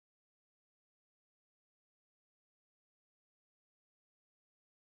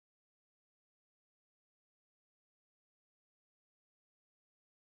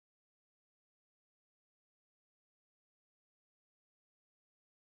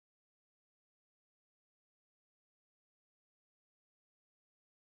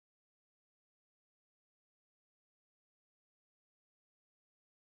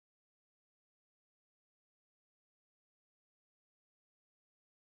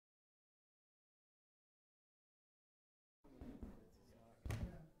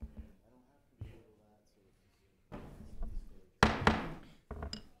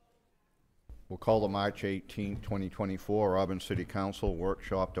We'll call the March 18, 2024 Auburn City Council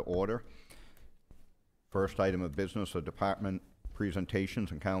workshop to order. First item of business are department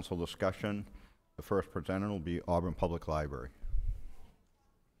presentations and council discussion. The first presenter will be Auburn Public Library.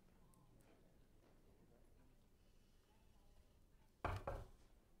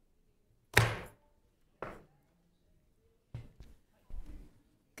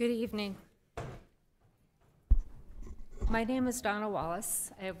 Good evening. My name is Donna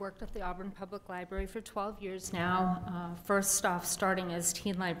Wallace. I have worked at the Auburn Public Library for 12 years now, first off starting as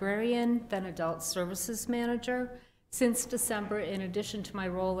teen librarian, then adult services manager. Since December, in addition to my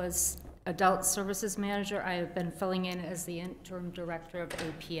role as adult services manager, I have been filling in as the interim director of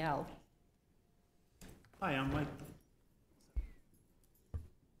APL. Hi,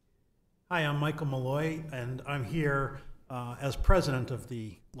 I'm Michael Malloy, and I'm here as president of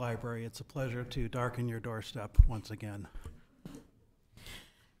the library. It's a pleasure to darken your doorstep once again.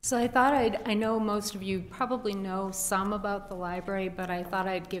 So I thought I know most of you probably know some about the library, but I thought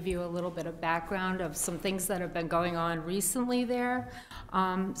I'd give you a little bit of background of some things that have been going on recently there.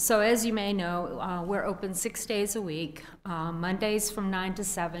 So as you may know, we're open 6 days a week, Mondays from 9 to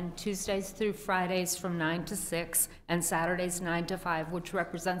 7, Tuesdays through Fridays from 9 to 6, and Saturdays 9 to 5, which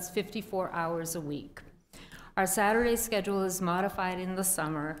represents 54 hours a week. Our Saturday schedule is modified in the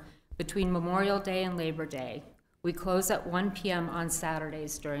summer between Memorial Day and Labor Day. We close at 1 p.m. on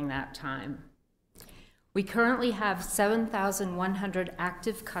Saturdays during that time. We currently have 7,100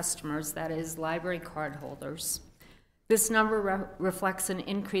 active customers, that is, library card holders. This number reflects an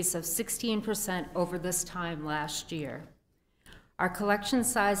increase of 16% over this time last year. Our collection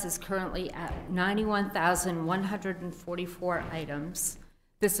size is currently at 91,144 items.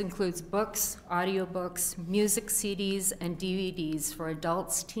 This includes books, audiobooks, music CDs, and DVDs for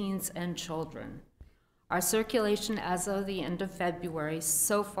adults, teens, and children. Our circulation as of the end of February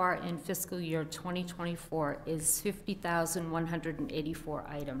so far in fiscal year 2024 is 50,184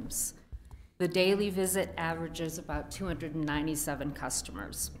 items. The daily visit averages about 297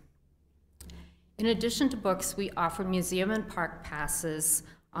 customers. In addition to books, we offer museum and park passes,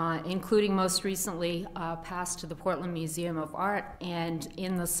 including most recently pass to the Portland Museum of Art, and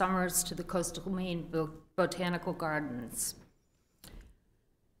in the summers to the Coastal Maine Botanical Gardens.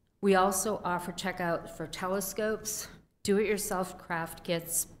 We also offer checkout for telescopes, do-it-yourself craft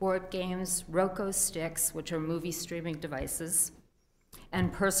kits, board games, Roku sticks, which are movie streaming devices,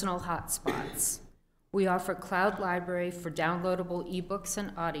 and personal hotspots. We offer cloud library for downloadable ebooks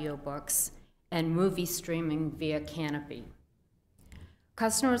and audiobooks, and movie streaming via Canopy.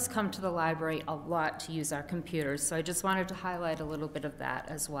 Customers come to the library a lot to use our computers, so I just wanted to highlight a little bit of that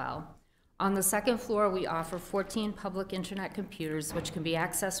as well. On the second floor, we offer 14 public internet computers, which can be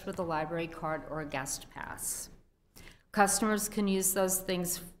accessed with a library card or a guest pass. Customers can use those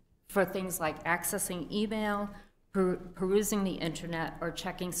things for things like accessing email, perusing the internet, or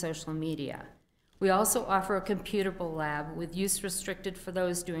checking social media. We also offer a computable lab with use restricted for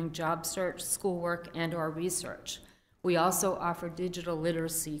those doing job search, schoolwork, and/or research. We also offer digital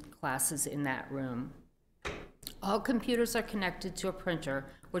literacy classes in that room. All computers are connected to a printer,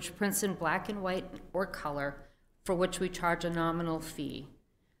 which prints in black and white or color, for which we charge a nominal fee.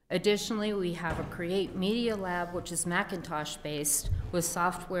 Additionally, we have a Create Media Lab, which is Macintosh-based, with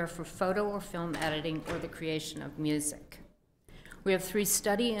software for photo or film editing or the creation of music. We have 3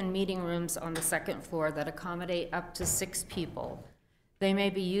 study and meeting rooms on the second floor that accommodate up to 6 people. They may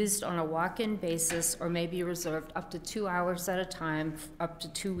be used on a walk-in basis or may be reserved up to 2 hours at a time, up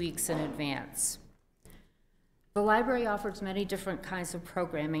to 2 weeks in advance. The library offers many different kinds of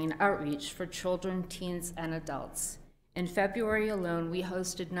programming and outreach for children, teens, and adults. In February alone, we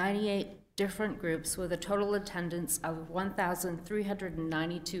hosted 98 different groups with a total attendance of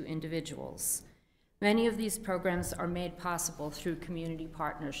 1,392 individuals. Many of these programs are made possible through community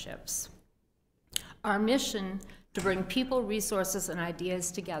partnerships. Our mission to bring people, resources, and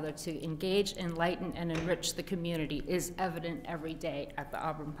ideas together to engage, enlighten, and enrich the community is evident every day at the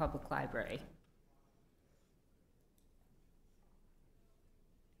Auburn Public Library.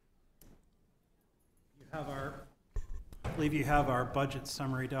 I believe you have our budget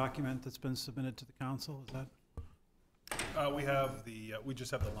summary document that's been submitted to the council. Is that we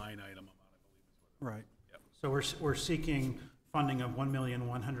just have the line item amount, I believe. right? Yep. So we're seeking funding of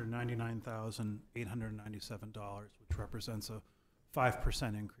 $1,199,897, which represents a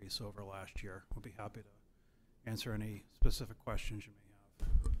 5% increase over last year. We'll be happy to answer any specific questions you may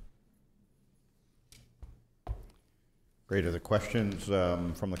have. Great. Are there questions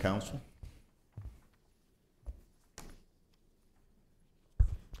from the council?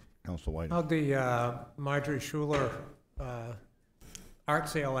 Council White. How'd the Marjorie Schuler art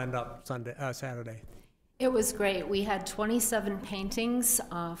sale end up Saturday? It was great. We had 27 paintings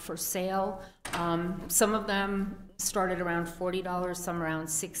for sale. Some of them started around $40, some around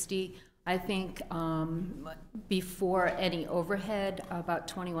 $60. I think before any overhead, about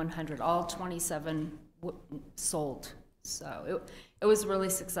 $2,100. All 27 sold. So it was really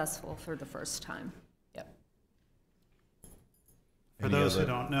successful for the first time. Yep. For those who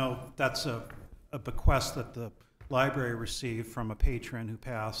don't know, that's a bequest that the library received from a patron who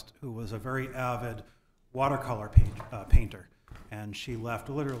passed, who was a very avid watercolor painter. And she left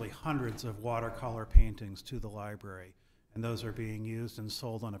literally hundreds of watercolor paintings to the library. And those are being used and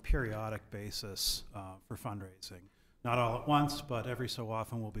sold on a periodic basis for fundraising. Not all at once, but every so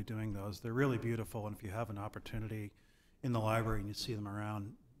often we'll be doing those. They're really beautiful, and if you have an opportunity in the library and you see them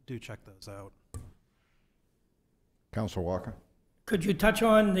around, do check those out. Councilor Walker? Could you touch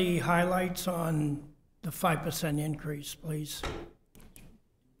on the highlights on the 5% increase, please?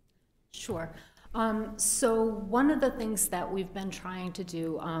 Sure. So one of the things that we've been trying to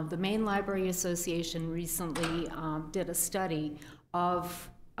do, the Maine Library Association recently did a study of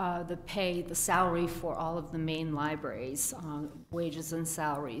the salary for all of the Maine libraries, wages and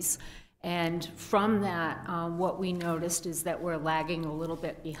salaries. And from that, what we noticed is that we're lagging a little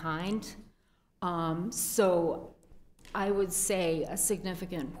bit behind. So I would say a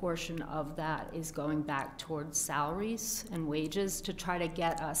significant portion of that is going back towards salaries and wages to try to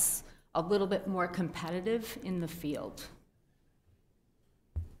get us a little bit more competitive in the field.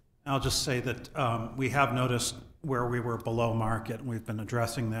 I'll just say that we have noticed where we were below market, and we've been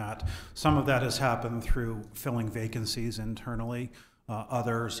addressing that. Some of that has happened through filling vacancies internally.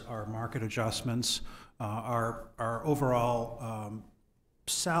 Others are market adjustments. Our overall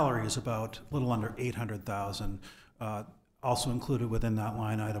salary is about a little under $800,000. Also included within that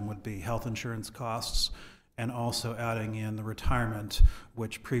line item would be health insurance costs, and also adding in the retirement,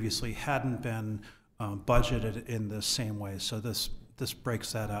 which previously hadn't been budgeted in the same way. So this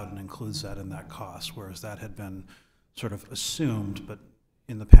breaks that out and includes that in that cost, whereas that had been sort of assumed, but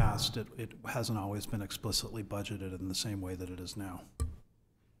in the past it hasn't always been explicitly budgeted in the same way that it is now.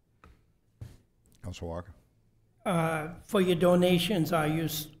 Councilor Walker? For your donations, are you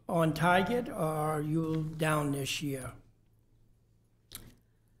on target or are you down this year?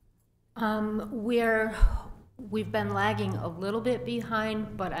 We've been lagging a little bit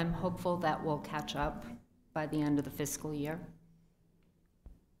behind, but I'm hopeful that we'll catch up by the end of the fiscal year.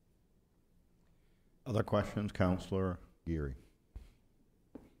 Other questions? Councilor Geary?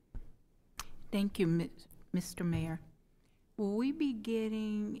 Thank you, Mr. Mayor. Will we be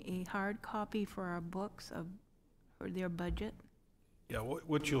getting a hard copy for our books for their budget? Yeah,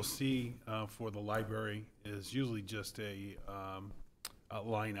 what you'll see for the library is usually just a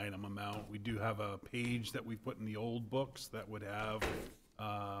line item amount. We do have a page that we put in the old books that would have,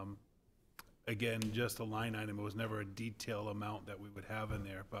 again, just a line item. It was never a detailed amount that we would have in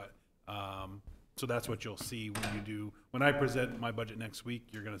there, but so that's what you'll see when I present my budget next week.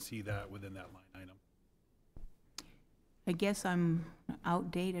 You're going to see that within that line item. I guess I'm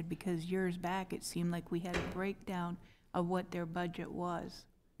outdated because years back it seemed like we had a breakdown of what their budget was.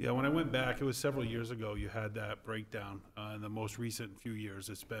 Yeah, when I went back, it was several years ago, you had that breakdown. In the most recent few years,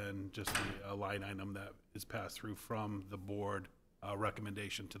 it's been just a line item that is passed through from the board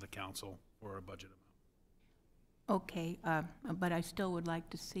recommendation to the council for a budget amount. Okay, but I still would like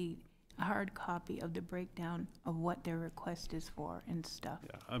to see a hard copy of the breakdown of what their request is for and stuff.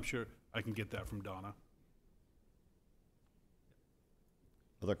 Yeah, I'm sure I can get that from Donna.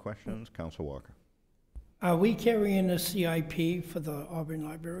 Other questions? Councilor Walker? Are we carrying a CIP for the Auburn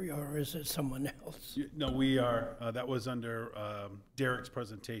Library, or is it someone else? No, we are. That was under Derek's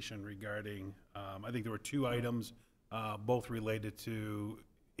presentation regarding, I think there were 2 items, both related to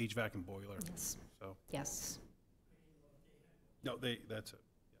HVAC and boiler. Yes. So. Yes. No, that's it.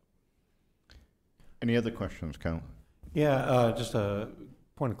 Yeah. Any other questions, Councilor? Yeah, just a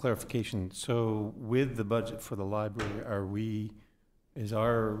point of clarification. So with the budget for the library, is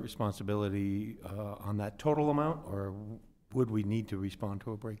our responsibility on that total amount, or would we need to respond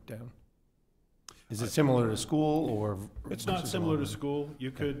to a breakdown? Is it similar to school, or? It's not similar to school.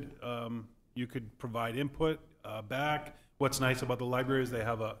 You could provide input back. What's nice about the library is they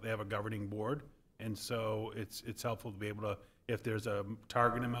have a governing board, and so it's helpful to be able to, if there's a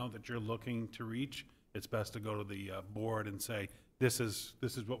target amount that you're looking to reach, it's best to go to the board and say, this is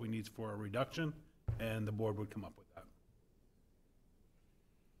what we need for a reduction, and the board would come up with that.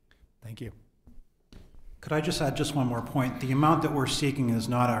 Thank you. Could I just add just one more point? The amount that we're seeking is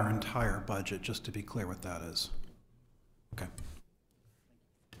not our entire budget, just to be clear what that is. Okay.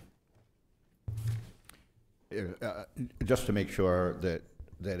 just to make sure that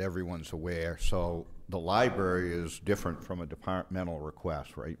everyone's aware, so the library is different from a departmental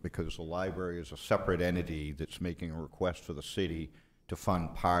request, right? Because the library is a separate entity that's making a request for the city to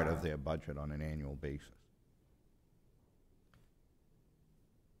fund part of their budget on an annual basis.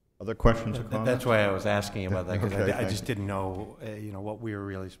 Other questions or comments? That's why I was asking about that, because Okay, I just thank didn't know, you know, what we were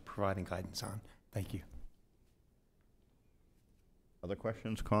really providing guidance on. Thank you. Other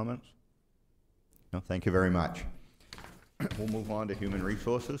questions, comments? No, thank you very much. We'll move on to human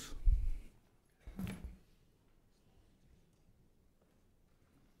resources.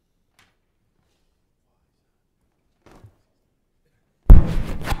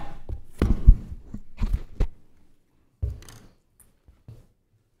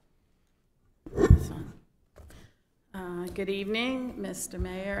 Good evening, Mr.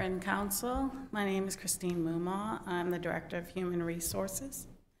 Mayor and Council. My name is Christine Mumaw. I'm the Director of Human Resources.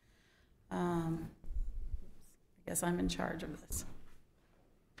 I guess I'm in charge of this.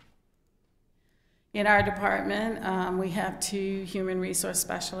 In our department, we have 2 human resource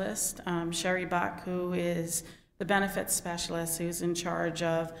specialists. Sherry Buck, who is the benefits specialist, who's in charge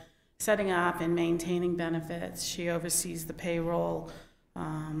of setting up and maintaining benefits. She oversees the payroll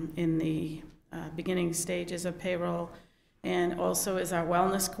in the beginning stages of payroll, and also is our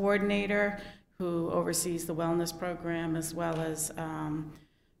wellness coordinator, who oversees the wellness program as well as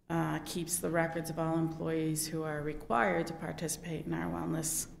keeps the records of all employees who are required to participate in our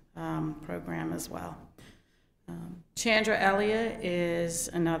wellness program as well. Chandra Elliott is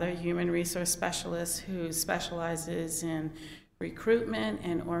another human resource specialist who specializes in recruitment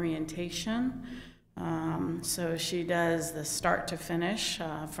and orientation. So she does the start to finish,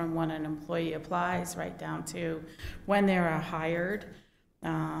 from when an employee applies right down to when they are hired.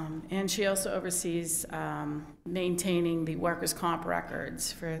 And she also oversees maintaining the workers' comp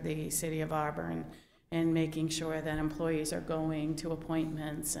records for the City of Auburn and making sure that employees are going to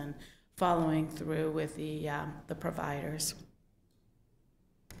appointments and following through with the providers.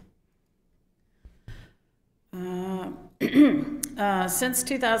 Since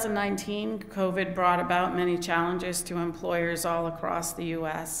 2019, COVID brought about many challenges to employers all across the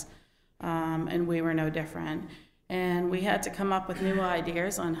U.S., and we were no different. And we had to come up with new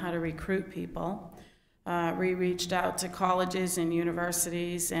ideas on how to recruit people. We reached out to colleges and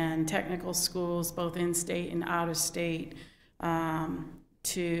universities and technical schools, both in-state and out-of-state,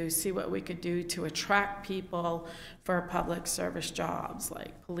 to see what we could do to attract people for public service jobs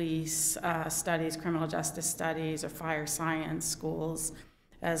like police studies, criminal justice studies, or fire science schools,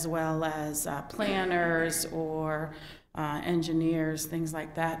 as well as planners or engineers, things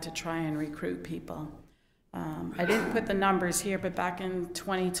like that, to try and recruit people. I didn't put the numbers here, but back in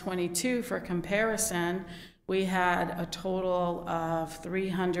 2022, for comparison, we had a total of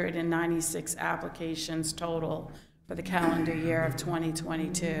 396 applications total for the calendar year of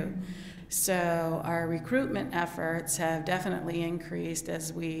 2022. So our recruitment efforts have definitely increased,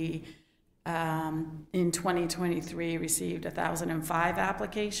 as we, in 2023, received 1,005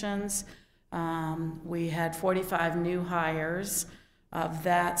 applications. We had 45 new hires. Of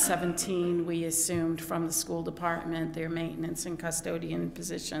that, 17 we assumed from the school department, their maintenance and custodian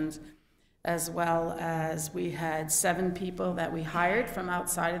positions, as well as we had 7 people that we hired from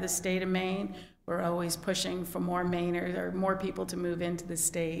outside of the state of Maine. We're always pushing for more Mainers or more people to move into the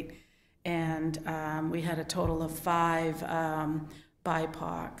state. And we had a total of 5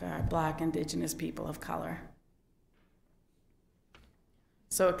 BIPOC, Black, Indigenous people of color.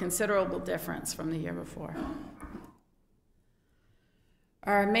 So a considerable difference from the year before.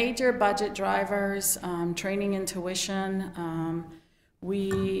 Our major budget drivers, training and tuition.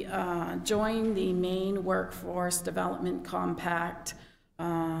 We joined the Maine Workforce Development Compact,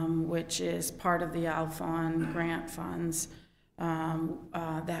 which is part of the Alphon grant funds,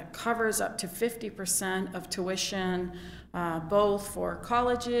 that covers up to 50% of tuition, both for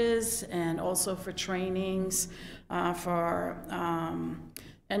colleges and also for trainings for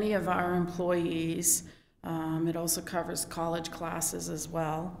any of our employees. It also covers college classes as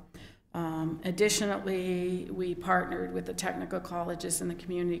well. Additionally, we partnered with the technical colleges and the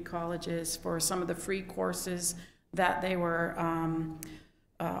community colleges for some of the free courses that they were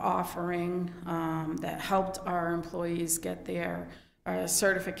offering that helped our employees get their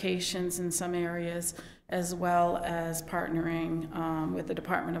certifications in some areas, as well as partnering with the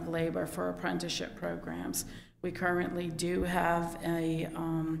Department of Labor for apprenticeship programs. We currently do have a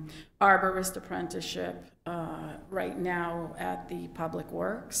arborist apprenticeship right now at the Public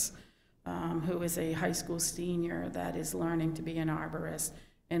Works, who is a high school senior that is learning to be an arborist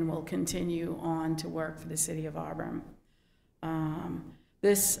and will continue on to work for the City of Auburn.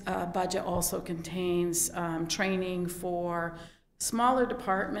 This budget also contains training for smaller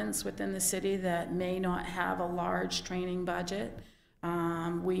departments within the city that may not have a large training budget.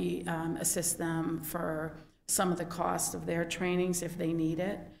 We assist them for some of the cost of their trainings if they need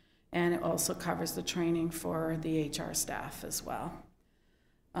it, and it also covers the training for the HR staff as well.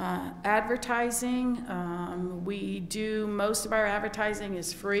 Advertising, most of our advertising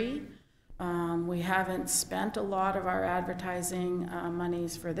is free. We haven't spent a lot of our advertising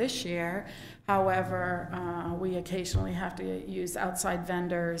monies for this year. However, we occasionally have to use outside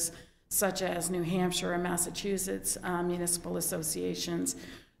vendors such as New Hampshire and Massachusetts municipal associations.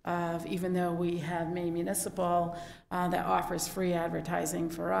 Even though we have Maine Municipal that offers free advertising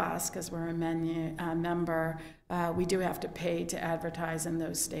for us because we're a member, we do have to pay to advertise in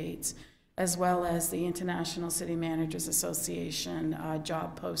those states, as well as the International City Managers Association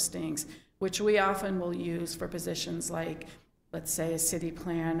job postings, which we often will use for positions like, let's say, a city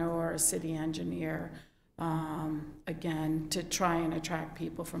planner or a city engineer, again, to try and attract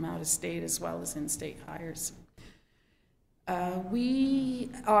people from out of state as well as in-state hires.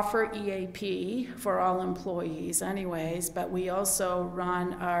 We offer EAP for all employees anyways, but we also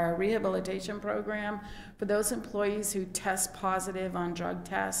run our rehabilitation program for those employees who test positive on drug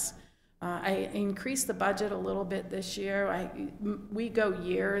tests. I increased the budget a little bit this year. We go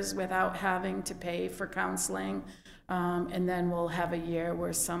years without having to pay for counseling, and then we'll have a year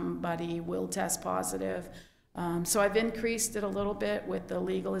where somebody will test positive. So I've increased it a little bit with the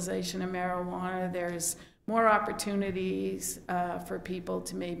legalization of marijuana. There's more opportunities for people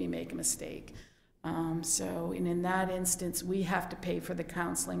to maybe make a mistake. So in that instance, we have to pay for the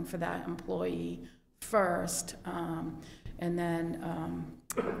counseling for that employee first, and then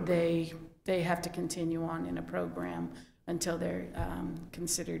they have to continue on in a program until they're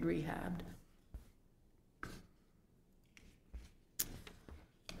considered rehabbed.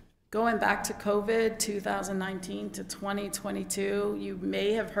 Going back to COVID, 2019 to 2022, you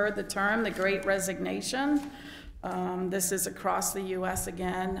may have heard the term, the Great Resignation. This is across the U.S.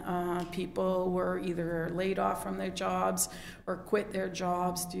 again. People were either laid off from their jobs or quit their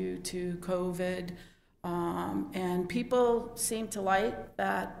jobs due to COVID. And people seemed to like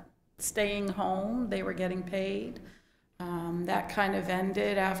that staying home, they were getting paid. That kind of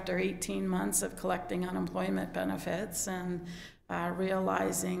ended after 18 months of collecting unemployment benefits and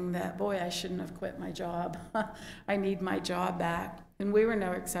realizing that, boy, I shouldn't have quit my job. I need my job back. And we were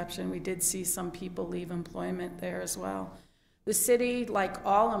no exception. We did see some people leave employment there as well. The city, like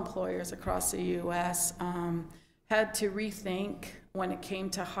all employers across the U.S., had to rethink when it came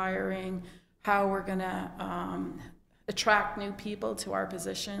to hiring how we're going to attract new people to our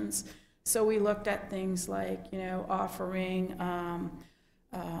positions. So we looked at things like, offering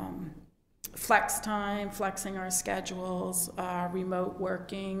flex time, flexing our schedules, remote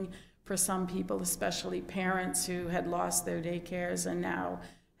working for some people, especially parents who had lost their daycares and now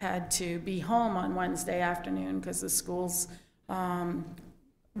had to be home on Wednesday afternoon because the schools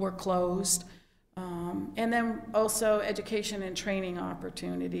were closed. And then also education and training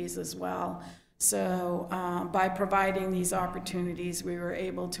opportunities as well. So by providing these opportunities, we were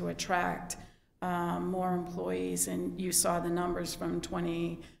able to attract more employees, and you saw the numbers from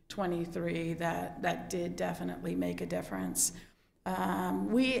 2023 that did definitely make a difference.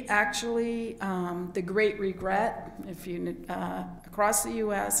 We actually, the great regret, if you across the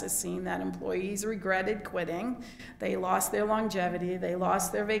U.S. has seen that employees regretted quitting. They lost their longevity, they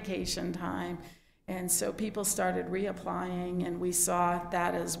lost their vacation time, and so people started reapplying, and we saw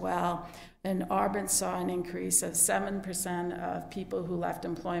that as well. And Auburn saw an increase of 7% of people who left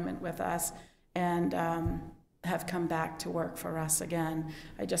employment with us and have come back to work for us again.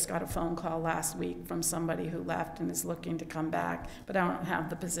 I just got a phone call last week from somebody who left and is looking to come back, but I don't have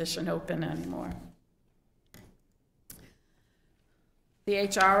the position open anymore. The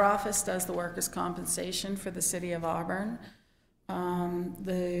HR office does the workers' compensation for the city of Auburn.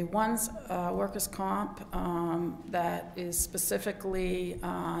 The workers' comp that is specifically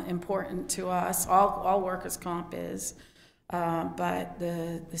important to us, all workers' comp is, but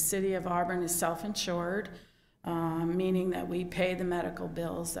the city of Auburn is self-insured, meaning that we pay the medical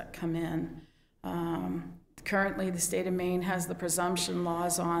bills that come in. Currently, the state of Maine has the presumption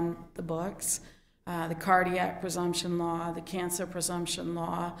laws on the books, the cardiac presumption law, the cancer presumption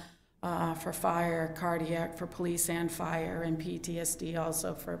law, for fire, cardiac for police and fire, and PTSD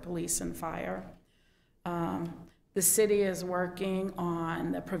also for police and fire. The city is working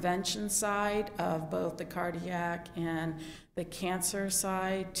on the prevention side of both the cardiac and the cancer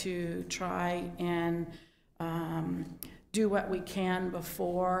side to try and do what we can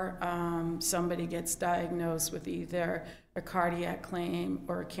before somebody gets diagnosed with either a cardiac claim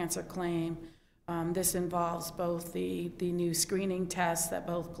or a cancer claim. This involves both the new screening tests that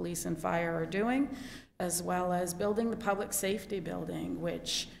both police and fire are doing, as well as building the public safety building,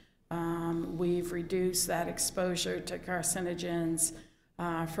 which we've reduced that exposure to carcinogens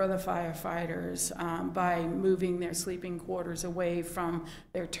for the firefighters by moving their sleeping quarters away from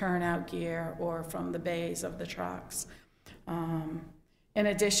their turnout gear or from the bays of the trucks. In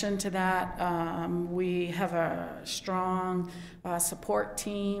addition to that, we have a strong support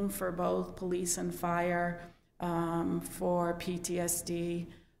team for both police and fire for PTSD.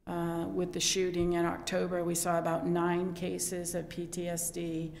 With the shooting in October, we saw about 9 cases of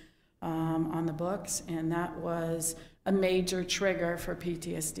PTSD on the books, and that was a major trigger for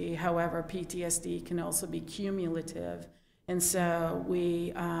PTSD. However, PTSD can also be cumulative, and so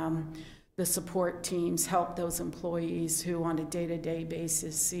the support teams help those employees who on a day-to-day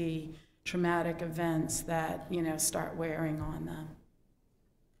basis see traumatic events that, start wearing on them.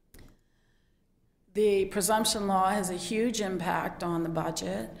 The presumption law has a huge impact on the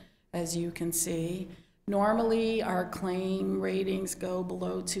budget, as you can see. Normally, our claim ratings go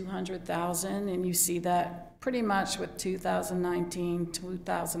below 200,000, and you see that pretty much with 2019,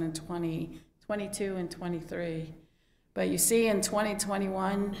 2020, 22, and 23. But you see in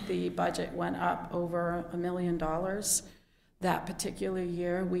 2021, the budget went up over $1 million. That particular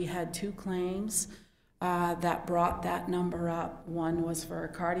year, we had 2 claims that brought that number up. One was for a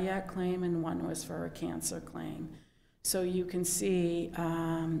cardiac claim and one was for a cancer claim. So you can see,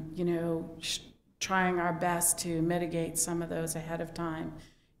 trying our best to mitigate some of those ahead of time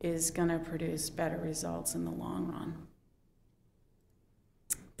is going to produce better results in the long run.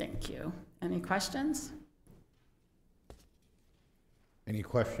 Thank you. Any questions? Any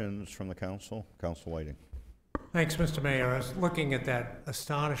questions from the council? Council Whiting. Thanks, Mr. Mayor. I was looking at that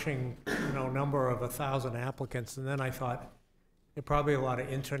astonishing, number of 1,000 applicants, and then I thought there are probably a lot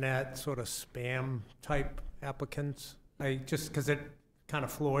of internet sort of spam type applicants. Because it kind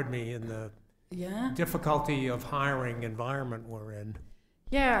of floored me in the difficulty of hiring environment we're in.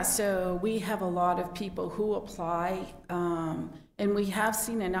 Yeah, so we have a lot of people who apply, and we have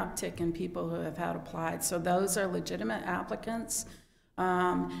seen an uptick in people who have had applied. So those are legitimate applicants.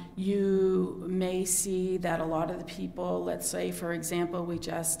 You may see that a lot of the people, let's say, for example, we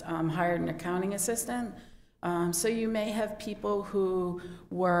just hired an accounting assistant. So you may have people who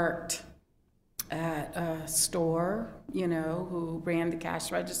worked at a store, who ran the cash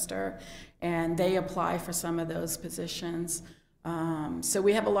register, and they apply for some of those positions. So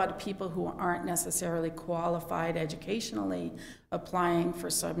we have a lot of people who aren't necessarily qualified educationally applying for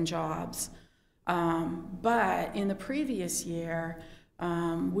some jobs. But in the previous year,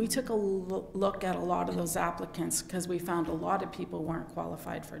 we took a look at a lot of those applicants because we found a lot of people weren't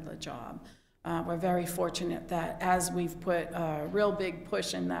qualified for the job. We're very fortunate that as we've put a real big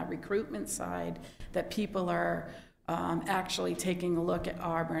push in that recruitment side, that people are actually taking a look at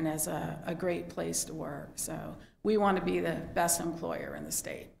Auburn as a great place to work. So we want to be the best employer in the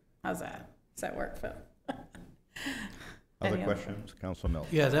state. How's that? Does that work, Phil? Other questions? Council Mills.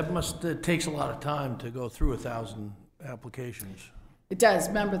 Yeah, that takes a lot of time to go through 1,000 applications. It does.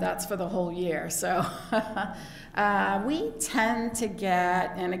 Remember, that's for the whole year. So we tend to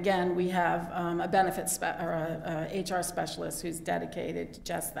get, and again, we have a benefits or a HR specialist who's dedicated to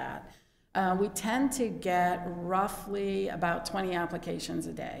just that. We tend to get roughly about 20 applications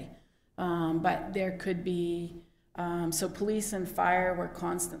a day. But there could be, so police and fire, we're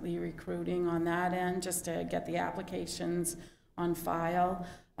constantly recruiting on that end just to get the applications on file.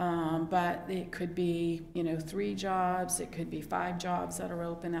 But it could be, 3 jobs, it could be 5 jobs that are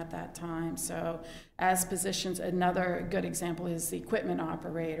open at that time. So as positions, another good example is the equipment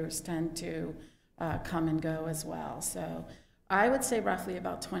operators tend to come and go as well. So I would say roughly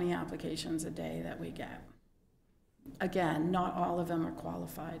about 20 applications a day that we get. Again, not all of them are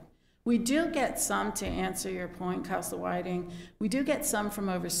qualified. We do get some, to answer your point, Councilor Whiting, we do get some from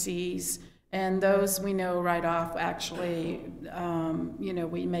overseas. And those we know right off, actually,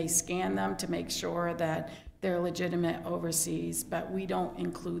 we may scan them to make sure that they're legitimate overseas, but we don't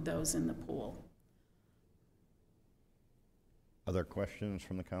include those in the pool. Other questions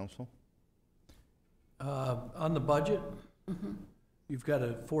from the council? On the budget, you've got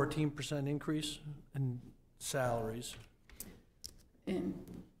a 14% increase in salaries. Do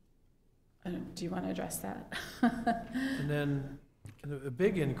you want to address that? And then a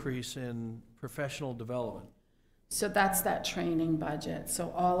big increase in professional development. So that's that training budget.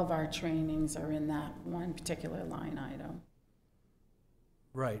 So all of our trainings are in that one particular line item.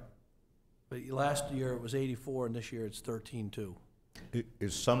 Right. But last year it was 84 and this year it's 13.2.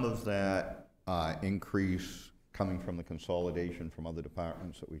 Is some of that increase coming from the consolidation from other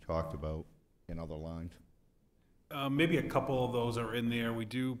departments that we talked about in other lines? Maybe a couple of those are in there. We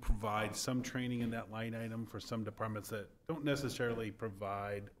do provide some training in that line item for some departments that don't necessarily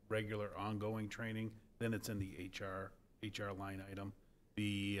provide regular ongoing training. Then it's in the HR line item.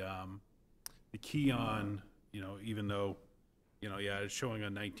 The key on, you know, even though, you know, yeah, it's showing a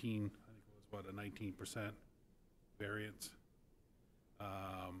 19, I think it was what, a 19% variance.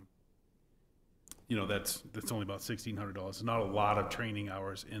 You know, that's only about $1,600. It's not a lot of training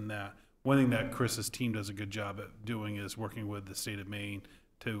hours in that. One thing that Chris's team does a good job at doing is working with the state of Maine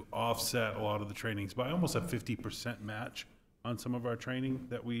to offset a lot of the trainings by almost a 50% match on some of our training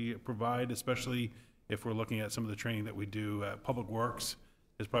that we provide, especially if we're looking at some of the training that we do at Public Works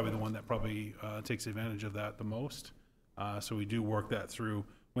is probably the one that probably takes advantage of that the most. So we do work that through.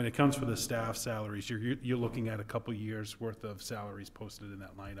 When it comes for the staff salaries, you're looking at a couple years worth of salaries posted in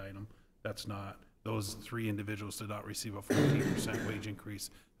that line item. That's not, those 3 individuals did not receive a 14% wage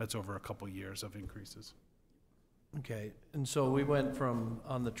increase. That's over a couple years of increases. Okay, and so we went from,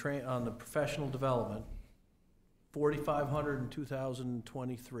 on the professional development, 4,500 in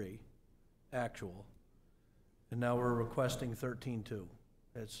 2023, actual, and now we're requesting 13.2.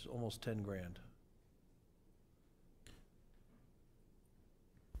 That's almost 10 grand.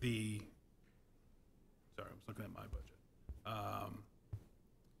 Sorry, I was looking at my budget.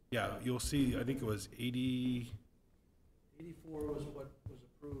 Yeah, you'll see, I think it was 80. 84 was what was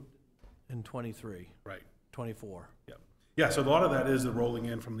approved in 23. Right. 24. Yeah. Yeah, so a lot of that is the rolling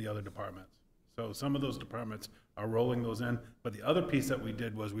in from the other departments. So some of those departments are rolling those in, but the other piece that we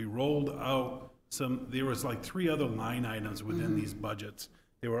did was we rolled out there was like 3 other line items within these budgets.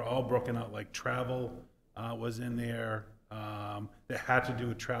 They were all broken out, like travel was in there, that had to do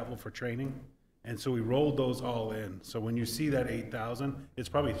with travel for training. And so we rolled those all in. So when you see that 8,000, it's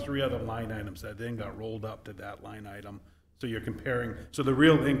probably 3 other line items that then got rolled up to that line item. So you're comparing, so the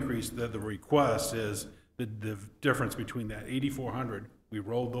real increase, the request is the difference between that 8,400, we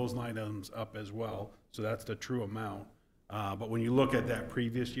rolled those line items up as well. So that's the true amount. But when you look at that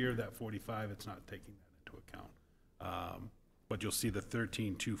previous year, that 45, it's not taking that into account. But you'll see the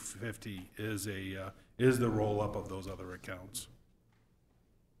 13,250 is the roll up of those other accounts.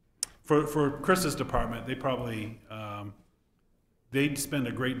 For Chris's department, they probably, they spend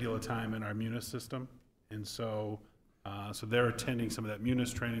a great deal of time in our Munis system. And so they're attending some of that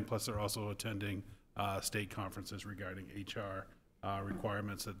Munis training, plus they're also attending state conferences regarding HR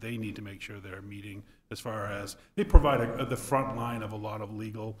requirements that they need to make sure they're meeting, as far as they provide the front line of a lot of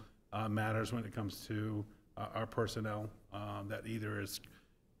legal matters when it comes to our personnel, that either is,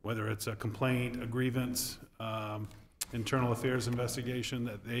 whether it's a complaint, a grievance, internal affairs investigation,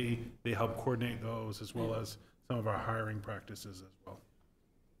 that they help coordinate those, as well as some of our hiring practices as well.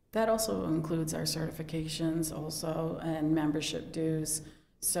 That also includes our certifications also and membership dues.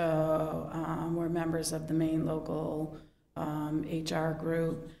 So we're members of the Maine local HR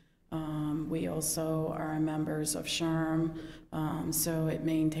group. We also are members of SHRM, so it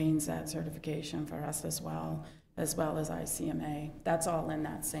maintains that certification for us as well as ICMA. That's all in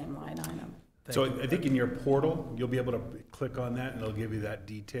that same line item. So I think in your portal, you'll be able to click on that and it'll give you that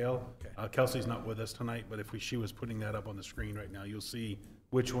detail. Okay. Kelsey's not with us tonight, but if she was putting that up on the screen right now, you'll see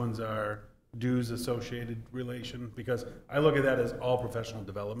which ones are dues associated relation, because I look at that as all professional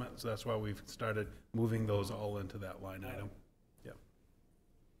development. So that's why we've started moving those all into that line item. Yeah.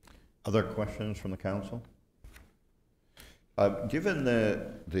 Other questions from the council? Given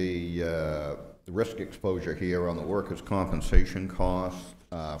the risk exposure here on the workers' compensation costs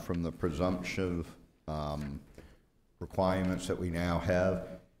from the presumptive requirements that we now have,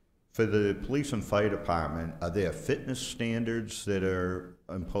 for the police and fire department, are there fitness standards that are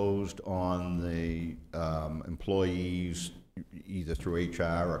imposed on the employees, either through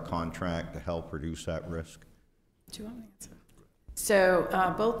HR or contract, to help reduce that risk? Do you want me to answer?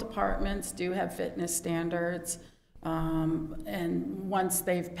 So both departments do have fitness standards. And once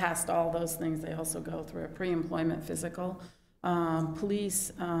they've passed all those things, they also go through a pre-employment physical.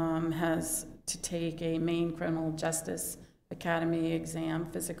 Police has to take a Maine Criminal Justice Academy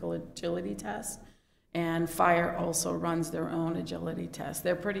exam, physical agility test, and fire also runs their own agility test.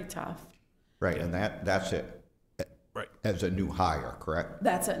 They're pretty tough. Right, and that's it. Right. As a new hire, correct?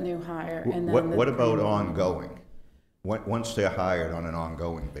 That's a new hire. And then what about ongoing? Once they're hired on an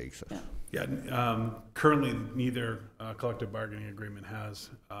ongoing basis? Yeah. Yeah, currently neither collective bargaining agreement has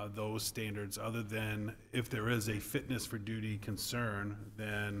those standards, other than if there is a fitness for duty concern,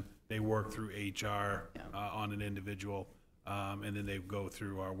 then they work through HR on an individual, and then they go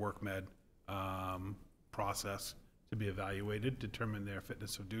through our WorkMed process to be evaluated, determine their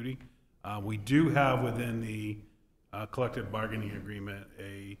fitness of duty. We do have within the collective bargaining agreement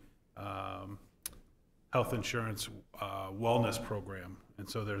a health insurance wellness program. And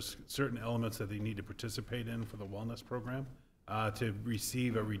so there's certain elements that they need to participate in for the wellness program to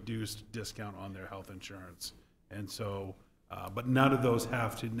receive a reduced discount on their health insurance. And so, but none of those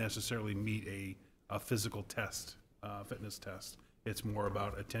have to necessarily meet a physical test, fitness test. It's more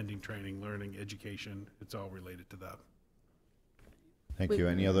about attending training, learning, education. It's all related to that. Thank you.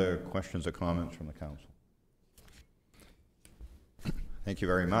 Any other questions or comments from the council? Thank you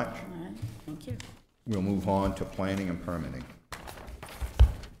very much. All right, thank you. We'll move on to planning and permitting.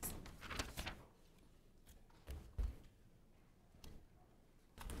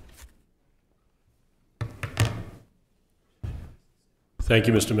 Thank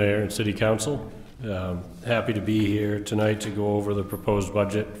you, Mr. Mayor and City Council. Happy to be here tonight to go over the proposed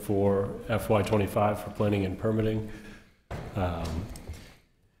budget for FY25 for planning and permitting.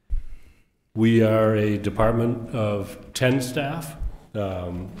 We are a department of 10 staff.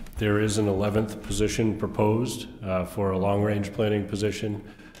 There is an 11th position proposed for a long-range planning position.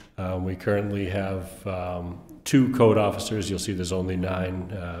 We currently have 2 code officers. You'll see there's only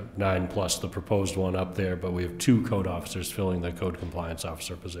 9 plus the proposed one up there, but we have 2 code officers filling the code compliance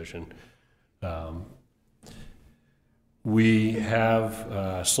officer position. We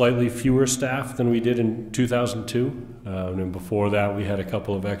have slightly fewer staff than we did in 2002. And before that, we had a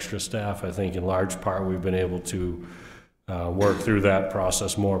couple of extra staff. I think in large part, we've been able to work through that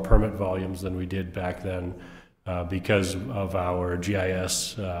process, more permit volumes than we did back then because of our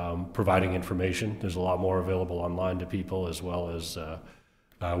GIS providing information. There's a lot more available online to people, as well as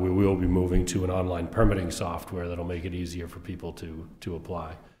we will be moving to an online permitting software that'll make it easier for people to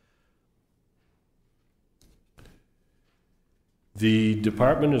apply. The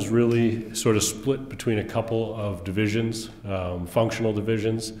department is really sort of split between a couple of divisions, functional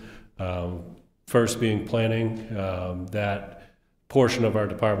divisions. First being planning. That portion of our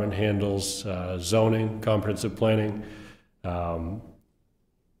department handles zoning, comprehensive planning,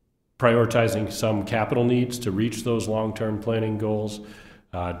 prioritizing some capital needs to reach those long-term planning goals,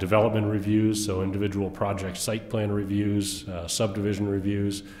 development reviews, so individual project site plan reviews, subdivision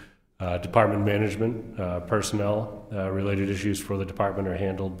reviews, department management, personnel related issues for the department are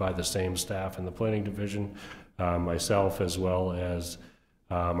handled by the same staff in the planning division, myself, as well as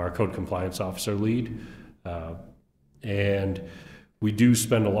our code compliance officer lead. And we do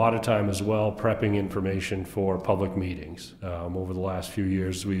spend a lot of time as well prepping information for public meetings. Over the last few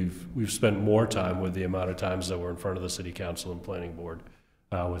years, we've spent more time with the amount of times that we're in front of the City Council and Planning Board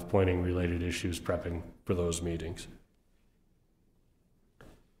with planning related issues, prepping for those meetings.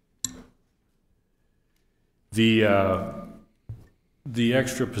 The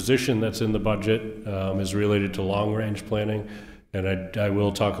extra position that's in the budget is related to long-range planning, and I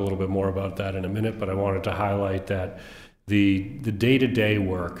will talk a little bit more about that in a minute, but I wanted to highlight that the day-to-day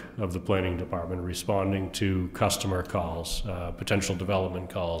work of the planning department, responding to customer calls, potential development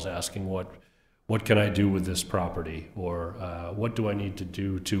calls, asking what can I do with this property, or what do I need to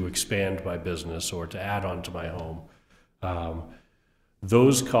do to expand my business or to add on to my home.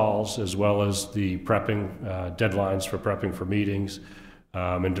 Those calls, as well as the prepping, deadlines for prepping for meetings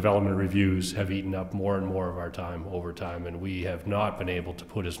and development reviews, have eaten up more and more of our time over time, and we have not been able to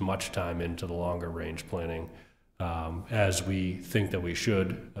put as much time into the longer range planning as we think that we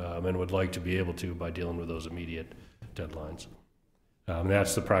should and would like to be able to by dealing with those immediate deadlines.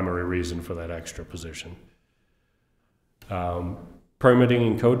 That's the primary reason for that extra position. Permitting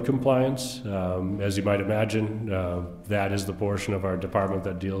and code compliance, as you might imagine, that is the portion of our department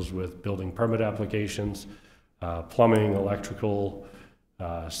that deals with building permit applications, plumbing, electrical,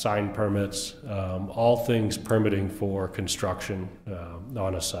 sign permits, all things permitting for construction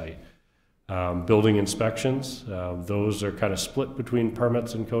on a site. Building inspections, those are kind of split between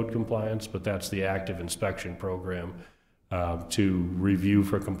permits and code compliance, but that's the active inspection program to review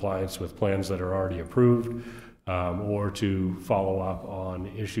for compliance with plans that are already approved, or to follow up on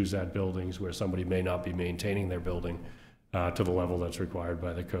issues at buildings where somebody may not be maintaining their building to the level that's required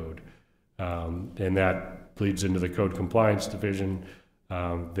by the code. And that bleeds into the code compliance division.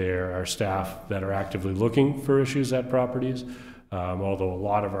 There are staff that are actively looking for issues at properties. Although a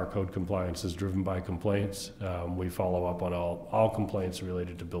lot of our code compliance is driven by complaints, we follow up on all complaints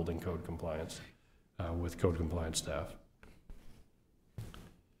related to building code compliance with code compliance staff.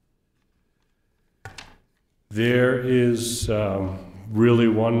 There is really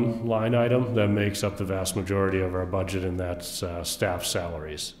one line item that makes up the vast majority of our budget, and that's staff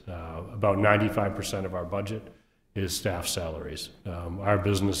salaries. About 95% of our budget is staff salaries. Our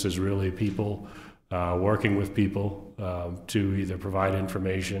business is really people, working with people to either provide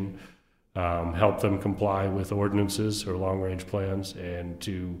information, help them comply with ordinances or long-range plans, and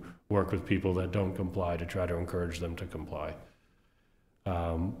to work with people that don't comply to try to encourage them to comply.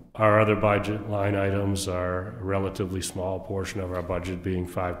 Our other budget line items are a relatively small portion of our budget, being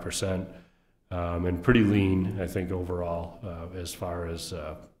 5%, and pretty lean, I think, overall, as far as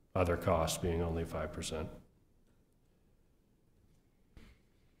other costs being only 5%.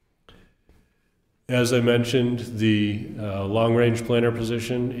 As I mentioned, the long-range planner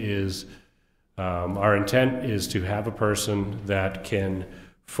position is, our intent is to have a person that can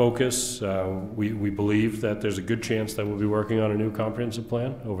focus. We believe that there's a good chance that we'll be working on a new comprehensive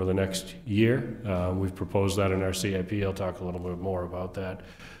plan over the next year. We've proposed that in our CIP. I'll talk a little bit more about that.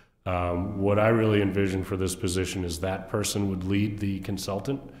 What I really envision for this position is that person would lead the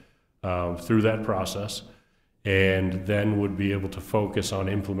consultant through that process, and then would be able to focus on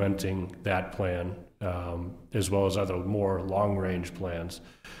implementing that plan, as well as other more long-range plans.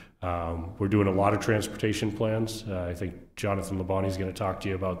 We're doing a lot of transportation plans. I think Jonathan Labonte is going to talk to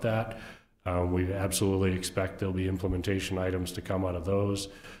you about that. We absolutely expect there'll be implementation items to come out of those.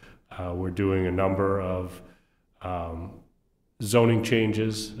 We're doing a number of zoning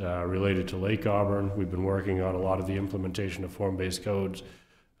changes related to Lake Auburn. We've been working on a lot of the implementation of form-based codes,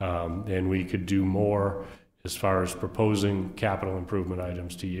 and we could do more as far as proposing capital improvement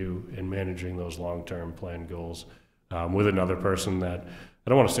items to you and managing those long-term plan goals with another person that, I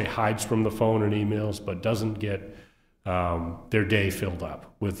don't want to say hides from the phone and emails, but doesn't get their day filled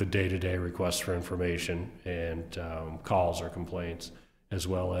up with the day-to-day requests for information and calls or complaints, as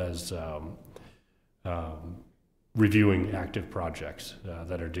well as reviewing active projects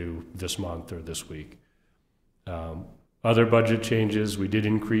that are due this month or this week. Other budget changes, we did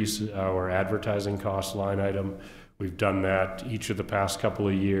increase our advertising cost line item. We've done that each of the past couple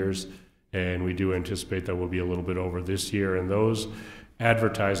of years, and we do anticipate that we'll be a little bit over this year. And those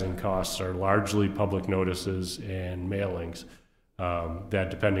advertising costs are largely public notices and mailings that,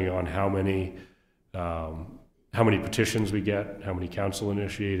 depending on how many petitions we get, how many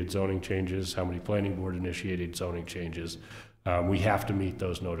council-initiated zoning changes, how many planning board-initiated zoning changes, we have to meet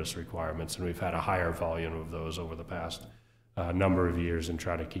those notice requirements, and we've had a higher volume of those over the past number of years and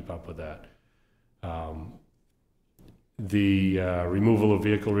try to keep up with that. The removal of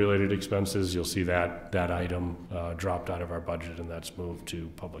vehicle-related expenses, you'll see that item dropped out of our budget, and that's moved to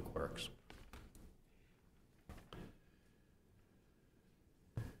Public Works.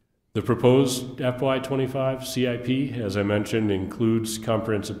 The proposed FY25 CIP, as I mentioned, includes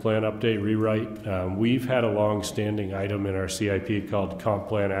comprehensive plan update rewrite. We've had a long-standing item in our CIP called comp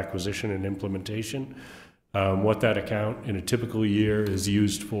plan acquisition and implementation. What that account in a typical year is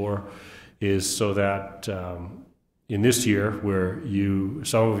used for is so that in this year, where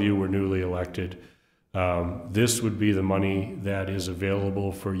some of you were newly elected, this would be the money that is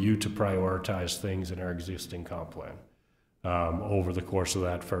available for you to prioritize things in our existing comp plan over the course of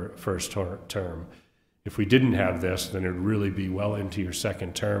that first term. If we didn't have this, then it would really be well into your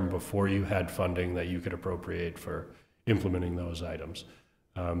second term before you had funding that you could appropriate for implementing those items.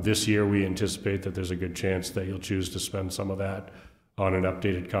 This year, we anticipate that there's a good chance that you'll choose to spend some of that on an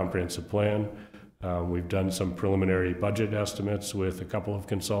updated comprehensive plan. We've done some preliminary budget estimates with a couple of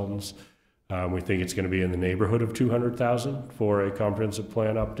consultants. We think it's going to be in the neighborhood of $200,000 for a comprehensive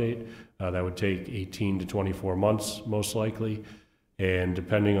plan update. That would take 18 to 24 months, most likely. And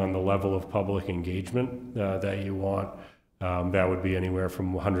depending on the level of public engagement that you want, that would be anywhere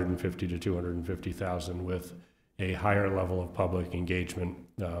from $150,000 to $250,000, with a higher level of public engagement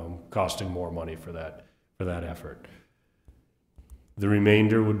costing more money for that effort. The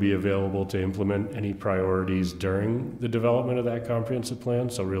remainder would be available to implement any priorities during the development of that comprehensive plan,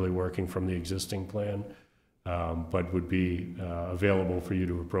 so really working from the existing plan, but would be available for you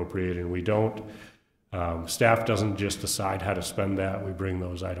to appropriate. And we don't, staff doesn't just decide how to spend that. We bring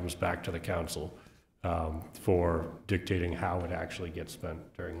those items back to the council for dictating how it actually gets spent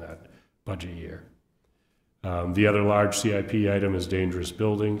during that budget year. The other large CIP item is dangerous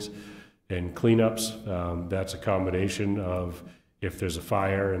buildings and cleanups. That's a combination of, if there's a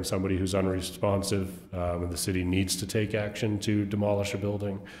fire and somebody who's unresponsive and the city needs to take action to demolish a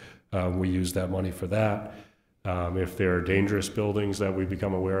building, we use that money for that. If there are dangerous buildings that we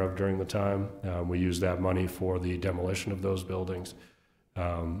become aware of during the time, we use that money for the demolition of those buildings,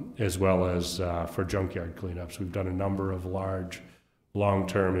 as well as for junkyard cleanups. We've done a number of large,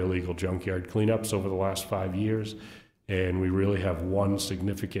 long-term illegal junkyard cleanups over the last 5 years, and we really have one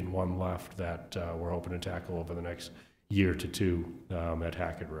significant one left that we're hoping to tackle over the next year to two at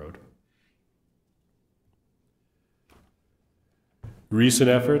Hackett Road. Recent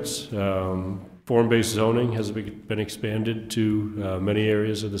efforts, Form-based zoning has been expanded to many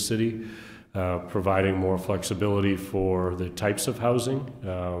areas of the city, providing more flexibility for the types of housing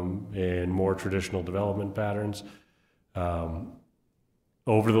and more traditional development patterns.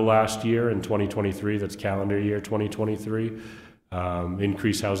 Over the last year in 2023, that's calendar year 2023,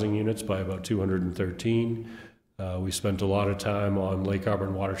 increased housing units by about 213. We spent a lot of time on Lake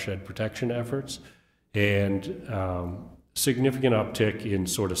Auburn watershed protection efforts and significant uptick in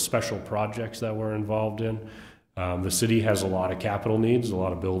sort of special projects that we're involved in. The city has a lot of capital needs, a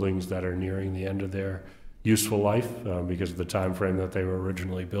lot of buildings that are nearing the end of their useful life because of the time frame that they were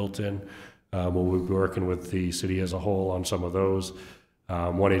originally built in. We'll be working with the city as a whole on some of those.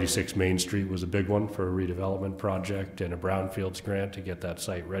 186 Main Street was a big one for a redevelopment project and a brownfields grant to get that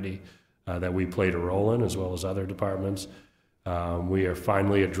site ready that we played a role in, as well as other departments. We are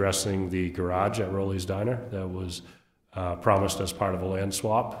finally addressing the garage at Rowley's Diner that was promised as part of a land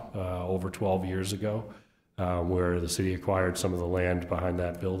swap over 12 years ago, where the city acquired some of the land behind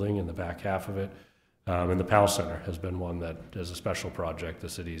that building in the back half of it. And the Powell Center has been one that is a special project the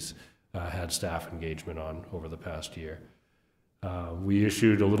city's had staff engagement on over the past year. We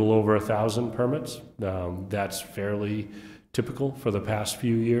issued a little over 1,000 permits. That's fairly typical for the past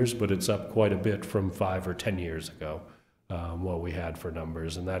few years, but it's up quite a bit from 5 or 10 years ago, what we had for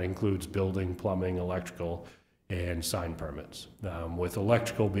numbers, and that includes building, plumbing, electrical, and sign permits, with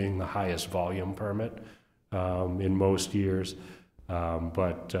electrical being the highest volume permit in most years,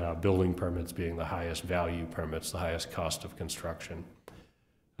 but building permits being the highest value permits, the highest cost of construction.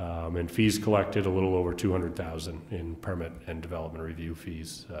 And fees collected a little over $200,000 in permit and development review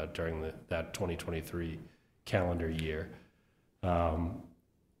fees during that 2023 calendar year.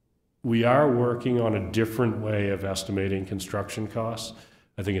 We are working on a different way of estimating construction costs.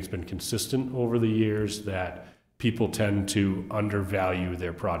 I think it's been consistent over the years that people tend to undervalue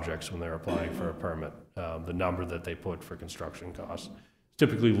their projects when they're applying for a permit. The number that they put for construction costs is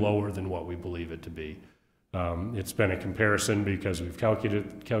typically lower than what we believe it to be. It's been a comparison because we've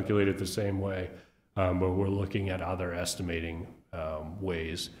calculated the same way, but we're looking at other estimating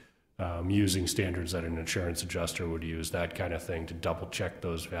ways, using standards that an insurance adjuster would use, that kind of thing, to double check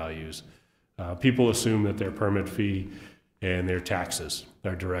those values. People assume that their permit fee and their taxes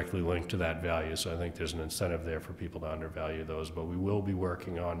are directly linked to that value. So I think there's an incentive there for people to undervalue those, but we will be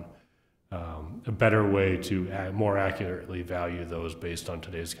working on a better way to more accurately value those based on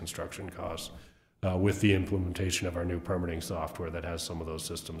today's construction costs with the implementation of our new permitting software that has some of those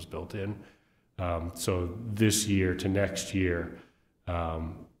systems built in. So this year to next year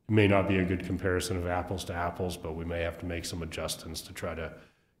may not be a good comparison of apples to apples, but we may have to make some adjustments to try to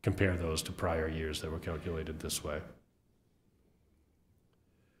compare those to prior years that were calculated this way.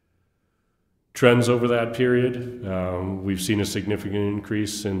 Trends over that period, we've seen a significant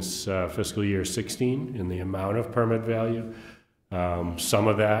increase since fiscal year 16 in the amount of permit value. Some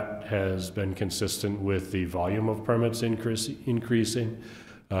of that has been consistent with the volume of permits increasing.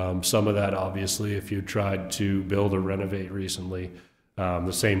 Some of that, obviously, if you tried to build or renovate recently,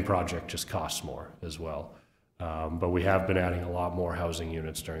 the same project just costs more as well. But we have been adding a lot more housing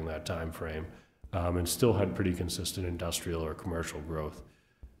units during that time frame, and still had pretty consistent industrial or commercial growth.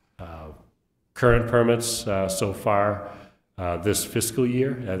 Current permits so far this fiscal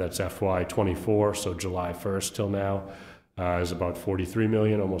year, that's FY24, so July 1st till now, is about 43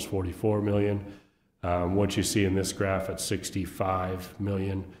 million, almost 44 million. What you see in this graph at 65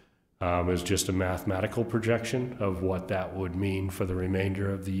 million is just a mathematical projection of what that would mean for the remainder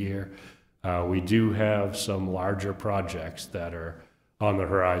of the year. We do have some larger projects that are on the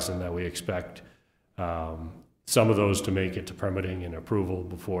horizon that we expect some of those to make it to permitting and approval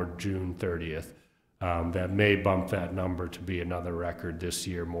before June 30th. That may bump that number to be another record this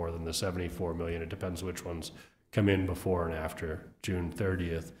year, more than the 74 million. It depends which ones come in before and after June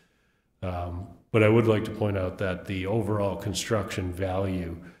 30th. But I would like to point out that the overall construction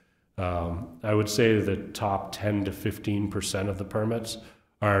value, I would say the top 10 to 15% of the permits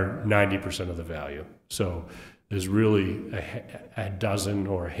are 90% of the value. So there's really a dozen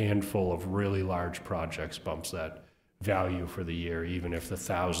or a handful of really large projects bumps that value for the year, even if the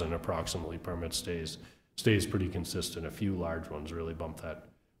 1,000 approximately permits stays pretty consistent. A few large ones really bump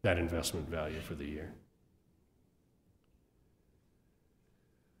that investment value for the year.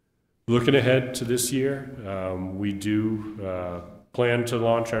 Looking ahead to this year, we do plan to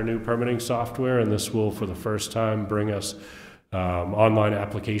launch our new permitting software, and this will, for the first time, bring us online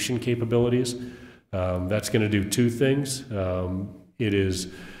application capabilities. That's going to do two things. It is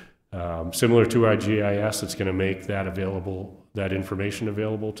similar to our GIS. It's going to make that information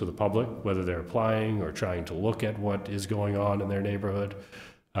available to the public, whether they're applying or trying to look at what is going on in their neighborhood.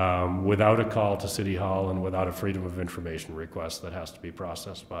 without a call to City Hall and without a Freedom of Information request that has to be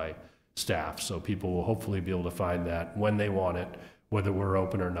processed by staff. So people will hopefully be able to find that when they want it, whether we're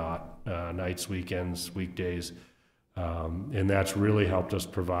open or not, nights, weekends, weekdays. And that's really helped us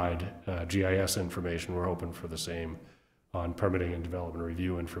provide GIS information. We're hoping for the same on permitting and development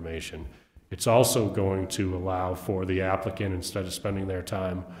review information. It's also going to allow for the applicant, instead of spending their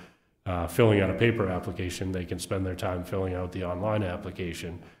time filling out a paper application, they can spend their time filling out the online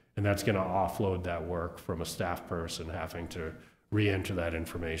application, and that's going to offload that work from a staff person having to re-enter that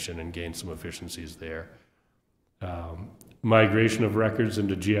information and gain some efficiencies there. Migration of records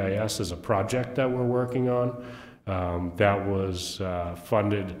into GIS is a project that we're working on. That was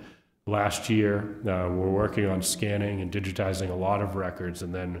funded last year. We're working on scanning and digitizing a lot of records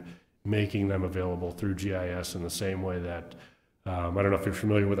and then making them available through GIS in the same way that, I don't know if you're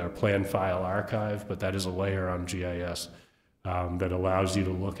familiar with our plan file archive, but that is a layer on GIS that allows you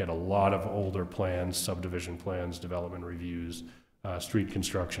to look at a lot of older plans, subdivision plans, development reviews, street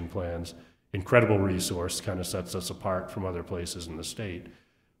construction plans. Incredible resource, kind of sets us apart from other places in the state.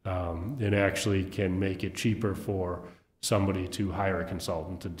 It actually can make it cheaper for somebody to hire a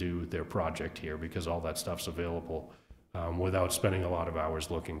consultant to do their project here because all that stuff's available without spending a lot of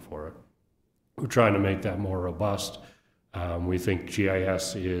hours looking for it. We're trying to make that more robust. We think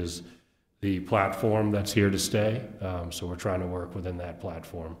GIS is the platform that's here to stay, so we're trying to work within that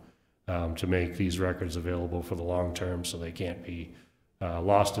platform to make these records available for the long term so they can't be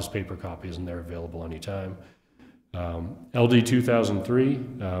lost as paper copies and they're available anytime. LD 2003,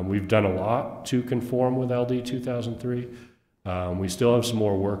 we've done a lot to conform with LD 2003. We still have some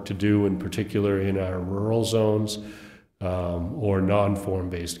more work to do, in particular in our rural zones or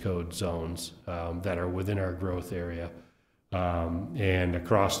non-form-based code zones that are within our growth area, and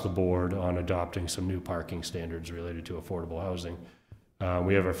across the board on adopting some new parking standards related to affordable housing.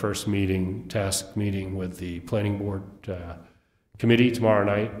 We have our first task meeting with the planning board committee tomorrow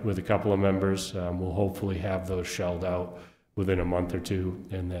night with a couple of members. We'll hopefully have those shelled out within a month or two,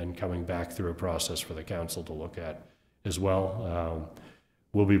 and then coming back through a process for the council to look at as well.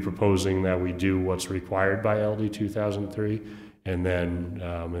 We'll be proposing that we do what's required by LD 2003, and then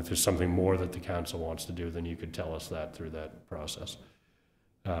if there's something more that the council wants to do, then you could tell us that through that process.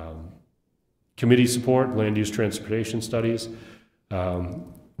 Committee support, land use transportation studies.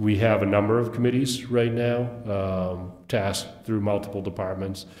 We have a number of committees right now, tasked through multiple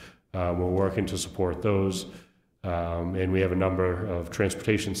departments. We're working to support those. And we have a number of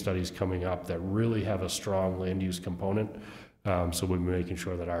transportation studies coming up that really have a strong land use component. So we'll be making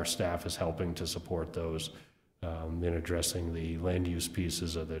sure that our staff is helping to support those in addressing the land use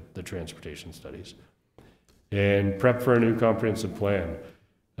pieces of the transportation studies. And prep for a new comprehensive plan.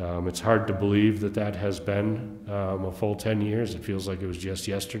 It's hard to believe that that has been a full 10 years. It feels like it was just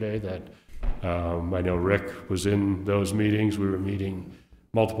yesterday that I know Rick was in those meetings. We were meeting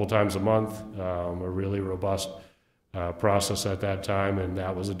multiple times a month, a really robust process at that time, and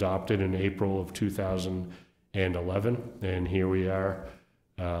that was adopted in April of 2011. And here we are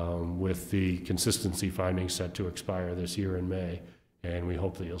with the consistency findings set to expire this year in May. And we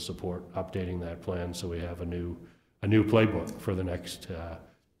hope that you'll support updating that plan so we have a new playbook for the next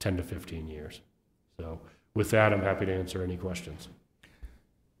 10 to 15 years. So with that, I'm happy to answer any questions.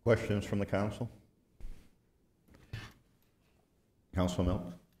 Questions from the council? Council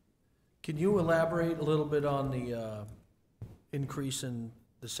Mills? Can you elaborate a little bit on the increase in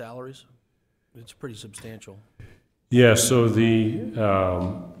the salaries? It's pretty substantial. Yeah, so the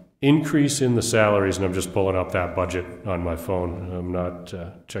increase in the salaries, and I'm just pulling up that budget on my phone. I'm not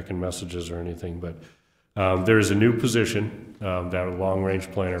checking messages or anything, but there is a new position, that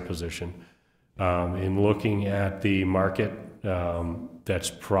long-range planner position. In looking at the market, that's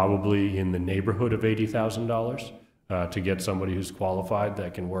probably in the neighborhood of $80,000 to get somebody who's qualified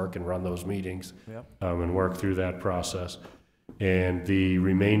that can work and run those meetings. Yep. And work through that process. And the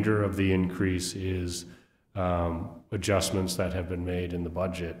remainder of the increase is adjustments that have been made in the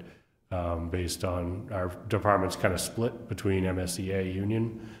budget based on our department's kind of split between MSEA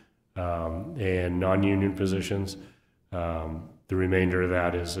union and non-union positions. The remainder of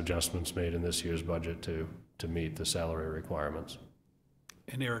that is adjustments made in this year's budget to meet the salary requirements.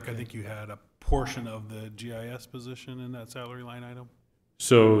 And Eric, I think you had a portion of the GIS position in that salary line item?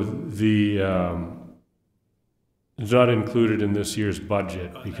 So the it's not included in this year's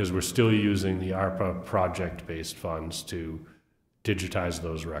budget because we're still using the ARPA project-based funds to digitize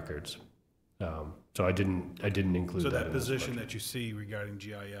those records. So I didn't include that. So that in this position budget. that you see regarding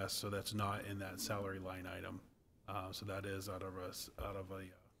GIS, so that's not in that salary line item. So that is out of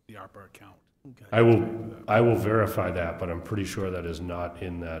the ARPA account. Okay. I will verify that, but I'm pretty sure that is not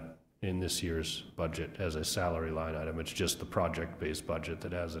in this year's budget as a salary line item. It's just the project-based budget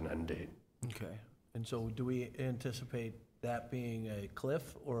that has an end date. Okay, and so do we anticipate that being a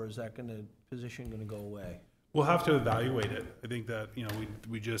cliff, or is that position gonna go away? We'll have to evaluate it. I think that, you know,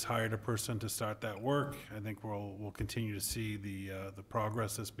 we just hired a person to start that work. I think we'll continue to see the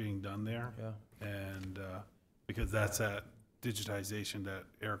progress that's being done there. Yeah. And, because that's that digitization that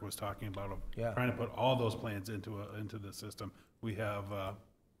Eric was talking about, of Yeah. trying to put all those plans into the system. We have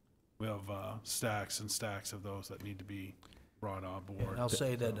stacks and stacks of those that need to be brought on board. And I'll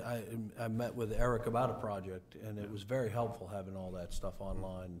say that I met with Eric about a project, and it was very helpful having all that stuff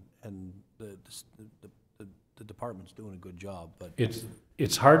online, and the department's doing a good job, but.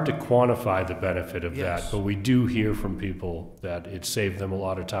 It's hard to quantify the benefit of Yes. that, but we do hear from people that it saved them a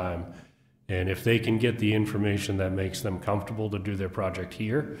lot of time. And if they can get the information that makes them comfortable to do their project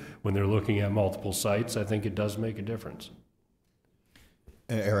here, when they're looking at multiple sites, I think it does make a difference.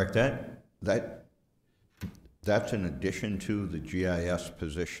 Eric, that's in addition to the GIS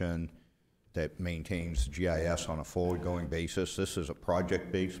position that maintains GIS on a forward-going basis. This is a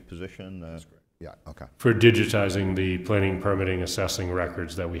project-based position? That's correct. Yeah, okay. For digitizing the planning, permitting, assessing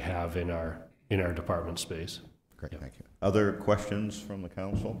records that we have in our department space. Great, thank you. Other questions from the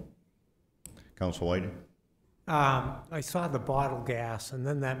council? Council Whiting? I saw the bottle gas, and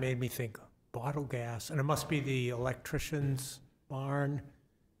then that made me think, bottle gas, and it must be the electrician's barn.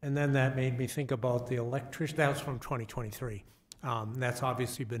 And then that made me think about the electrician, that was from 2023. That's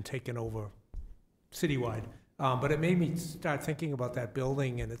obviously been taken over citywide. But it made me start thinking about that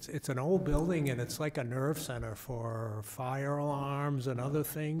building, and it's an old building, and it's like a nerve center for fire alarms and other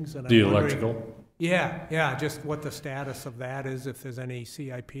things. And The I'm wondering- electrical? Yeah, just what the status of that is, if there's any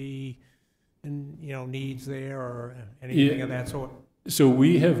CIP and, needs there or anything of that sort. So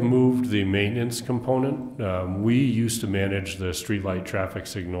we have moved the maintenance component. We used to manage the streetlight traffic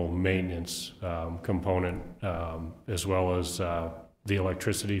signal maintenance component, as well as the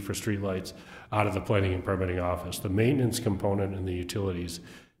electricity for streetlights, out of the planning and permitting office. The maintenance component and the utilities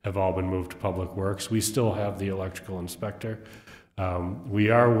have all been moved to Public Works. We still have the electrical inspector. We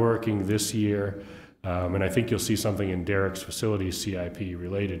are working this year, and I think you'll see something in Derek's facilities CIP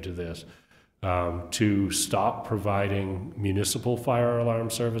related to this, to stop providing municipal fire alarm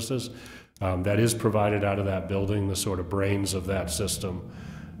services. That is provided out of that building, the sort of brains of that system.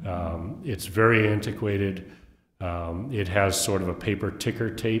 It's very antiquated. It has sort of a paper ticker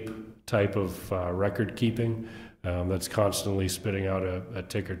tape type of record keeping that's constantly spitting out a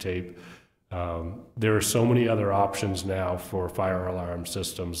ticker tape. There are so many other options now for fire alarm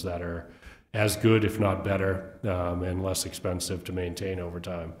systems that are as good, if not better, and less expensive to maintain over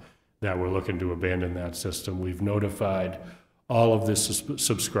time, that we're looking to abandon that system. We've notified all of the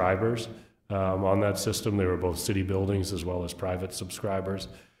subscribers on that system. They were both city buildings as well as private subscribers.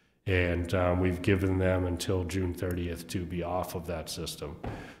 And we've given them until June 30th to be off of that system.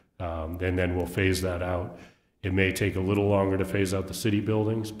 And then we'll phase that out. It may take a little longer to phase out the city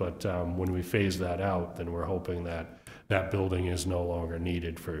buildings, but when we phase that out, then we're hoping that that building is no longer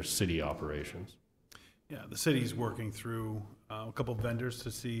needed for city operations. Yeah, the city's working through a couple of vendors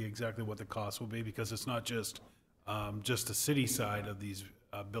to see exactly what the cost will be, because it's not just the city side of these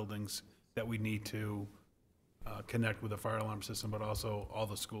buildings that we need to connect with the fire alarm system, but also all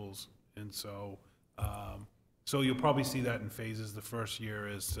the schools. And so, so you'll probably see that in phases. The first year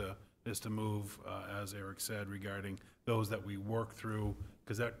is to move, as Eric said, regarding those that we work through,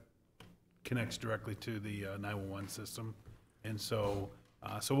 because that connects directly to the 911 system. And so,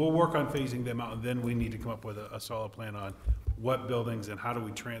 so we'll work on phasing them out, and then we need to come up with a solid plan on what buildings and how do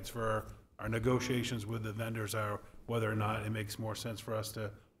we transfer. Our negotiations with the vendors are whether or not it makes more sense for us to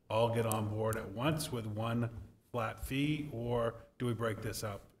all get on board at once with one flat fee, or do we break this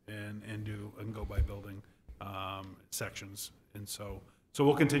up and go by building sections. And so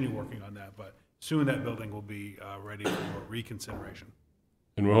we'll continue working on that, but soon that building will be ready for reconsideration.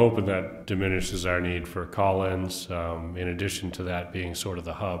 And we're hoping that diminishes our need for call-ins. In addition to that being sort of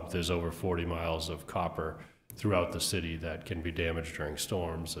the hub, there's over 40 miles of copper throughout the city that can be damaged during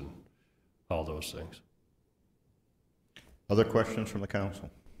storms and all those things. Other questions from the council?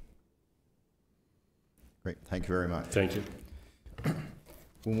 Great, thank you very much. Thank you.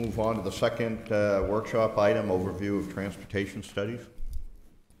 We'll move on to the second workshop item, overview of transportation studies.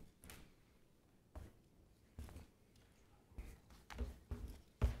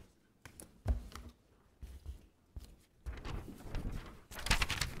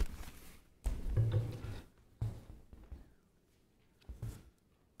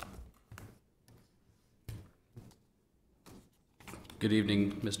 Good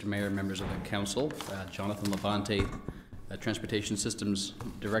evening, Mr. Mayor, members of the council. Jonathan Levante, Transportation Systems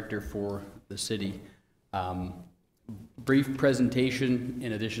Director for the city. Brief presentation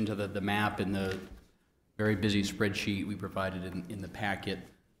in addition to the map and the very busy spreadsheet we provided in the packet.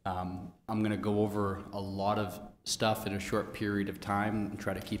 I'm going to go over a lot of stuff in a short period of time and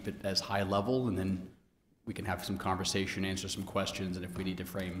try to keep it as high level, and then we can have some conversation, answer some questions, and if we need to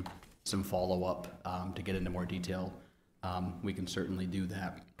frame some follow-up to get into more detail, we can certainly do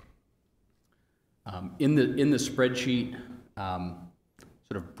that. In the spreadsheet,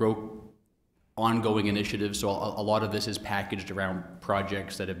 sort of broke ongoing initiatives, so a lot of this is packaged around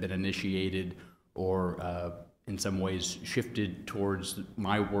projects that have been initiated or in some ways shifted towards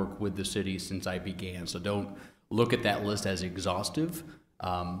my work with the city since I began. So don't look at that list as exhaustive.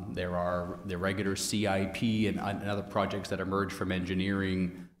 There are the regular CIP and other projects that emerge from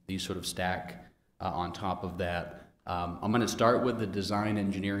engineering. These sort of stack on top of that. I'm going to start with the design,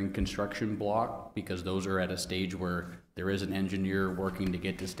 engineering, construction block because those are at a stage where there is an engineer working to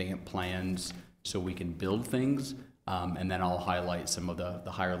get to stamp plans so we can build things. And then I'll highlight some of the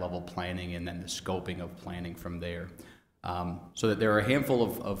higher level planning and then the scoping of planning from there. So that there are a handful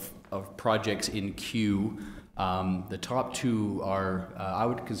of projects in queue. The top two are, I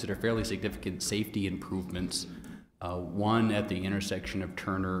would consider fairly significant safety improvements. One at the intersection of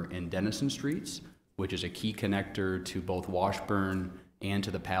Turner and Denison Streets, which is a key connector to both Washburn and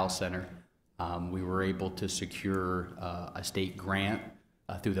to the PAL Center. We were able to secure a state grant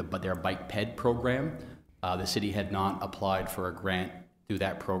through their Bike Ped program. The city had not applied for a grant through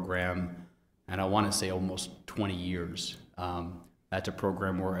that program, and I want to say almost 20 years. That's a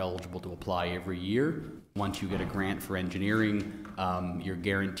program we're eligible to apply every year. Once you get a grant for engineering, you're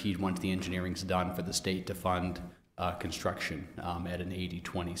guaranteed once the engineering's done for the state to fund construction at an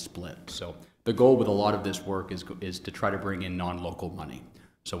 80-20 split. So the goal with a lot of this work is to try to bring in non-local money.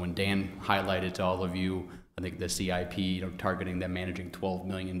 So when Dan highlighted to all of you, I think the CIP, targeting them managing $12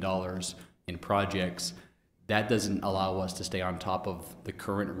 million in projects, that doesn't allow us to stay on top of the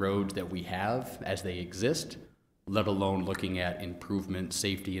current roads that we have as they exist, let alone looking at improvement,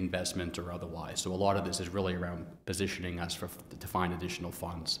 safety investment, or otherwise. So a lot of this is really around positioning us to find additional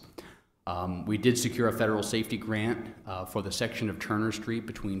funds. We did secure a federal safety grant for the section of Turner Street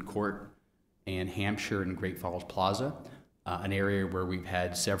between Court and Hampshire and Great Falls Plaza, an area where we've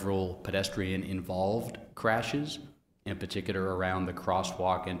had several pedestrian-involved crashes, in particular around the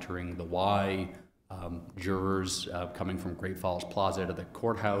crosswalk entering the Y, jurors coming from Great Falls Plaza to the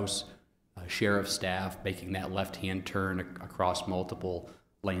courthouse, sheriff staff making that left-hand turn across multiple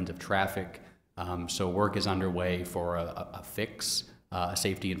lanes of traffic. So work is underway for a fix, a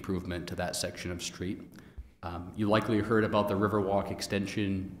safety improvement to that section of street. You likely heard about the Riverwalk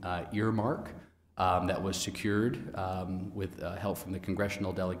extension earmark that was secured with help from the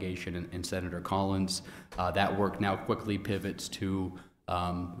congressional delegation and Senator Collins. That work now quickly pivots to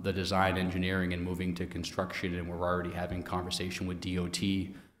the design, engineering, and moving to construction, and we're already having conversation with DOT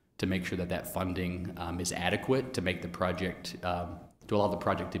to make sure that that funding is adequate to make the project, to allow the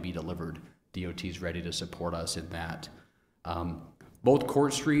project to be delivered. DOT is ready to support us in that. Both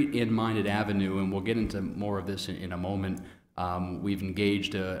Court Street and Minot Avenue, and we'll get into more of this in a moment, we've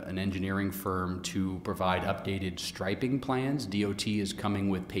engaged an engineering firm to provide updated striping plans. DOT is coming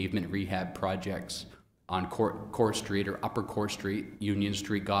with pavement rehab projects on Court Street or Upper Court Street, Union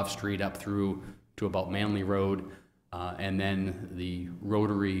Street, Goff Street, up through to about Manley Road, and then the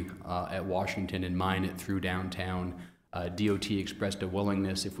rotary at Washington and Minot through downtown. DOT expressed a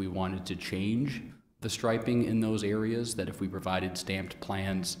willingness if we wanted to change the striping in those areas, that if we provided stamped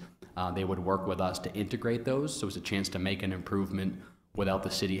plans, they would work with us to integrate those. So it's a chance to make an improvement without the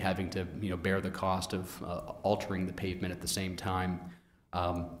city having to bear the cost of altering the pavement at the same time.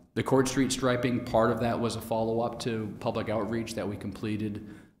 The Court Street striping, part of that was a follow-up to public outreach that we completed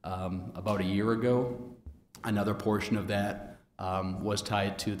about a year ago. Another portion of that was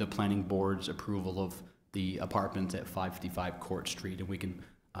tied to the planning board's approval of the apartments at 555 Court Street, and we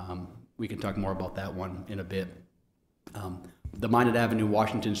can talk more about that one in a bit. The Minot Avenue,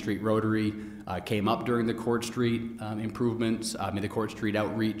 Washington Street Rotary came up during the Court Street improvements, the Court Street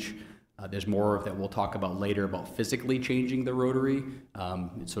outreach. There's more that we'll talk about later about physically changing the Rotary.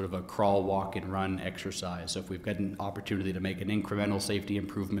 It's sort of a crawl, walk, and run exercise. So if we've got an opportunity to make an incremental safety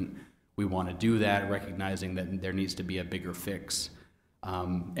improvement, we want to do that, recognizing that there needs to be a bigger fix.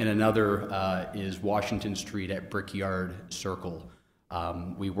 And another is Washington Street at Brickyard Circle.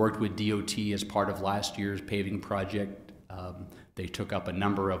 We worked with DOT as part of last year's paving project. They took up a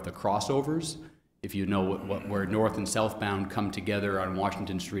number of the crossovers. If you know where north and southbound come together on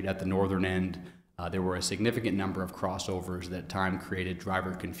Washington Street at the northern end, There were a significant number of crossovers that at time created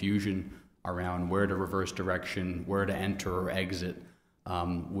driver confusion around where to reverse direction, where to enter or exit.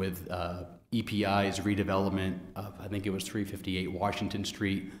 With EPI's redevelopment of, I think it was 358 Washington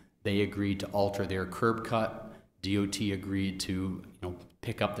Street, they agreed to alter their curb cut. DOT agreed to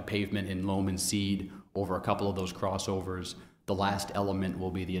pick up the pavement in loam and seed over a couple of those crossovers. The last element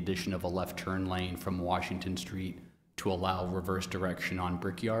will be the addition of a left turn lane from Washington Street to allow reverse direction on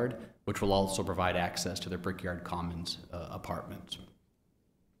Brickyard, which will also provide access to the Brickyard Commons apartments.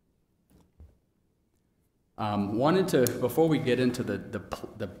 Wanted to, before we get into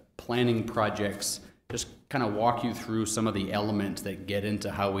the planning projects, just kind of walk you through some of the elements that get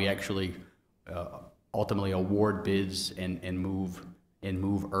into how we actually ultimately award bids and move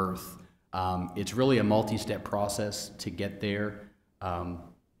earth. It's really a multi-step process to get there.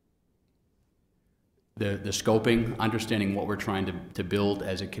 The scoping, understanding what we're trying to build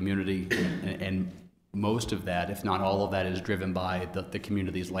as a community, and most of that, if not all of that, is driven by the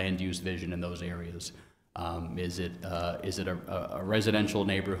community's land use vision in those areas. Is it a residential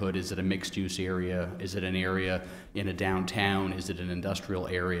neighborhood? Is it a mixed use area? Is it an area in a downtown? Is it an industrial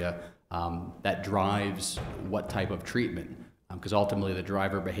area? That drives what type of treatment, because ultimately the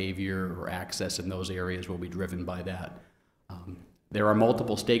driver behavior or access in those areas will be driven by that. There are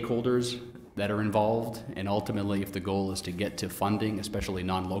multiple stakeholders that are involved, and ultimately if the goal is to get to funding, especially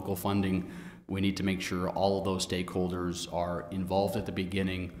non-local funding, we need to make sure all of those stakeholders are involved at the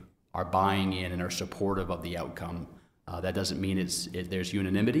beginning, are buying in, and are supportive of the outcome. That doesn't mean there's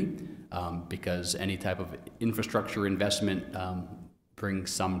unanimity, because any type of infrastructure investment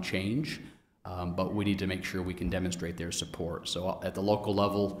brings some change, but we need to make sure we can demonstrate their support. So at the local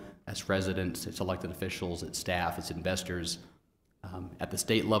level, as residents, it's elected officials, it's staff, it's investors. At the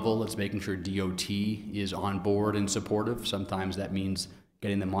state level, it's making sure DOT is on board and supportive. Sometimes that means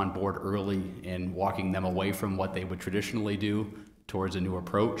getting them on board early and walking them away from what they would traditionally do towards a new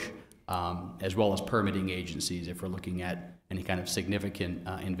approach, as well as permitting agencies if we're looking at any kind of significant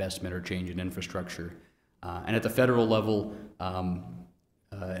investment or change in infrastructure. And at the federal level,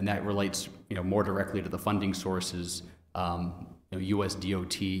 and that relates more directly to the funding sources, US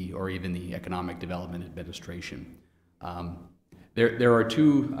DOT or even the Economic Development Administration. There are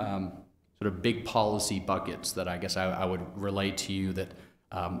two sort of big policy buckets that I guess I would relate to you that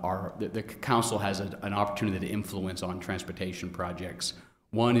the council has an opportunity to influence on transportation projects.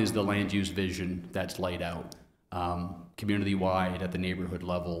 One is the land use vision that's laid out, community-wide at the neighborhood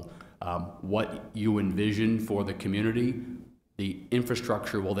level. What you envision for the community, the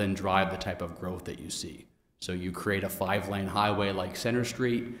infrastructure will then drive the type of growth that you see. So you create a 5-lane highway like Center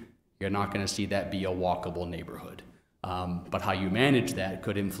Street, you're not going to see that be a walkable neighborhood. But how you manage that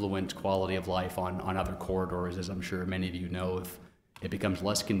could influence quality of life on other corridors, as I'm sure many of you know. If it becomes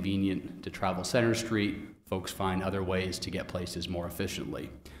less convenient to travel Center Street, folks find other ways to get places more efficiently.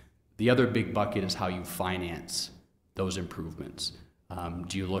 The other big bucket is how you finance those improvements.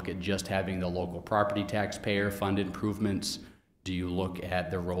 Do you look at just having the local property taxpayer fund improvements? Do you look at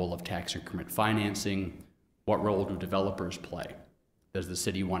the role of tax increment financing? What role do developers play? Does the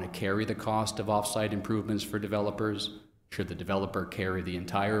city want to carry the cost of off-site improvements for developers? Should the developer carry the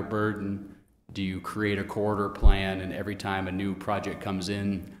entire burden? Do you create a corridor plan and every time a new project comes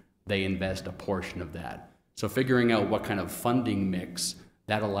in, they invest a portion of that? So figuring out what kind of funding mix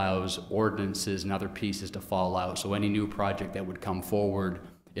that allows ordinances and other pieces to fall out. So any new project that would come forward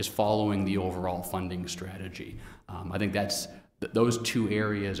is following the overall funding strategy. I think those two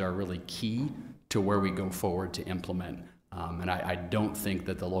areas are really key to where we go forward to implement. And I don't think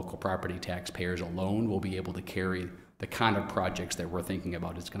that the local property taxpayers alone will be able to carry the kind of projects that we're thinking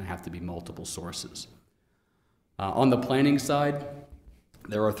about. It's going to have to be multiple sources. On the planning side,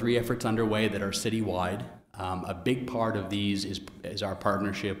 there are 3 efforts underway that are citywide. A big part of these is our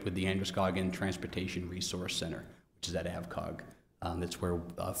partnership with the Androscoggin Transportation Resource Center, which is at AVCOG. That's where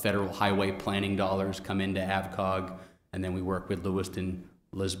federal highway planning dollars come into AVCOG, and then we work with Lewiston,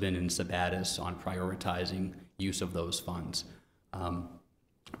 Lisbon, and Sabattis on prioritizing use of those funds.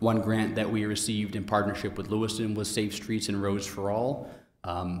 One grant that we received in partnership with Lewiston was Safe Streets and Roads for All.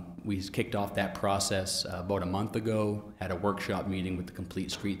 We kicked off that process about a month ago, had a workshop meeting with the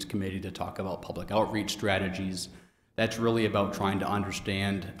Complete Streets Committee to talk about public outreach strategies. That's really about trying to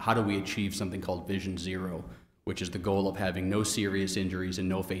understand how do we achieve something called Vision Zero, which is the goal of having no serious injuries and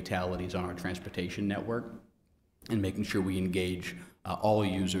no fatalities on our transportation network, and making sure we engage all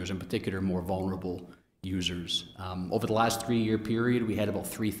users, in particular more vulnerable users. Over the last 3-year period, we had about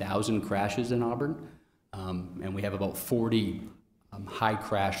 3,000 crashes in Auburn, and we have about 40 high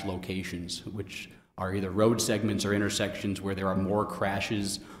crash locations, which are either road segments or intersections where there are more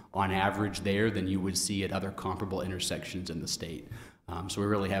crashes on average there than you would see at other comparable intersections in the state. So we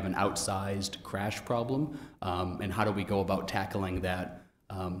really have an outsized crash problem, and how do we go about tackling that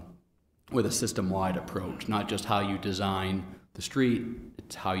with a system-wide approach, not just how you design the street,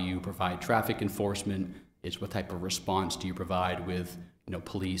 it's how you provide traffic enforcement, it's what type of response do you provide with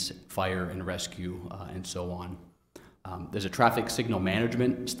police, fire, and rescue, and so on. There's a traffic signal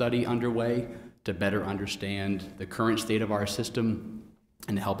management study underway to better understand the current state of our system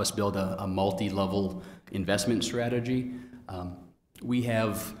and to help us build a multi-level investment strategy. We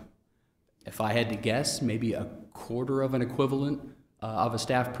have, if I had to guess, maybe a quarter of an equivalent of a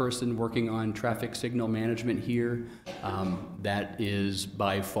staff person working on traffic signal management here. That is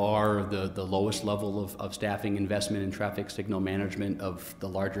by far the lowest level of staffing investment in traffic signal management of the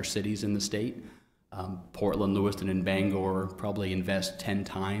larger cities in the state. Portland, Lewiston, and Bangor probably invest 10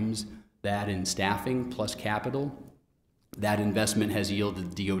 times that in staffing plus capital. That investment has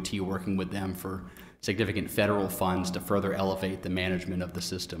yielded DOT working with them for significant federal funds to further elevate the management of the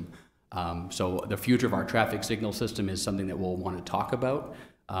system. So the future of our traffic signal system is something that we'll want to talk about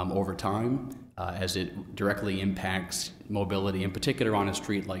over time as it directly impacts mobility, in particular on a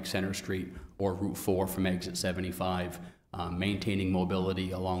street like Center Street or Route 4 from exit 75. Maintaining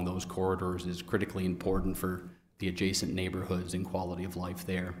mobility along those corridors is critically important for the adjacent neighborhoods and quality of life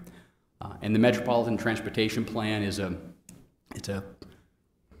there. And the Metropolitan Transportation Plan is it's a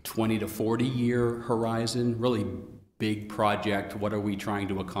 20 to 40 year horizon, really big project. What are we trying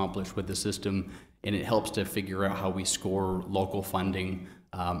to accomplish with the system? And it helps to figure out how we score local funding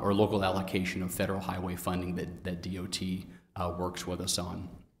or local allocation of federal highway funding that DOT works with us on.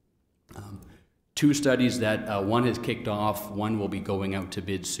 Two studies that one has kicked off, one will be going out to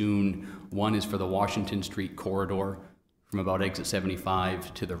bid soon. One is for the Washington Street corridor from about exit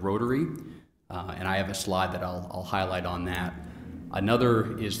 75 to the Rotary. And I have a slide that I'll highlight on that.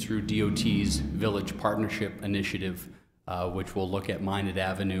 Another is through DOT's Village Partnership Initiative, which will look at Minot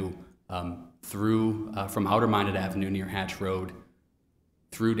Avenue from Outer Minot Avenue near Hatch Road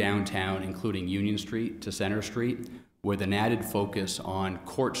through downtown, including Union Street to Center Street, with an added focus on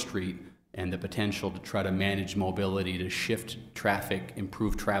Court Street and the potential to try to manage mobility to shift traffic,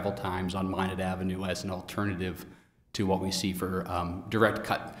 improve travel times on Minot Avenue as an alternative to what we see for direct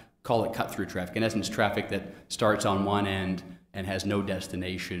cut-through traffic. In essence, traffic that starts on one end and has no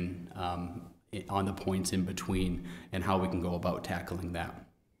destination on the points in between, and how we can go about tackling that.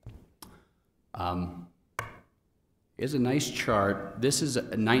 Here's a nice chart. This is a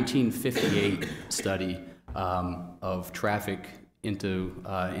 1958 study of traffic into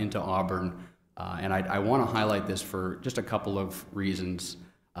Auburn, and I want to highlight this for just a couple of reasons.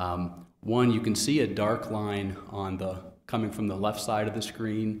 One, you can see a dark line coming from the left side of the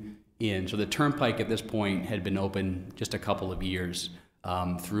screen in. So the turnpike at this point had been open just a couple of years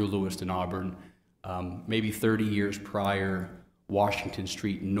through Lewiston, Auburn. Maybe 30 years prior, Washington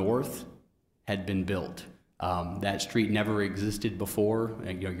Street North had been built. That street never existed before.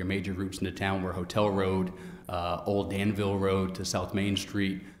 Your major routes into town were Hotel Road, Old Danville Road to South Main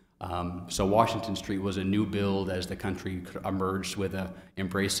Street. So Washington Street was a new build as the country emerged with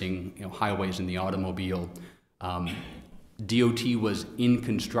embracing highways in the automobile. DOT was in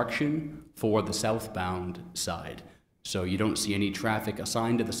construction for the southbound side. So you don't see any traffic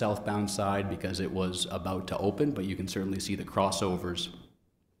assigned to the southbound side because it was about to open, but you can certainly see the crossovers.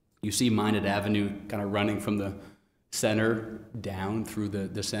 You see Minot Avenue kind of running from the center down through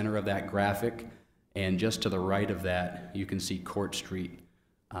the center of that graphic. And just to the right of that, you can see Court Street.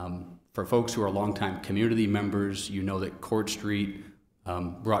 For folks who are longtime community members, you know that Court Street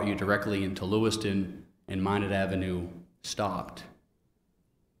brought you directly into Lewiston, and Minot Avenue stopped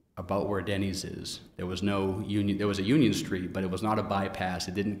about where Denny's is. There was no Union, there was a Union Street, but it was not a bypass.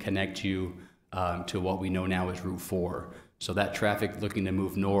 It didn't connect you to what we know now as Route 4. So that traffic looking to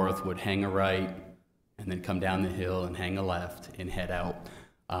move north would hang a right and then come down the hill and hang a left and head out.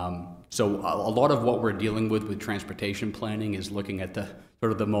 So a lot of what we're dealing with transportation planning is looking at the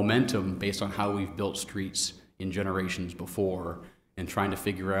sort of the momentum based on how we've built streets in generations before and trying to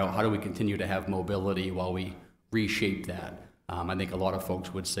figure out how do we continue to have mobility while we reshape that. I think a lot of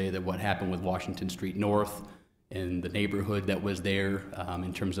folks would say that what happened with Washington Street North and the neighborhood that was there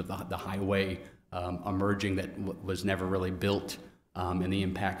in terms of the highway emerging that was never really built and the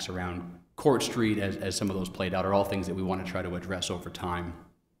impacts around Court Street as some of those played out are all things that we want to try to address over time.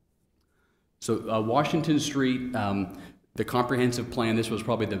 So Washington Street, the comprehensive plan, this was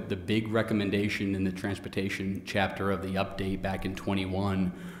probably the big recommendation in the transportation chapter of the update back in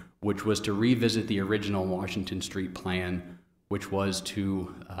 21, which was to revisit the original Washington Street plan, which was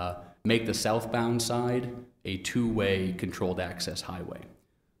to make the southbound side a two-way controlled access highway.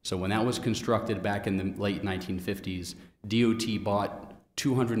 So when that was constructed back in the late 1950s, DOT bought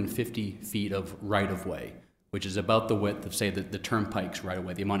 250 feet of right-of-way, which is about the width of, say, the turnpike's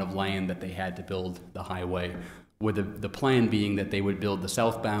right-of-way, the amount of land that they had to build the highway, with the plan being that they would build the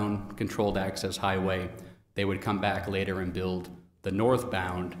southbound controlled access highway, they would come back later and build the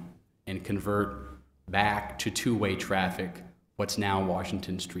northbound and convert back to two-way traffic, what's now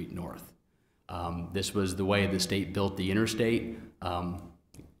Washington Street North. This was the way the state built the interstate.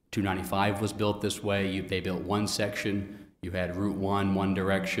 295 was built this way. They built one section. You had Route 1, one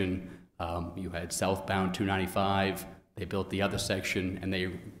direction. You had southbound 295. They built the other section, and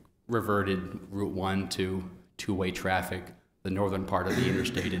they reverted Route 1 to two-way traffic. The northern part of the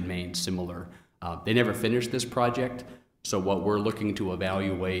interstate in Maine, similar. They never finished this project, so what we're looking to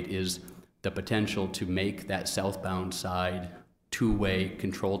evaluate is the potential to make that southbound side two-way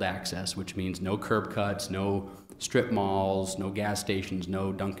controlled access, which means no curb cuts, no strip malls, no gas stations,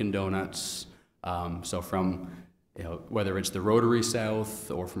 no Dunkin' Donuts. So from, whether it's the Rotary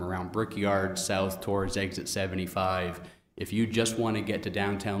South or from around Brickyard South towards exit 75, if you just want to get to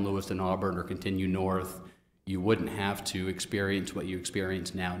downtown Lewiston, Auburn, or continue north, you wouldn't have to experience what you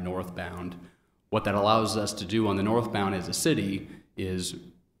experience now northbound. What that allows us to do on the northbound as a city is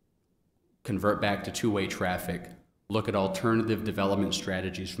convert back to two-way traffic, look at alternative development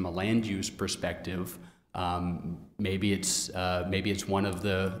strategies from a land use perspective. Maybe it's one of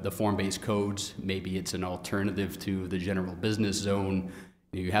the form-based codes. Maybe it's an alternative to the general business zone.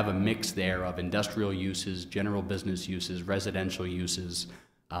 You have a mix there of industrial uses, general business uses, residential uses.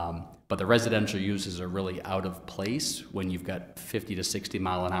 But the residential uses are really out of place when you've got 50 to 60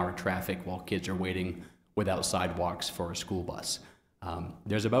 mile an hour traffic while kids are waiting without sidewalks for a school bus.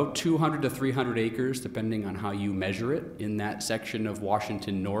 There's about 200 to 300 acres, depending on how you measure it, in that section of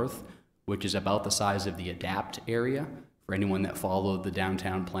Washington North, which is about the size of the Adapt area, for anyone that followed the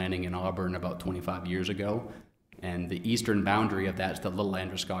downtown planning in Auburn about 25 years ago. And the eastern boundary of that's the Little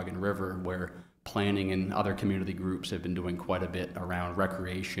Androscoggin River, where planning and other community groups have been doing quite a bit around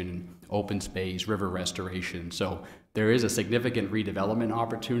recreation, open space, river restoration. So there is a significant redevelopment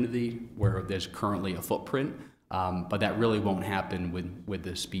opportunity where there's currently a footprint, but that really won't happen with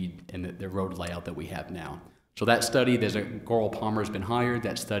the speed and the road layout that we have now. So that study, Goral Palmer's been hired.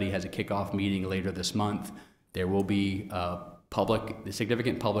 That study has a kickoff meeting later this month. There will be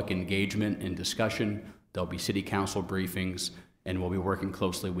significant public engagement and discussion. There'll be city council briefings, and we'll be working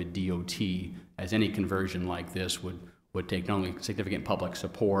closely with DOT, as any conversion like this would take not only significant public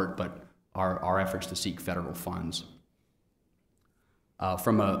support, but our efforts to seek federal funds.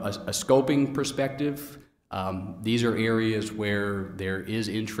 From a scoping perspective, these are areas where there is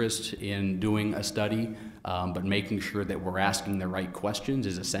interest in doing a study, but making sure that we're asking the right questions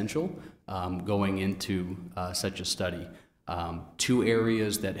is essential going into such a study. Two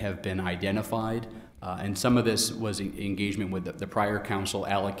areas that have been identified, and some of this was engagement with the prior council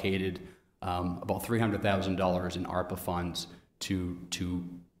allocated about $300,000 in ARPA funds to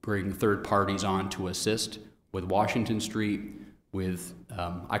bring third parties on to assist with Washington Street, with,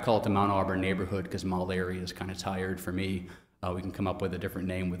 I call it the Mount Auburn neighborhood because mall area is kind of tired for me. We can come up with a different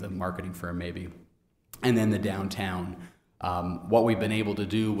name with a marketing firm maybe. And then the downtown. What we've been able to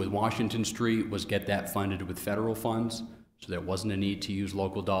do with Washington Street was get that funded with federal funds, so there wasn't a need to use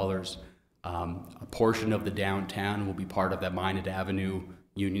local dollars. A portion of the downtown will be part of that Minot Avenue,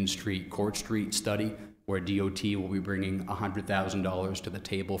 Union Street, Court Street study, where DOT will be bringing $100,000 to the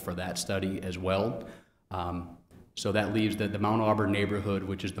table for that study as well. So that leaves the Mount Auburn neighborhood,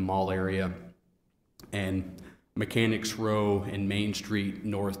 which is the mall area, and Mechanics Row and Main Street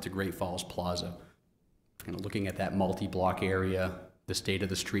north to Great Falls Plaza. Kind of looking at that multi-block area, the state of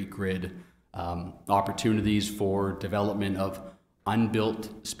the street grid, opportunities for development of unbuilt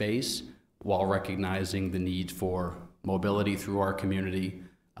space while recognizing the need for mobility through our community,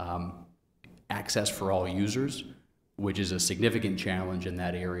 access for all users, which is a significant challenge in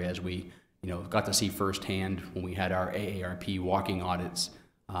that area, as we got to see firsthand when we had our AARP walking audits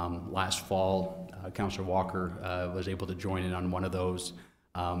last fall. Councilor Walker was able to join in on one of those.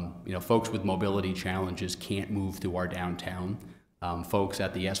 Folks with mobility challenges can't move through our downtown. Folks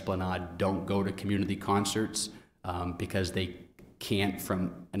at the Esplanade don't go to community concerts because they can't,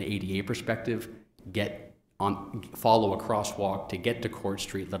 from an ADA perspective, follow a crosswalk to get to Court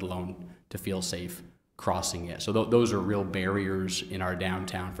Street, let alone to feel safe crossing it. So those are real barriers in our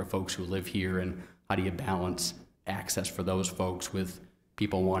downtown for folks who live here, and how do you balance access for those folks with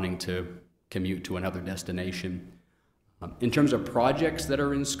people wanting to commute to another destination? In terms of projects that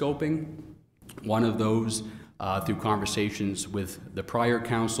are in scoping, one of those through conversations with the prior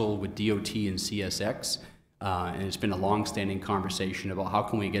council, with DOT and CSX, and it's been a long-standing conversation about how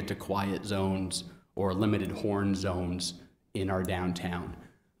can we get to quiet zones or limited horn zones in our downtown.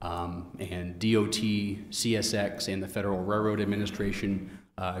 And DOT, CSX, and the Federal Railroad Administration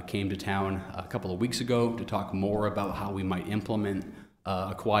came to town a couple of weeks ago to talk more about how we might implement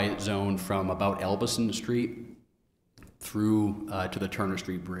a quiet zone from about Elbison Street through to the Turner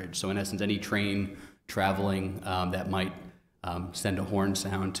Street Bridge. So in essence, any train traveling that might send a horn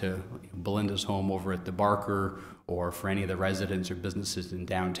sound to Belinda's home over at the Barker, or for any of the residents or businesses in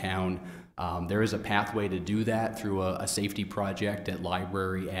downtown, there is a pathway to do that through a safety project at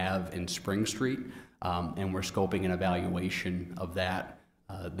Library Ave and Spring Street, and we're scoping an evaluation of that.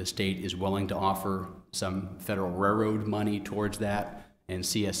 The state is willing to offer some federal railroad money towards that, and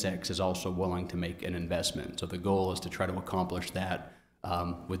CSX is also willing to make an investment. So the goal is to try to accomplish that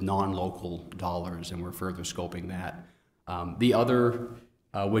with non-local dollars, and we're further scoping that. The other,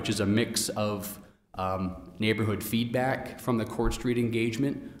 which is a mix of neighborhood feedback from the Court Street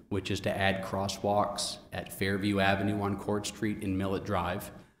engagement, which is to add crosswalks at Fairview Avenue on Court Street and Millet Drive.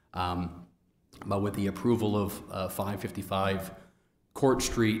 But with the approval of 555 Court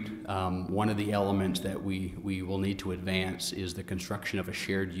Street, one of the elements that we will need to advance is the construction of a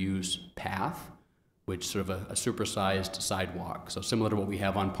shared use path, which sort of a supersized sidewalk. So similar to what we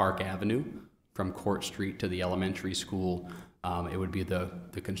have on Park Avenue from Court Street to the elementary school, it would be the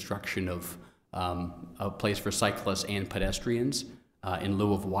construction of a place for cyclists and pedestrians in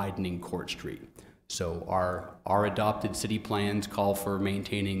lieu of widening Court Street. So our adopted city plans call for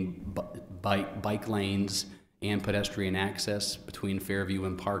maintaining bike lanes and pedestrian access between Fairview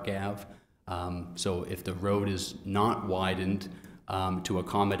and Park Ave. So if the road is not widened to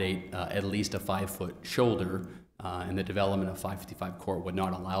accommodate at least a 5-foot shoulder, and the development of 555 Court would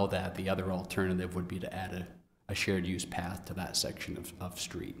not allow that, the other alternative would be to add a shared use path to that section of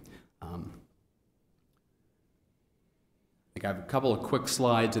street. I think I have a couple of quick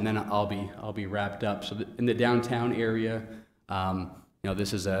slides, and then I'll be wrapped up. So in the downtown area,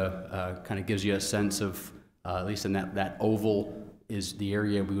 this is kind of gives you a sense of at least in that oval is the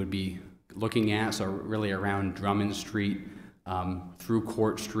area we would be looking at. So really around Drummond Street, through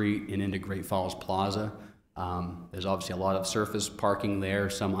Court Street and into Great Falls Plaza. There's obviously a lot of surface parking there,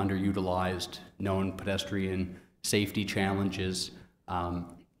 some underutilized, known pedestrian safety challenges,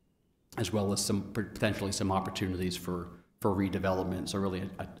 as well as potentially some opportunities for redevelopment. So really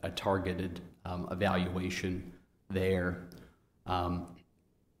a targeted evaluation there.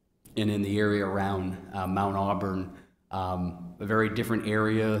 And in the area around Mount Auburn, a very different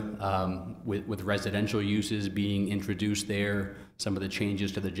area with residential uses being introduced there, some of the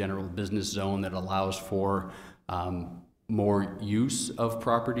changes to the general business zone that allows for more use of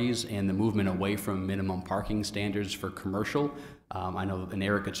properties and the movement away from minimum parking standards for commercial. I know, and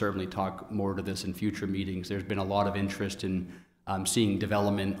Eric could certainly talk more to this in future meetings, there's been a lot of interest in seeing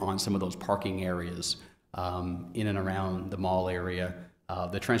development on some of those parking areas in and around the mall area.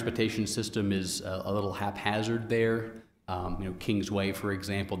 The transportation system is a little haphazard there. Kingsway, for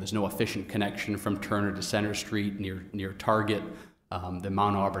example, there's no efficient connection from Turner to Center Street near Target. The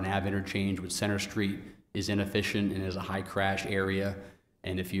Mount Auburn Ave interchange with Center Street is inefficient and is a high crash area.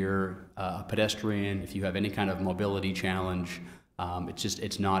 And if you're a pedestrian, if you have any kind of mobility challenge,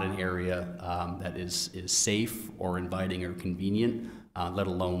 it's not an area that is safe or inviting or convenient, let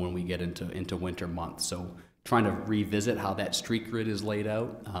alone when we get into winter months. So trying to revisit how that street grid is laid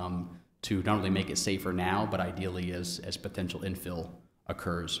out to not only make it safer now, but ideally as potential infill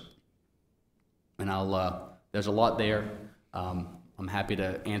occurs. And there's a lot there. I'm happy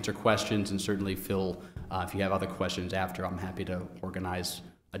to answer questions, and certainly, Phil, if you have other questions after, I'm happy to organize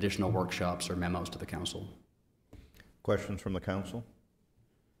additional workshops or memos to the council. Questions from the council?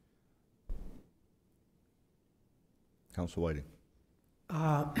 Council Whiting.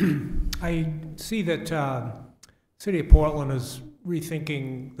 I see that City of Portland is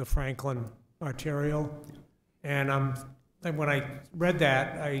rethinking the Franklin arterial, and when I read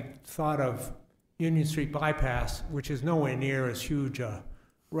that, I thought of Union Street bypass, which is nowhere near as huge a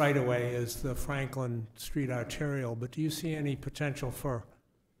right-of-way as the Franklin Street arterial. But do you see any potential for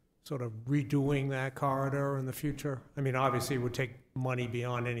sort of redoing that corridor in the future? I mean, obviously, it would take money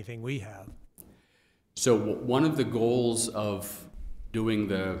beyond anything we have. So one of the goals of doing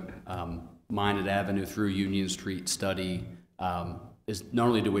the Minot Avenue through Union Street study is not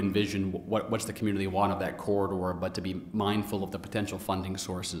only to envision what's the community want of that corridor, but to be mindful of the potential funding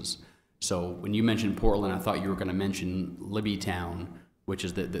sources. So when you mentioned Portland, I thought you were going to mention Libbytown, which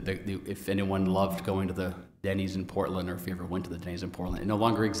is if anyone loved going to the Denny's in Portland, or if you ever went to the Denny's in Portland, it no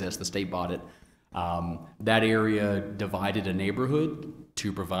longer exists. The state bought it. That area divided a neighborhood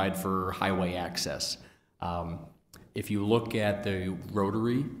to provide for highway access. If you look at the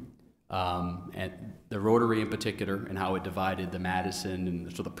Rotary, in particular, and how it divided the Madison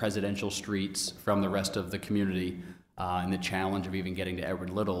and so the presidential streets from the rest of the community, and the challenge of even getting to Edward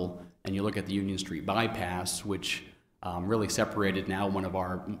Little, and you look at the Union Street bypass, which really separated now one of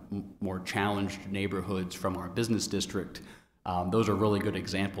our more challenged neighborhoods from our business district. Those are really good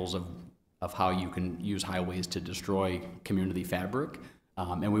examples of how you can use highways to destroy community fabric,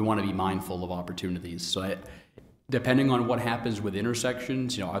 and we want to be mindful of opportunities. So depending on what happens with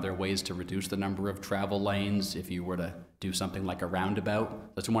intersections, are there ways to reduce the number of travel lanes if you were to do something like a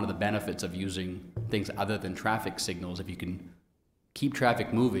roundabout? That's one of the benefits of using things other than traffic signals. If you can keep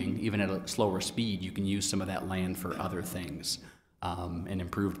traffic moving, even at a slower speed, you can use some of that land for other things, and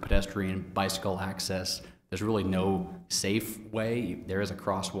improved pedestrian bicycle access. There's really no safe way. There is a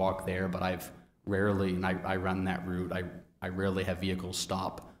crosswalk there, but I've rarely, and I run that route, I rarely have vehicles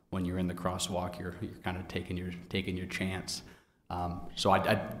stop when you're in the crosswalk. You're kind of taking your chance. So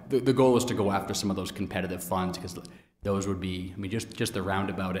the goal is to go after some of those competitive funds, because those would be, just the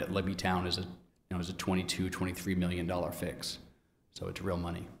roundabout at Libbytown is a $22-23 million fix. So it's real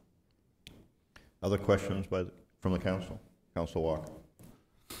money. Other questions from the council? Council Walker.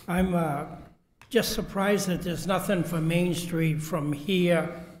 I'm just surprised that there's nothing for Main Street from here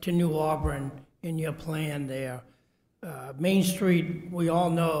to New Auburn in your plan there. Main Street, we all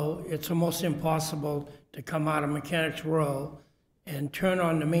know, it's almost impossible to come out of Mechanics Row and turn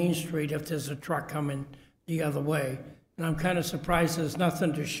on the Main Street if there's a truck coming the other way. And I'm kind of surprised there's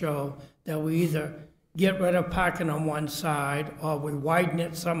nothing to show that we either get rid of parking on one side or we widen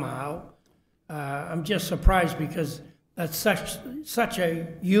it somehow. I'm just surprised because that's such a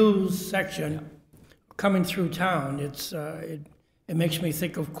used section coming through town. It makes me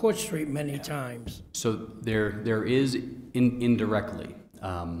think of Court Street many times. So there is indirectly.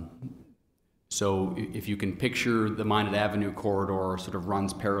 So if you can picture the Minot Avenue corridor sort of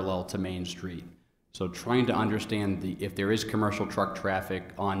runs parallel to Main Street. So trying to understand if there is commercial truck traffic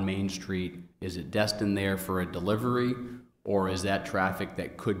on Main Street, is it destined there for a delivery, or is that traffic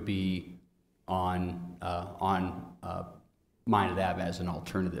that could be on Minot Ave as an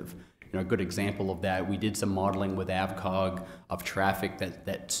alternative? A good example of that, we did some modeling with AvCog of traffic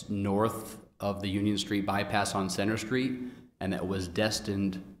that's north of the Union Street bypass on Center Street, and that was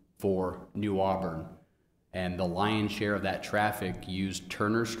destined for New Auburn. And the lion's share of that traffic used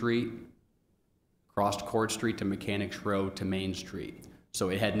Turner Street, crossed Court Street to Mechanics Row to Main Street. So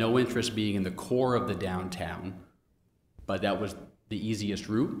it had no interest being in the core of the downtown, but that was the easiest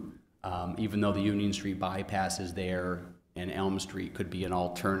route, even though the Union Street bypass is there, and Elm Street could be an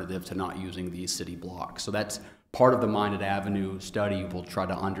alternative to not using these city blocks. So that's part of the Minot Avenue study. We'll try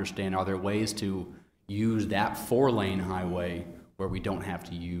to understand, are there ways to use that 4-lane highway where we don't have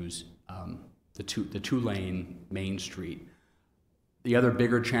to use the two-lane Main Street. The other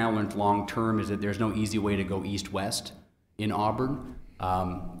bigger challenge long-term is that there's no easy way to go east-west in Auburn.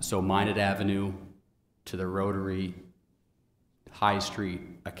 So Minot Avenue to the Rotary, High Street,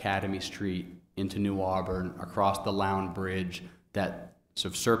 Academy Street, into New Auburn, across the Lown Bridge, that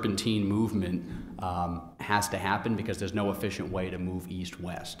sort of serpentine movement has to happen because there's no efficient way to move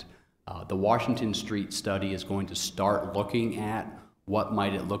east-west. The Washington Street study is going to start looking at what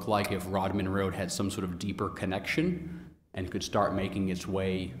might it look like if Rodman Road had some sort of deeper connection and could start making its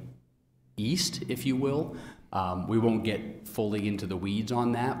way east, if you will. We won't get fully into the weeds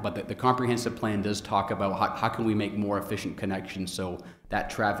on that, but the comprehensive plan does talk about how can we make more efficient connections so that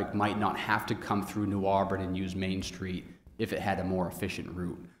traffic might not have to come through New Auburn and use Main Street if it had a more efficient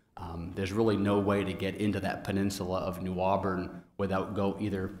route. There's really no way to get into that peninsula of New Auburn without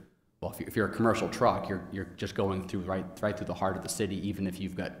if you're a commercial truck, you're just going through right through the heart of the city, even if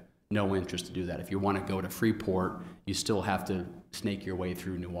you've got no interest to do that. If you want to go to Freeport, you still have to snake your way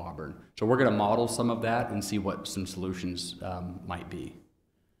through New Auburn. So we're going to model some of that and see what some solutions might be.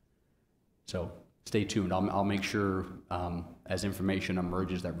 So stay tuned. I'll make sure as information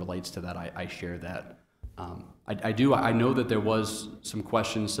emerges that relates to that, I share that. I know that there was some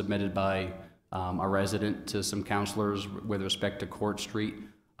questions submitted by a resident to some counselors with respect to Court Street.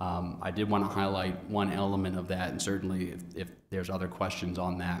 I did want to highlight one element of that, and certainly if there's other questions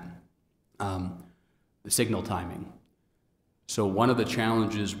on that. The signal timing. So one of the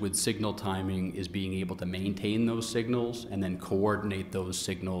challenges with signal timing is being able to maintain those signals and then coordinate those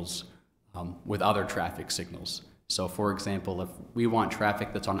signals with other traffic signals. So for example, if we want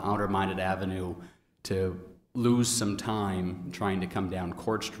traffic that's on Outer Minot Avenue to lose some time trying to come down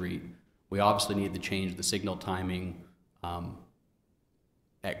Court Street, we obviously need to change the signal timing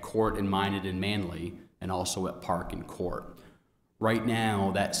at Court and Minot and Manley, and also at Park and Court. Right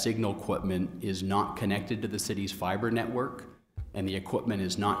now, that signal equipment is not connected to the city's fiber network, and the equipment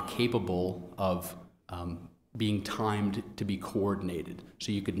is not capable of being timed to be coordinated.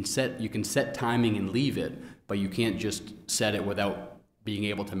 So you can set timing and leave it, but you can't just set it without being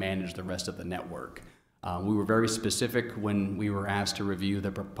able to manage the rest of the network. We were very specific when we were asked to review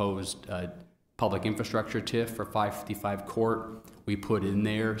the proposed public infrastructure TIF for 555 Court. We put in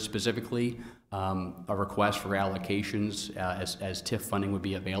there specifically a request for allocations as TIF funding would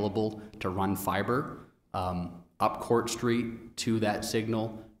be available to run fiber up Court Street to that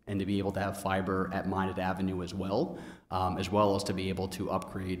signal, and to be able to have fiber at Minot Avenue as well as to be able to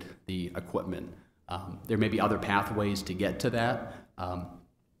upgrade the equipment. There may be other pathways to get to that.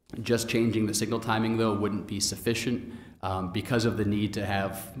 Just changing the signal timing, though, wouldn't be sufficient because of the need to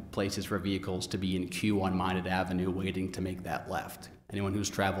have places for vehicles to be in queue on Minot Avenue waiting to make that left. Anyone who's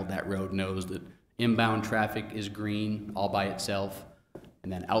traveled that road knows that inbound traffic is green all by itself,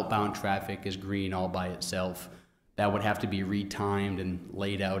 and then outbound traffic is green all by itself. That would have to be retimed and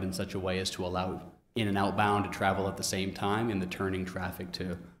laid out in such a way as to allow in and outbound to travel at the same time, and the turning traffic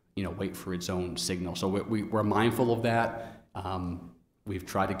to, wait for its own signal. So we're mindful of that. We've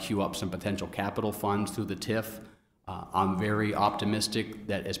tried to queue up some potential capital funds through the TIF. I'm very optimistic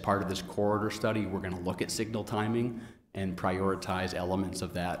that as part of this corridor study, we're going to look at signal timing and prioritize elements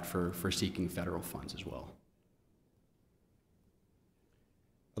of that for seeking federal funds as well.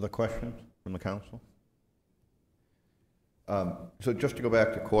 Other questions from the council? So just to go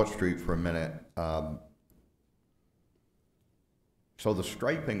back to Court Street for a minute, so the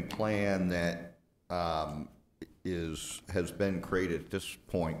striping plan that has been created at this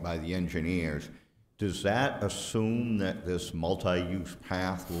point by the engineers, does that assume that this multi-use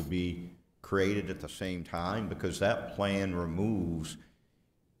path will be created at the same time? Because that plan removes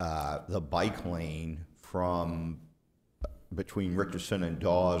the bike lane from between Richardson and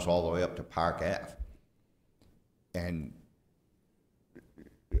Dawes all the way up to Park Ave. And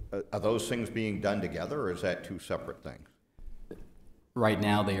are those things being done together, or is that two separate things? Right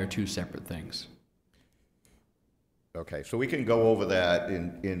now, they are two separate things. Okay, so we can go over that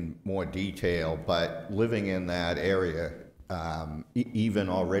in more detail, but living in that area, even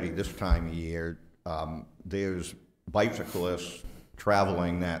already this time of year, there's bicyclists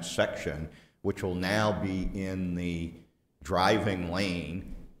traveling that section, which will now be in the driving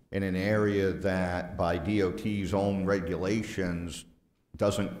lane in an area that by DOT's own regulations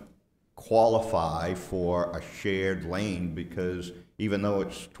doesn't qualify for a shared lane, because even though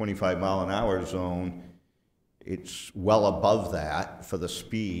it's 25-mile-an-hour zone, it's well above that for the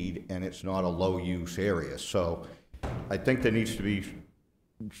speed, and it's not a low-use area. So I think there needs to be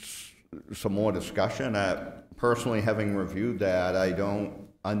some more discussion. Personally, having reviewed that, I don't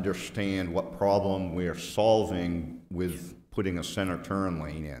understand what problem we're solving with putting a center turn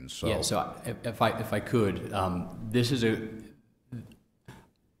lane in. So yeah, so if I could, this is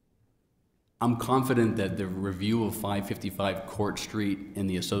I'm confident that the review of 555 Court Street and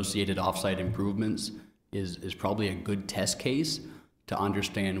the associated offsite improvements is probably a good test case to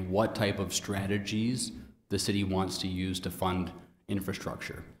understand what type of strategies the city wants to use to fund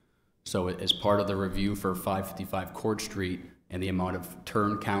infrastructure. So as part of the review for 555 Court Street and the amount of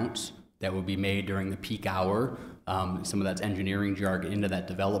turn counts that will be made during the peak hour, some of that's engineering jargon into that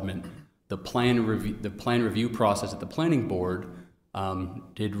development, the plan review process at the planning board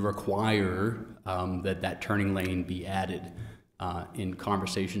did require that turning lane be added. In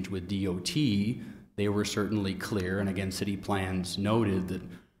conversations with DOT, they were certainly clear, and again, city plans noted that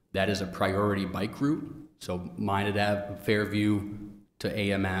that is a priority bike route. So Minot Ave, Fairview to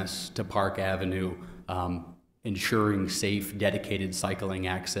AMS to Park Avenue, ensuring safe, dedicated cycling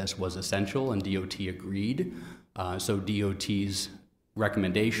access was essential, and DOT agreed. So DOT's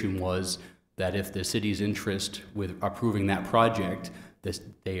recommendation was that if the city's interest with approving that project,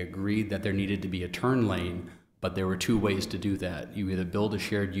 they agreed that there needed to be a turn lane, but there were two ways to do that. You either build a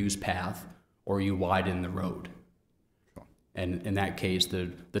shared use path or you widen the road. And in that case, the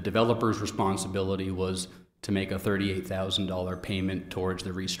developer's responsibility was to make a $38,000 payment towards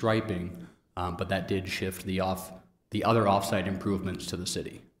the restriping, but that did shift the other offsite improvements to the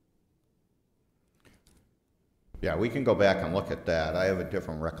city. yeah, we can go back and look at that. I have a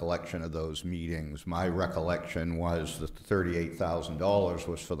different recollection of those meetings. My recollection was that the $38,000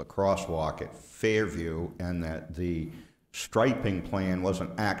 was for the crosswalk at Fairview, and that the striping plan wasn't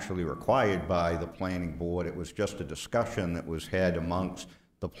actually required by the planning board. It was just a discussion that was had amongst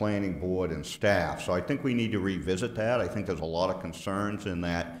the planning board and staff. So I think we need to revisit that. I think there's a lot of concerns in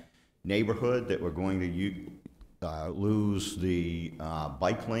that neighborhood that we're going to lose the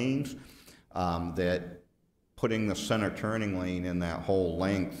bike lanes, that putting the center turning lane in that whole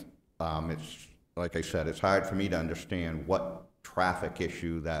length, it's, like I said, it's hard for me to understand what traffic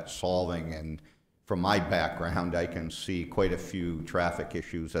issue that's solving, and from my background, I can see quite a few traffic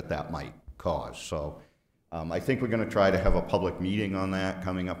issues that might cause. So I think we're going to try to have a public meeting on that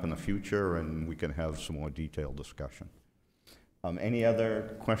coming up in the future, and we can have some more detailed discussion. Any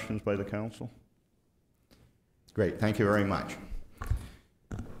other questions by the council? Great, thank you very much.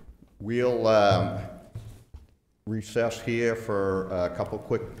 We'll recess here for a couple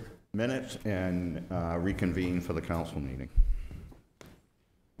quick minutes and reconvene for the council meeting.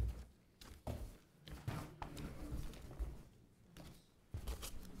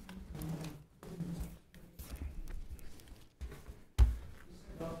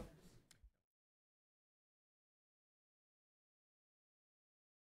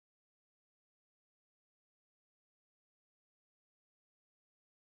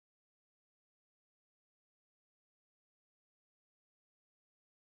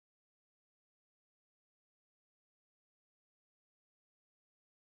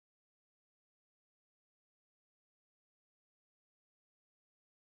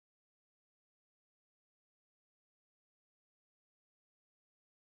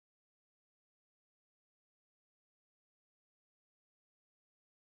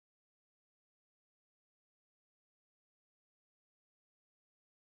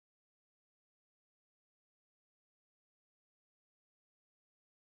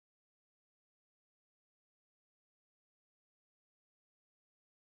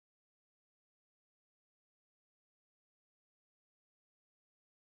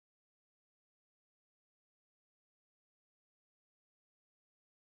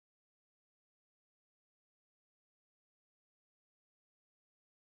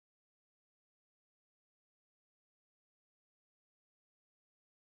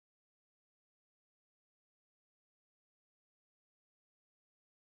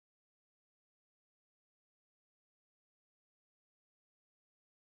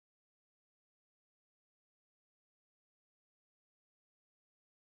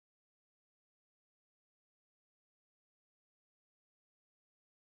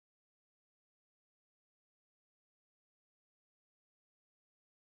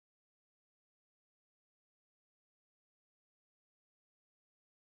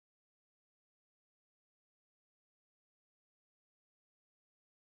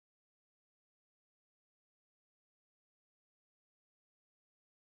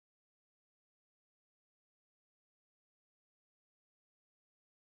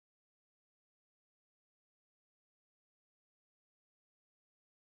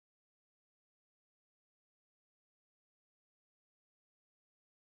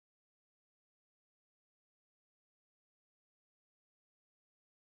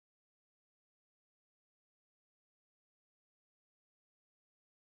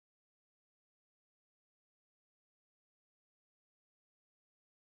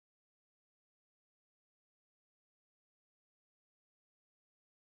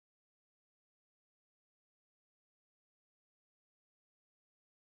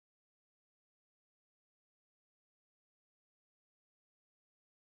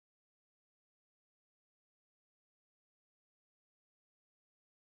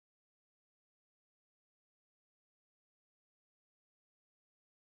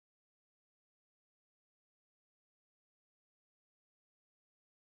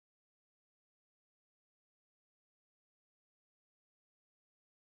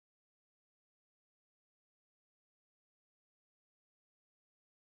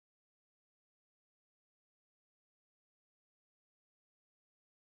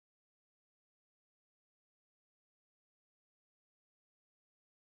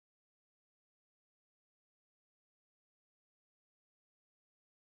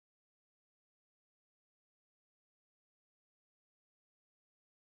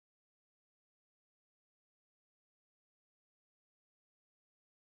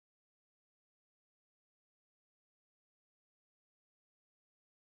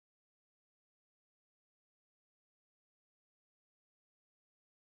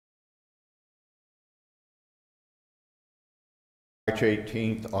 March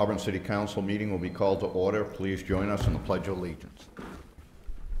 18th, Auburn City Council meeting will be called to order. Please join us in the Pledge of Allegiance.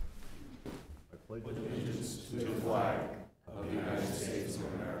 I pledge allegiance to the flag of the United States of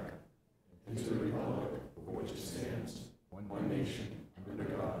America and to the republic for which it stands, one nation, under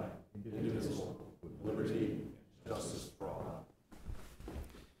God, indivisible, with liberty and justice for all.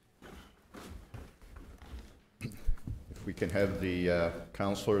 If we can have the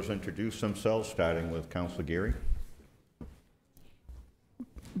councilors introduce themselves, starting with Councilor Geary.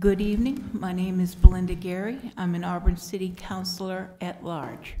 Good evening. My name is Belinda Gary. I'm an Auburn City Councilor at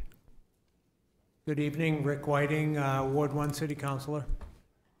Large. Good evening, Rick Whiting, Ward 1 City Councilor.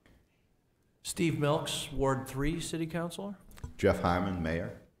 Steve Milks, Ward 3 City Councilor. Jeff Harmon,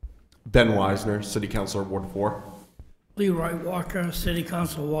 Mayor. Ben Wisner, City Councilor, Ward 4. Leroy Walker, City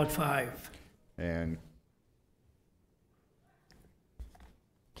Council, Ward 5. And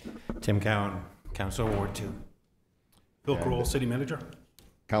Tim Cowan, Councilor, Ward 2. Bill Kroll, City Manager.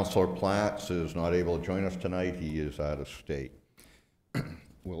 Councilor Platts is not able to join us tonight. He is out of state.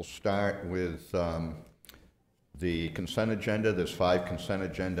 We'll start with the consent agenda. There's 5 consent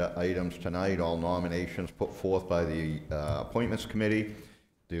agenda items tonight. All nominations put forth by the Appointments Committee.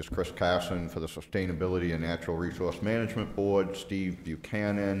 There's Chris Carson for the Sustainability and Natural Resource Management Board, Steve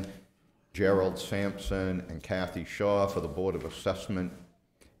Buchanan, Gerald Sampson, and Kathy Shaw for the Board of Assessment,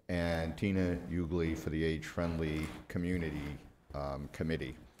 and Tina Ugly for the Age-Friendly Community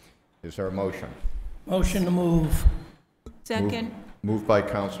Committee. Is there a motion? Motion to move. Second. Moved by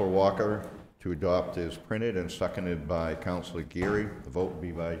Councilor Walker to adopt as printed and seconded by Councilor Geary. The vote will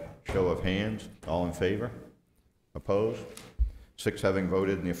be by show of hands. All in favor? Opposed? 6 having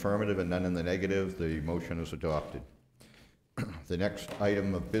voted in the affirmative and none in the negative, the motion is adopted. The next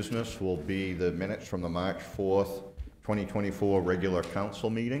item of business will be the minutes from the March 4th, 2024 regular council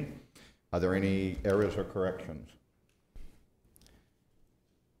meeting. Are there any errors or corrections?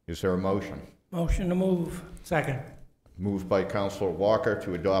 Is there a motion? Motion to move. Second. Moved by Councilor Walker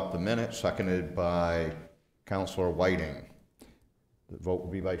to adopt the minutes, seconded by Councilor Whiting. The vote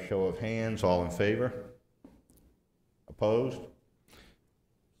will be by show of hands. All in favor? Opposed?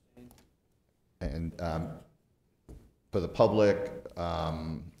 And for the public,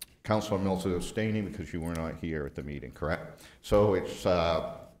 Councilor Mills is abstaining because you were not here at the meeting, correct? So it's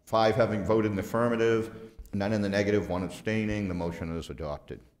 5 having voted in the affirmative, none in the negative, 1 abstaining. The motion is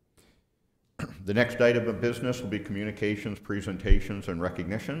adopted. The next item of business will be communications, presentations, and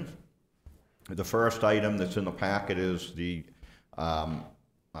recognitions. The first item that's in the packet is the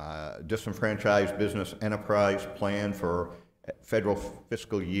disenfranchised business enterprise plan for federal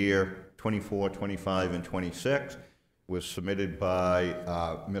fiscal year 24, 25, and 26. Was submitted by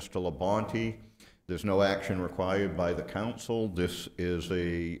Mr. Labonte. There's no action required by the council. This is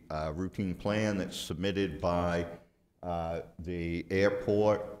a routine plan that's submitted by the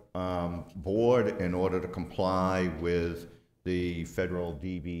airport board in order to comply with the federal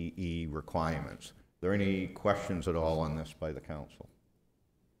DBE requirements. Are there any questions at all on this by the council?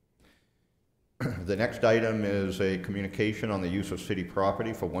 The next item is a communication on the use of city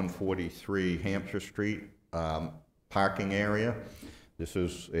property for 143 Hampshire Street parking area. This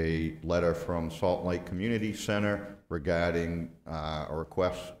is a letter from Salt Lake Community Center regarding a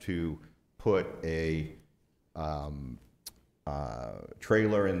request to put a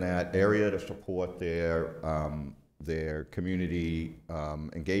trailer in that area to support their community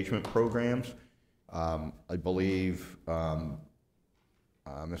engagement programs. I believe,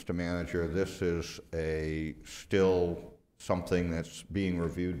 Mr. Manager, this is still something that's being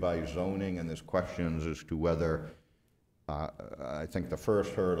reviewed by zoning, and there's questions as to whether, I think the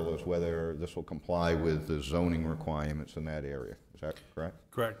first hurdle is whether this will comply with the zoning requirements in that area. Is that correct?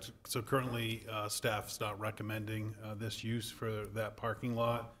 Correct. So currently, staff's not recommending this use for that parking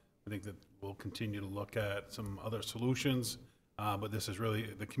lot. I think that we'll continue to look at some other solutions, but this is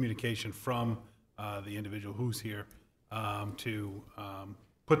really the communication from the individual who's here to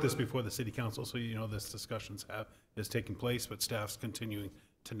put this before the city council, so you know this discussions is taking place, but staff's continuing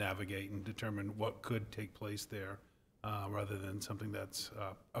to navigate and determine what could take place there, rather than something that's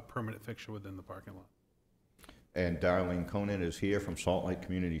a permanent fixture within the parking lot. And Darlene Conant is here from Salt Lake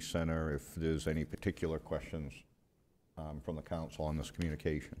Community Center if there's any particular questions from the council on this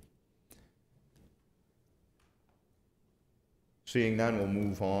communication. Seeing none, we'll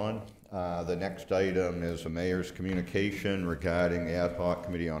move on. The next item is the mayor's communication regarding the ad hoc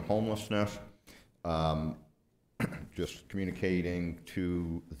committee on homelessness. Just communicating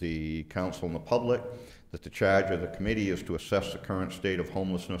to the council and the public that the charge of the committee is to assess the current state of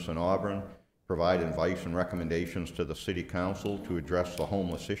homelessness in Auburn, provide advice and recommendations to the city council to address the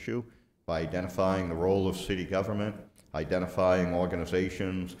homeless issue by identifying the role of city government, identifying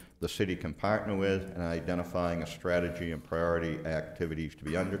organizations the city can partner with, and identifying a strategy and priority activities to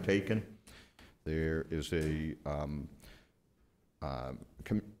be undertaken. There is a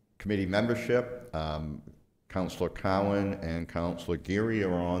committee membership. Councilor Cowan and Councilor Geary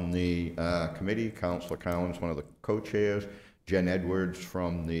are on the committee. Councilor Cowan is one of the co-chairs. Jen Edwards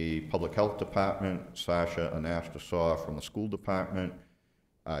from the Public Health Department, Sasha Anastasov from the School Department,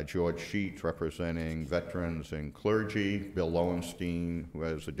 George Sheets representing veterans and clergy, Bill Lowenstein, who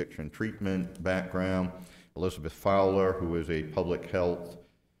has addiction treatment background, Elizabeth Fowler, who is a public health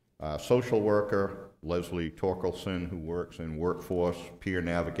social worker, Leslie Torkelson, who works in workforce peer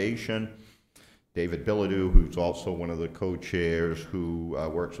navigation, David Bilodeau, who's also one of the co-chairs who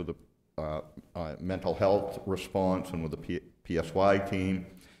works with the mental health response and with the PSY team,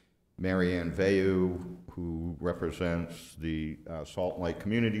 Marianne Veu, who represents the Salt Lake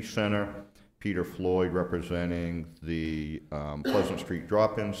Community Center, Peter Floyd representing the Pleasant Street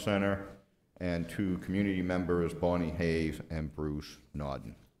Drop-In Center, and 2 community members, Bonnie Hayes and Bruce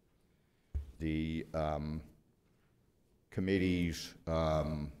Nodden. The committee's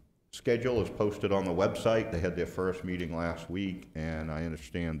schedule is posted on the website. They had their first meeting last week, and I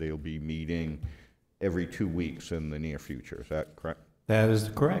understand they'll be meeting every 2 weeks in the near future. Is that correct? That is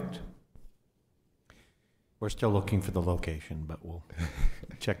correct. We're still looking for the location, but we'll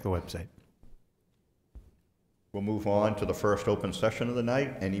check the website. We'll move on to the first open session of the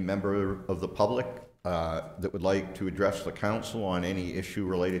night. Any member of the public that would like to address the council on any issue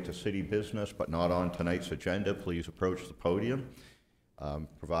related to city business but not on tonight's agenda, please approach the podium.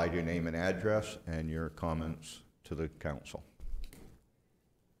 Provide your name and address and your comments to the council.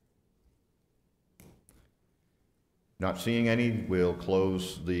 Not seeing any, we'll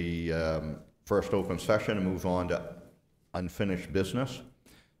close the first open session and move on to unfinished business.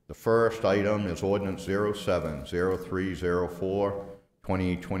 The first item is Ordinance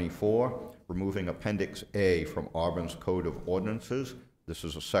 07-0304-2024, removing Appendix A from Auburn's Code of Ordinances. This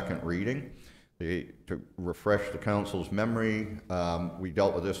is a second reading. To refresh the council's memory, we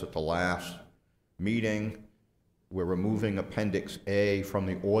dealt with this at the last meeting. We're removing Appendix A from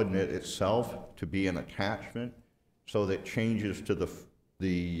the ordinance itself to be an attachment, so that changes to the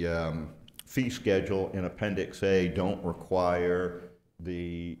fee schedule in Appendix A don't require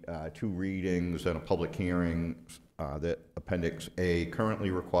the 2 readings and a public hearing that Appendix A currently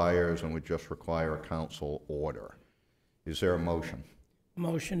requires, and would just require a council order. Is there a motion?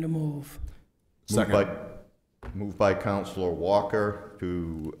 Motion to move. Second. Moved by Councilor Walker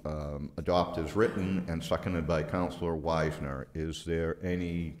to adopt as written, and seconded by Councilor Wisner. Is there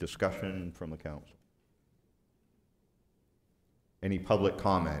any discussion from the council? Any public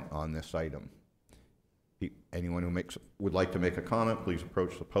comment on this item? Anyone who would like to make a comment, please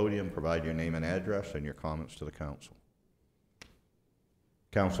approach the podium, provide your name and address and your comments to the council.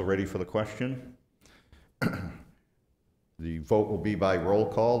 Council ready for the question? The vote will be by roll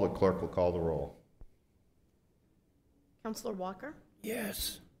call. The clerk will call the roll. Councilor Walker?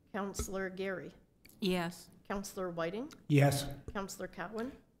 Yes. Councilor Gary? Yes. Councilor Whiting? Yes. Councilor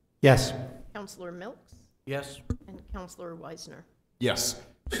Cowan? Yes. Councilor Milks? Yes. And Councilor Wisner? Yes.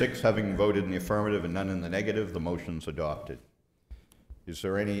 6 having voted in the affirmative and none in the negative, the motion's adopted. Is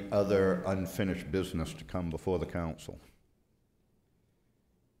there any other unfinished business to come before the council?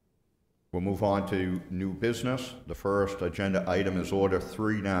 We'll move on to new business. The first agenda item is Order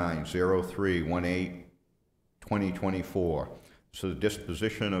 390318-2024. So the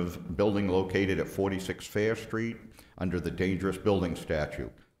disposition of building located at 46 Fair Street under the Dangerous Building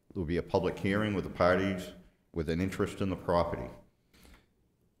Statute. There will be a public hearing with the parties with an interest in the property.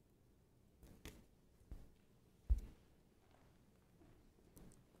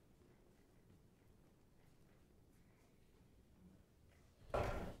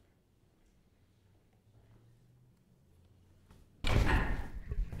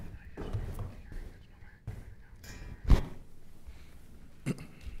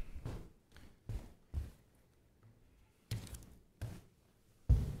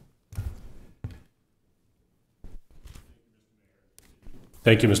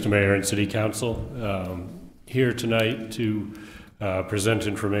 Thank you, Mr. Mayor and City Council. Here tonight to present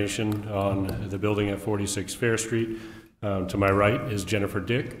information on the building at 46 Fair Street. To my right is Jennifer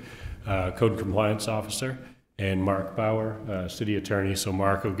Dick, Code Compliance Officer, and Mark Bauer, City Attorney. So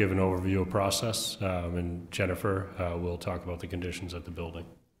Mark will give an overview of process, and Jennifer will talk about the conditions at the building.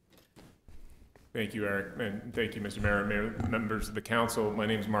 Thank you, Eric, and thank you, Mr. Mayor, members of the council. My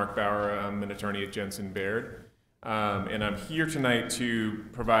name is Mark Bauer. I'm an attorney at Jensen Baird. And I'm here tonight to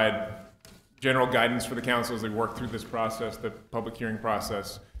provide general guidance for the council as they work through this process, the public hearing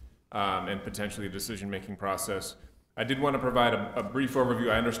process, and potentially a decision-making process. I did want to provide a brief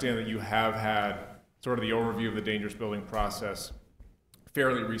overview. I understand that you have had sort of the overview of the dangerous building process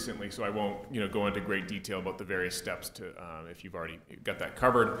fairly recently, so I won't go into great detail about the various steps to if you've already got that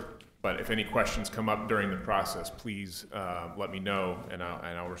covered. But if any questions come up during the process, please let me know, and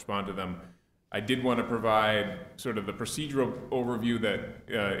I'll respond to them. I did want to provide sort of the procedural overview that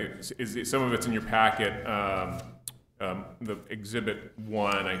is some of it's in your packet. The Exhibit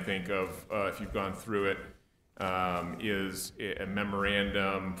 1, I think, of if you've gone through it, is a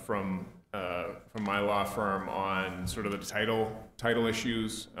memorandum from my law firm on sort of the title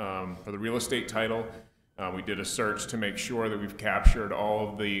issues for the real estate title. We did a search to make sure that we've captured all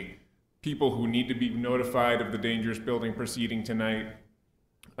of the people who need to be notified of the dangerous building proceeding tonight.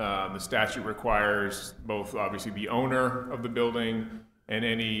 The statute requires both, obviously, the owner of the building and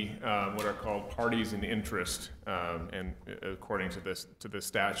any what are called parties in interest, and according to this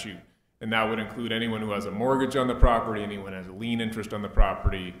statute. And that would include anyone who has a mortgage on the property, anyone who has a lien interest on the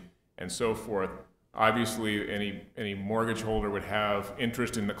property, and so forth. Obviously, any mortgage holder would have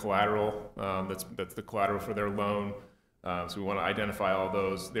interest in the collateral, that's the collateral for their loan. So we want to identify all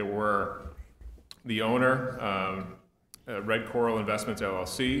those. There were the owner, Red Coral Investments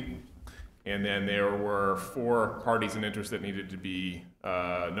LLC, and then there were 4 parties in interest that needed to be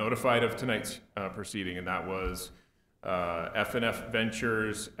notified of tonight's proceeding, and that was F&F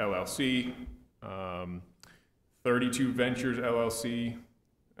Ventures LLC, 32 Ventures LLC,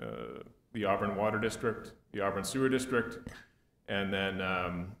 the Auburn Water District, the Auburn Sewer District, and then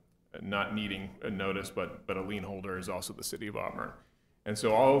not needing a notice, but a lien holder is also the City of Auburn. And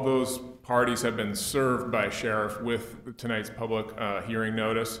so all of those parties have been served by a sheriff with tonight's public hearing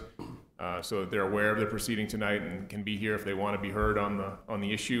notice, so that they're aware of the proceeding tonight and can be here if they want to be heard on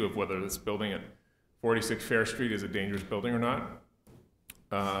the issue of whether this building at 46 Fair Street is a dangerous building or not.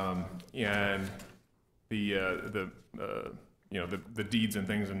 And the deeds and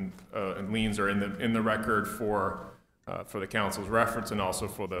things and liens are in the record for the council's reference and also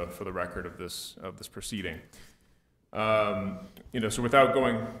for the record of this proceeding. So without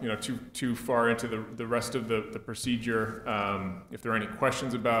going too far into the rest of the procedure, if there are any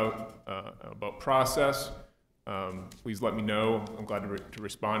questions about process, please let me know. I'm glad to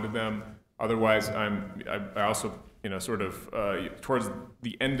respond to them. Otherwise, I also sort of towards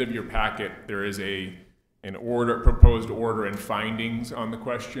the end of your packet there is an proposed order and findings on the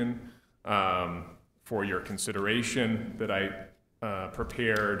question for your consideration that I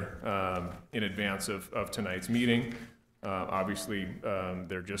prepared in advance of tonight's meeting. Obviously,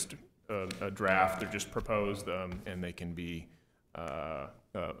 they're just a draft, they're just proposed, and they can be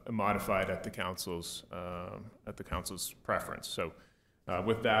modified at the council's preference. So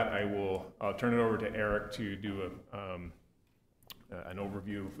with that, I'll turn it over to Eric to do an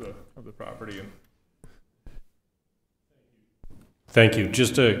overview of the property. Thank you.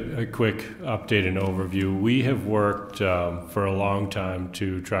 Just a quick update and overview. We have worked for a long time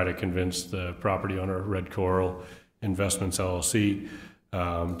to try to convince the property owner, Red Coral Investments LLC,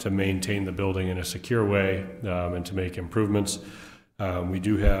 to maintain the building in a secure way and to make improvements. We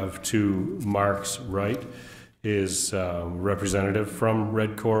do have to Mark's right is representative from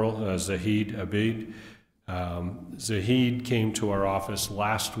Red Coral, Zahid Abid. Zahid came to our office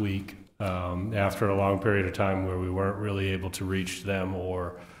last week after a long period of time where we weren't really able to reach them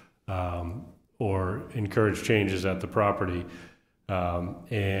or encourage changes at the property.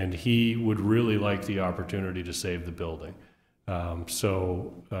 And he would really like the opportunity to save the building.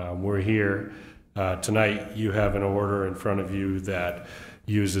 So we're here tonight. You have an order in front of you that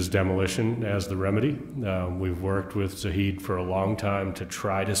uses demolition as the remedy. We've worked with Zahid for a long time to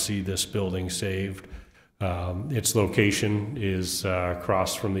try to see this building saved. Its location is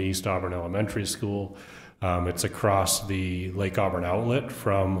across from the East Auburn Elementary School. It's across the Lake Auburn outlet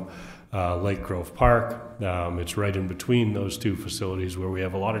from Lake Grove Park. It's right in between those two facilities where we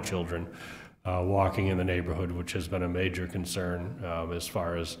have a lot of children walking in the neighborhood, which has been a major concern as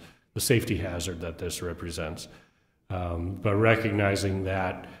far as the safety hazard that this represents. But recognizing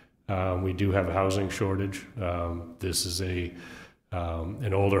that we do have a housing shortage, this is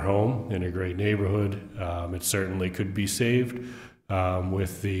an older home in a great neighborhood. It certainly could be saved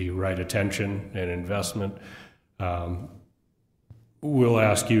with the right attention and investment. We'll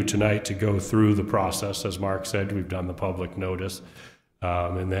ask you tonight to go through the process. As Mark said, we've done the public notice.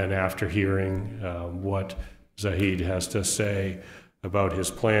 And then after hearing what Zahid has to say about his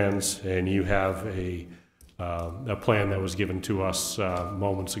plans, and you have a plan that was given to us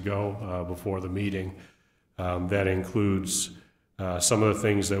moments ago before the meeting that includes some of the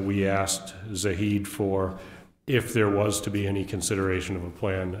things that we asked Zahid for if there was to be any consideration of a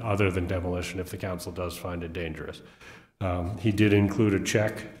plan other than demolition if the council does find it dangerous. He did include a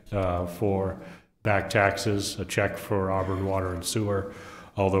check for back taxes, a check for Auburn Water and Sewer,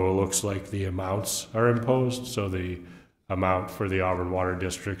 although it looks like the amounts are imposed, so the amount for the Auburn Water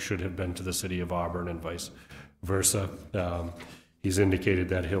District should have been to the City of Auburn and vice versa. He's indicated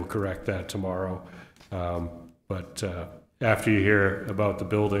that he'll correct that tomorrow. But after you hear about the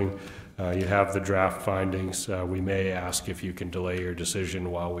building, you have the draft findings. We may ask if you can delay your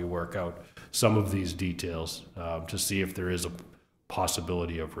decision while we work out some of these details to see if there is a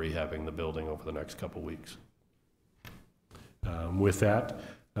possibility of rehabbing the building over the next couple weeks. With that,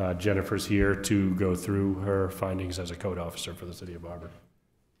 Jennifer's here to go through her findings as a code officer for the City of Auburn.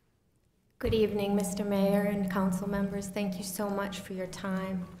 Good evening, Mr. Mayor and council members. Thank you so much for your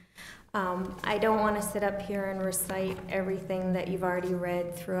time. I don't want to sit up here and recite everything that you've already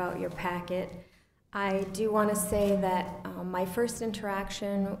read throughout your packet. I do want to say that my first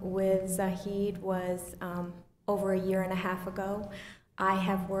interaction with Zahid was over 1.5 years ago. I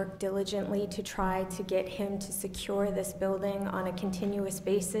have worked diligently to try to get him to secure this building on a continuous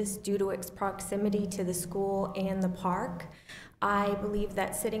basis due to its proximity to the school and the park. I believe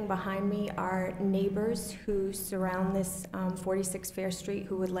that sitting behind me are neighbors who surround this 46 Fair Street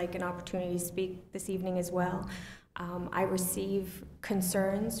who would like an opportunity to speak this evening as well. I receive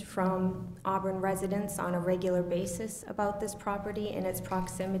concerns from Auburn residents on a regular basis about this property and its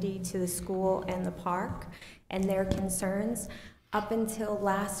proximity to the school and the park and their concerns. Up until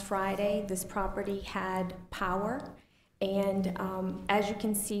last Friday, this property had power. And as you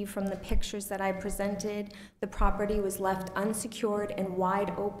can see from the pictures that I presented, the property was left unsecured and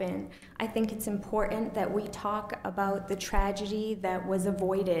wide open. I think it's important that we talk about the tragedy that was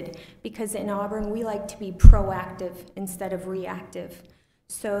avoided, because in Auburn, we like to be proactive instead of reactive.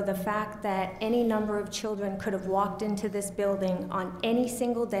 So the fact that any number of children could have walked into this building on any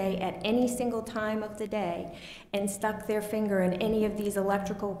single day, at any single time of the day, and stuck their finger in any of these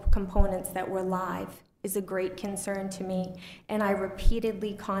electrical components that were live is a great concern to me. And I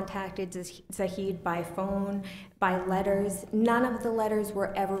repeatedly contacted Zahid by phone, by letters. None of the letters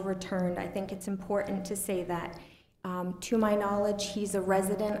were ever returned. I think it's important to say that. To my knowledge, he's a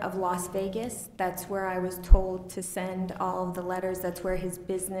resident of Las Vegas. That's where I was told to send all of the letters. That's where his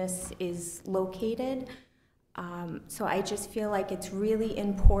business is located. So I just feel like it's really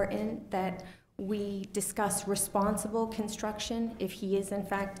important that we discuss responsible construction if he is in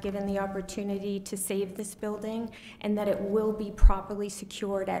fact given the opportunity to save this building, and that it will be properly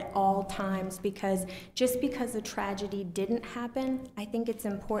secured at all times, because just because a tragedy didn't happen, I think it's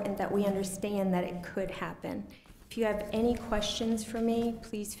important that we understand that it could happen. If you have any questions for me,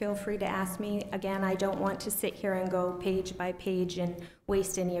 please feel free to ask me. Again, I don't want to sit here and go page by page and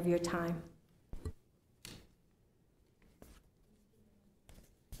waste any of your time.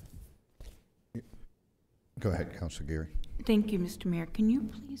 Go ahead, Councilor Geary. Thank you, Mr. Mayor. Can you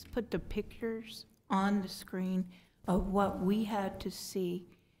please put the pictures on the screen of what we had to see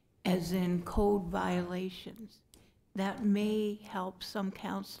as in code violations? That may help some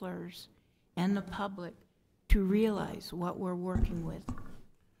counselors and the public to realize what we're working with.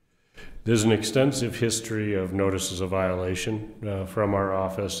 There's an extensive history of notices of violation from our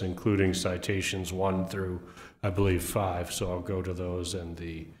office, including citations 1 through, I believe, 5. So I'll go to those and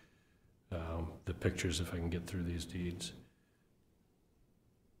the pictures if I can get through these deeds.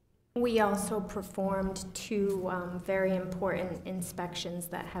 We also performed 2 very important inspections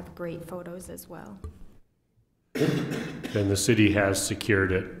that have great photos as well. And the city has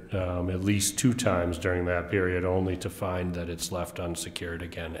secured it at least 2 times during that period, only to find that it's left unsecured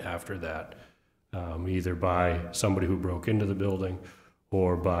again after that, either by somebody who broke into the building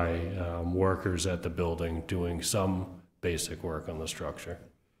or by workers at the building doing some basic work on the structure.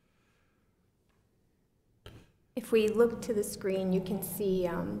 If we look to the screen, you can see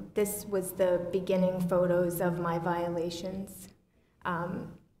this was the beginning photos of my violations.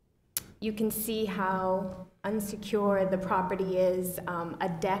 You can see how unsecure the property is. A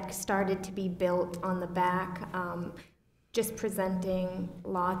deck started to be built on the back, just presenting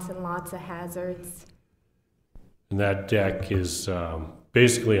lots and lots of hazards. And that deck is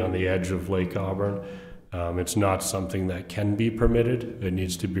basically on the edge of Lake Auburn. It's not something that can be permitted. It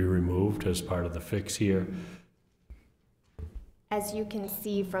needs to be removed as part of the fix here. As you can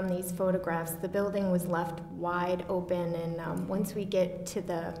see from these photographs, the building was left wide open, and once we get to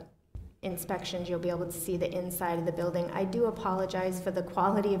the inspections, you'll be able to see the inside of the building. I do apologize for the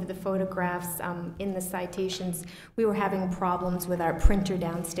quality of the photographs in the citations. We were having problems with our printer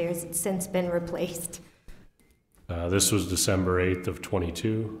downstairs. It's since been replaced. This was December 8th of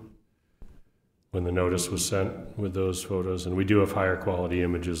 22 when the notice was sent with those photos. And we do have higher quality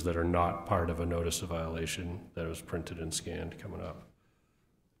images that are not part of a notice of violation that was printed and scanned coming up.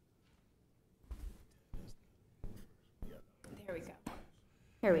 There we go.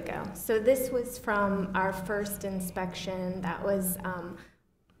 Here we go. So this was from our first inspection. That was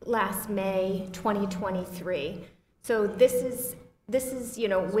last May 2023. So this is This is, you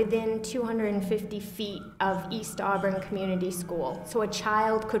know, within 250 feet of East Auburn Community School. So a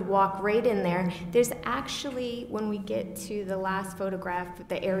child could walk right in there. There's actually, when we get to the last photograph,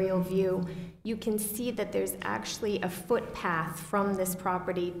 the aerial view, you can see that there's actually a footpath from this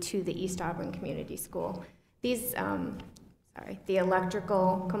property to the East Auburn Community School. These, the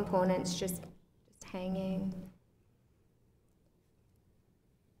electrical components just hanging.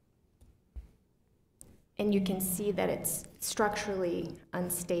 And you can see that it's structurally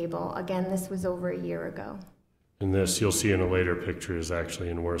unstable. Again, this was over a year ago. And this, you'll see in a later picture, is actually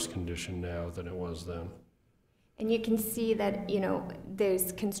in worse condition now than it was then. And you can see that, you know,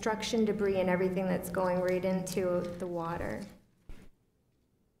 there's construction debris and everything that's going right into the water.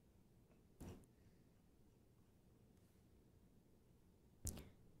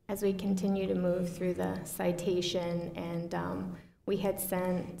 As we continue to move through the citation, and we had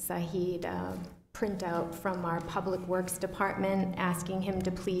sent Zahid printout from our Public Works Department asking him to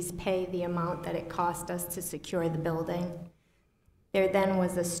please pay the amount that it cost us to secure the building. There then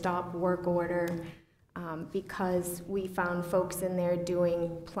was a stop work order because we found folks in there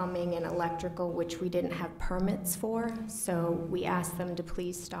doing plumbing and electrical, which we didn't have permits for, so we asked them to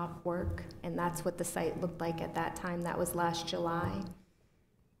please stop work, and that's what the site looked like at that time. That was last July.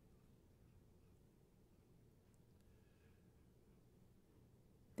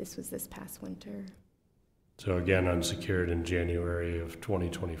 This was this past winter. So again, unsecured in January of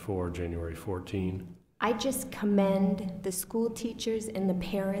 2024, January 14. I just commend the school teachers and the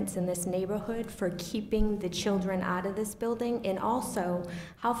parents in this neighborhood for keeping the children out of this building, and also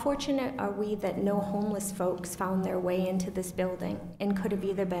how fortunate are we that no homeless folks found their way into this building and could have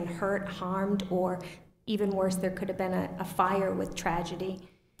either been hurt, harmed, or even worse, there could have been a fire with tragedy.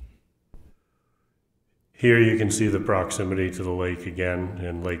 Here you can see the proximity to the lake again,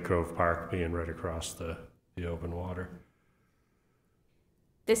 and Lake Grove Park being right across the open water.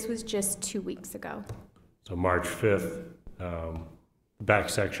 This was just 2 weeks ago. So March 5th, the back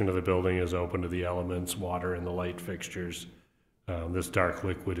section of the building is open to the elements, water and the light fixtures. This dark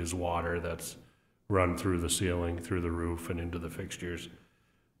liquid is water that's run through the ceiling, through the roof, and into the fixtures.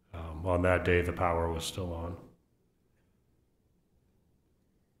 On that day, the power was still on.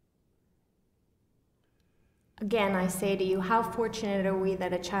 Again, I say to you, how fortunate are we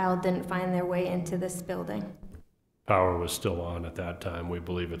that a child didn't find their way into this building? Power was still on at that time. We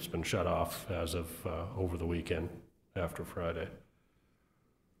believe it's been shut off as of over the weekend after Friday.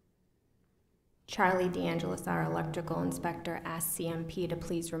 Charlie DeAngelis, our electrical inspector, asked CMP to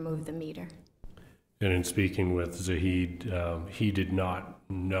please remove the meter. And in speaking with Zahid, he did not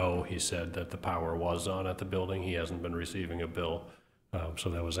know, he said, that the power was on at the building. He hasn't been receiving a bill, so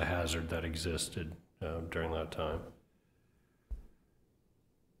that was a hazard that existed during that time.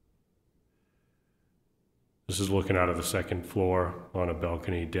 This is looking out of the second floor on a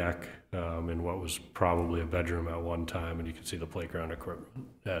balcony deck in what was probably a bedroom at one time, and you can see the playground equipment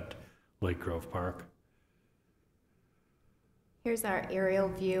at Lake Grove Park. Here's our aerial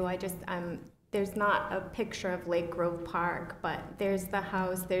view. There's not a picture of Lake Grove Park, but there's the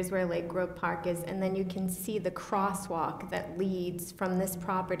house, there's where Lake Grove Park is, and then you can see the crosswalk that leads from this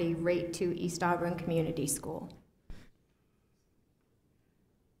property right to East Auburn Community School.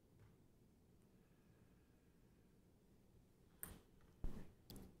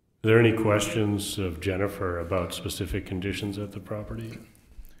 Are there any questions of Jennifer about specific conditions at the property?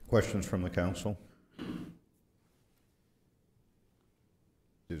 Questions from the council?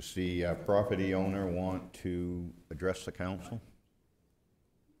 Does the property owner want to address the council?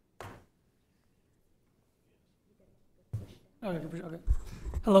 Okay.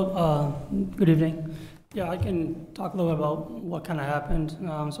 Hello, good evening. Yeah, I can talk a little bit about what kind of happened.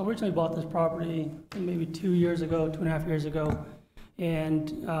 So I originally bought this property maybe 2 years ago, 2.5 years ago,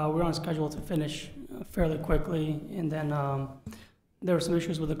 and we were on schedule to finish fairly quickly. And then there were some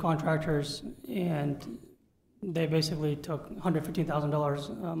issues with the contractors, and they basically took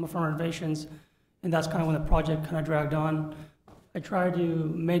 $115,000 from renovations, and that's kind of when the project kind of dragged on. I tried to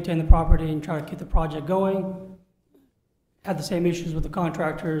maintain the property and try to keep the project going. Had the same issues with the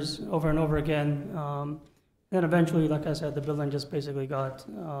contractors over and over again. Then eventually, like I said, the building just basically got,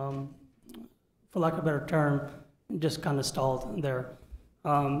 for lack of a better term, just kind of stalled there.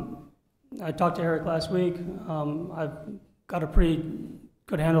 I talked to Eric last week. I've got a pretty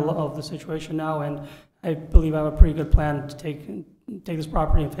good handle of the situation now, and I believe I have a pretty good plan to take this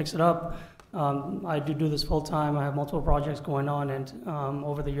property and fix it up. I do this full time. I have multiple projects going on, and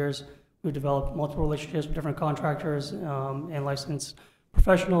over the years, we've developed multiple relationships with different contractors and licensed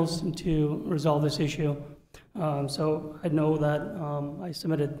professionals to resolve this issue. So I know that I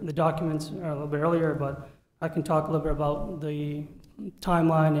submitted the documents a little bit earlier, but I can talk a little bit about the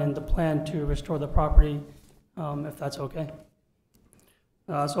timeline and the plan to restore the property, if that's okay.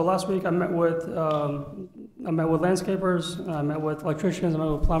 So last week I met with landscapers, I met with electricians, I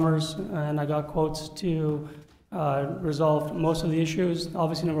met with plumbers, and I got quotes to resolve most of the issues.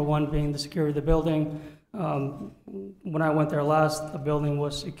 Obviously, number one being the security of the building. When I went there last, the building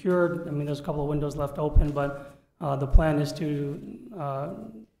was secured. I mean, there's a couple of windows left open, but the plan is to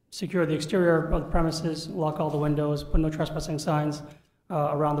secure the exterior of the premises, lock all the windows, put no trespassing signs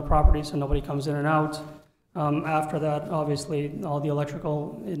around the property so nobody comes in and out. After that, obviously, all the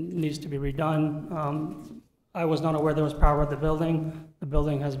electrical, it needs to be redone. I was not aware there was power at the building. The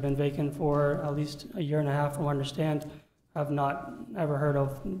building has been vacant for at least a year and a half, from what I understand. I've not ever heard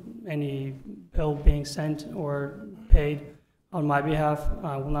of any bill being sent or paid on my behalf.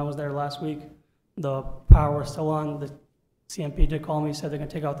 When I was there last week, the power was still on. The CMP did call me, said they're gonna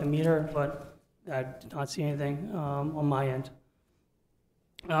take out the meter, but I did not see anything on my end.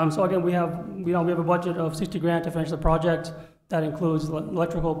 So again, we have a budget of 60 grand to finish the project. That includes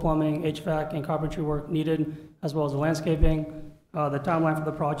electrical, plumbing, HVAC, and carpentry work needed, as well as the landscaping. The timeline for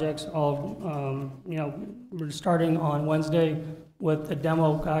the projects, we're starting on Wednesday with the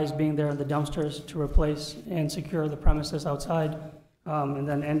demo guys being there in the dumpsters to replace and secure the premises outside, and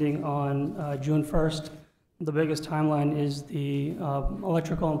then ending on June 1st. The biggest timeline is the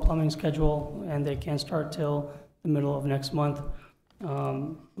electrical and plumbing schedule, and they can't start till the middle of next month.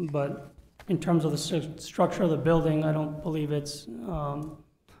 But in terms of the structure of the building, I don't believe the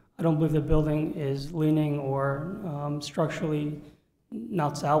building is leaning or structurally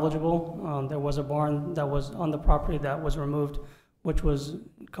not salvageable. There was a barn that was on the property that was removed, which was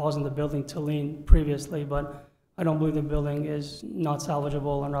causing the building to lean previously, but I don't believe the building is not salvageable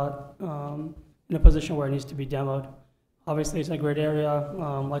or not in a position where it needs to be demoed. Obviously, it's in a great area.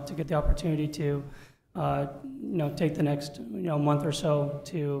 I'd like to get the opportunity to take the next month or so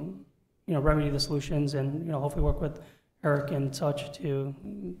to remedy the solutions and hopefully work with Eric and such to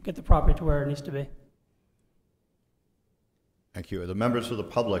get the property to where it needs to be. Thank you. The members of the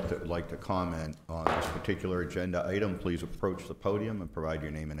public that would like to comment on this particular agenda item, please approach the podium and provide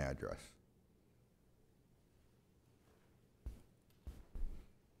your name and address.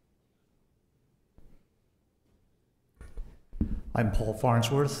 I'm Paul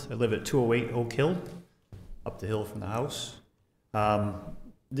Farnsworth. I live at 208 Oak Hill, up the hill from the house.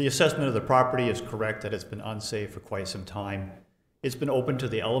 The assessment of the property is correct that it's been unsafe for quite some time. It's been open to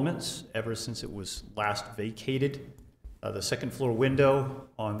the elements ever since it was last vacated. The second floor window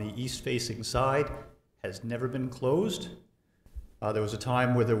on the east-facing side has never been closed. There was a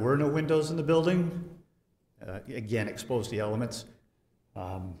time where there were no windows in the building. Again, exposed to the elements.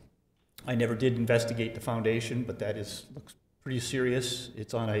 I never did investigate the foundation, but that looks pretty serious.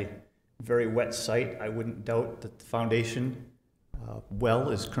 It's on a very wet site. I wouldn't doubt that the foundation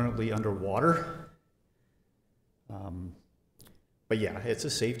well is currently underwater. But yeah, it's a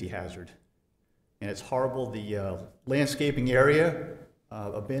safety hazard. And it's horrible. The landscaping area,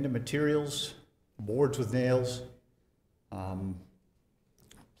 abandoned materials, boards with nails,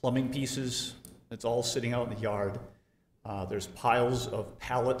 plumbing pieces, it's all sitting out in the yard. There's piles of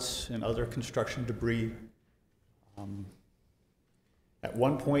pallets and other construction debris. At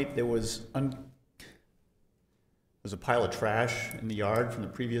one point, there was a pile of trash in the yard from the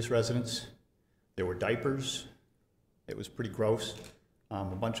previous residents. There were diapers. It was pretty gross. A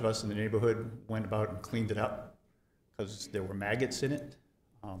bunch of us in the neighborhood went about and cleaned it up because there were maggots in it.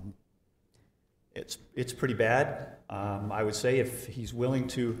 It's pretty bad. I would say if he's willing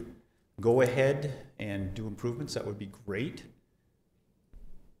to go ahead and do improvements, that would be great.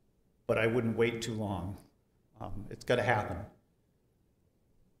 But I wouldn't wait too long. It's got to happen.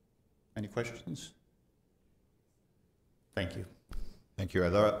 Any questions? Thank you. Thank you. Are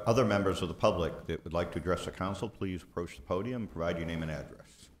there other members of the public that would like to address the council? Please approach the podium and provide your name and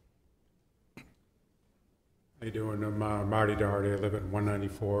address. How you doing? I'm Marty Doherty. I live at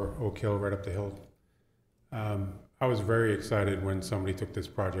 194 Oak Hill, right up the hill. I was very excited when somebody took this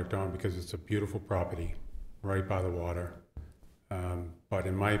project on because it's a beautiful property right by the water. But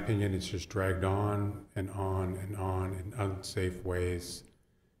in my opinion, it's just dragged on and on and on in unsafe ways.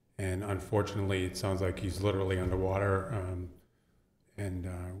 And unfortunately, it sounds like he's literally underwater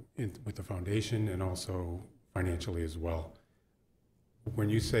with the foundation and also financially as well. When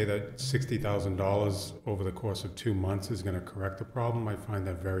you say that $60,000 over the course of 2 months is going to correct the problem, I find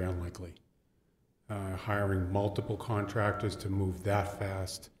that very unlikely. Hiring multiple contractors to move that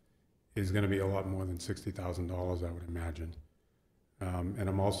fast is going to be a lot more than $60,000, I would imagine. And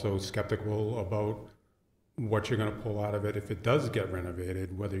I'm also skeptical about what you're going to pull out of it if it does get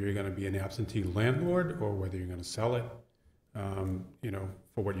renovated, whether you're going to be an absentee landlord or whether you're going to sell it. you know,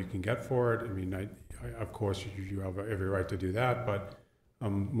 for what you can get for it. I mean, of course, you have every right to do that, but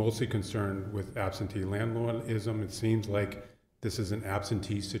I'm mostly concerned with absentee landlordism. It seems like this is an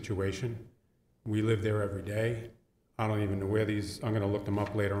absentee situation. We live there every day. I don't even know where these, I'm gonna look them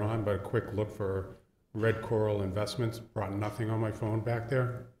up later on, but a quick look for Red Coral Investments brought nothing on my phone back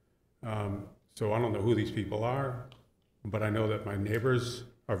there. So I don't know who these people are, but I know that my neighbors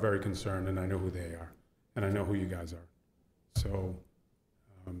are very concerned, and I know who they are, and I know who you guys are. So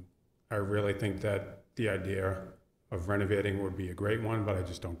I really think that the idea of renovating would be a great one, but I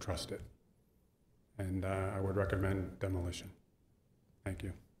just don't trust it. And I would recommend demolition. Thank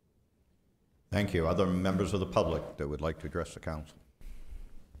you. Thank you. Other members of the public that would like to address the council?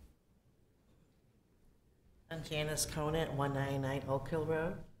 I'm Janice Conant, 199 Oak Hill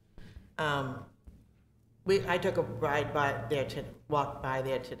Road. I took a ride by there walked by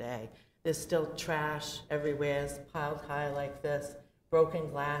there today. There's still trash everywhere, piled high like this, broken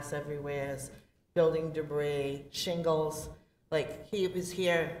glass everywhere, building debris, shingles. Like, he was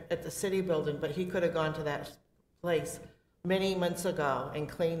here at the city building, but he could have gone to that place many months ago and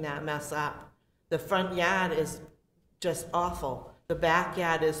cleaned that mess up. The front yard is just awful. The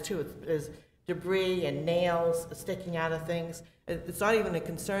backyard is too. There's debris and nails sticking out of things. It's not even a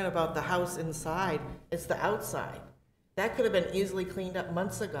concern about the house inside, it's the outside. That could have been easily cleaned up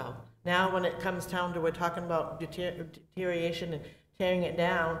months ago. Now when it comes down to we're talking about deterioration and tearing it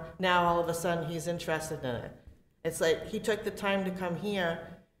down, now all of a sudden he's interested in it. It's like he took the time to come here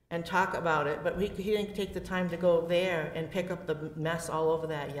and talk about it, but he didn't take the time to go there and pick up the mess all over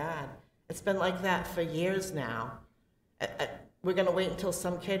that yard. It's been like that for years now. We're gonna wait until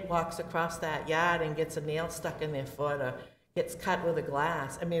some kid walks across that yard and gets a nail stuck in their foot or gets cut with a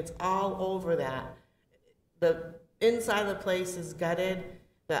glass. I mean, it's all over that. The inside of the place is gutted.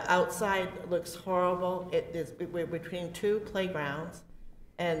 The outside looks horrible. We're between two playgrounds,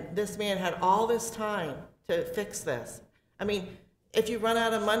 and this man had all this time to fix this. I mean, if you run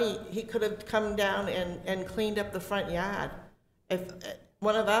out of money, he could have come down and cleaned up the front yard. If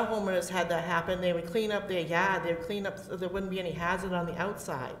one of our homeowners had that happen, they would clean up their yard, they would clean up so there wouldn't be any hazard on the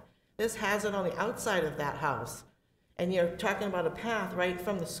outside. There's hazard on the outside of that house. And you're talking about a path right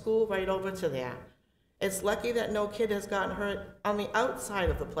from the school right over to there. It's lucky that no kid has gotten hurt on the outside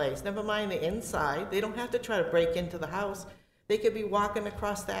of the place, never mind the inside. They don't have to try to break into the house. They could be walking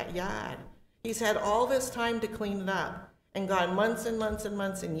across that yard. He's had all this time to clean it up and gone months and months and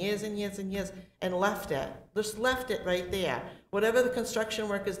months and years and years and years and left it. Just left it right there. Whatever the construction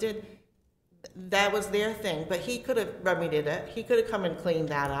workers did, that was their thing. But he could have remedied it. He could have come and cleaned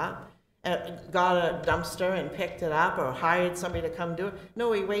that up. Got a dumpster and picked it up or hired somebody to come do it.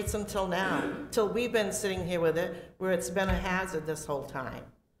 No, he waits until now, till we've been sitting here with it, where it's been a hazard this whole time.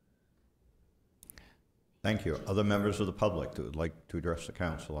 Thank you. Other members of the public that would like to address the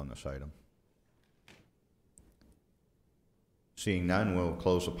council on this item? Seeing none, we'll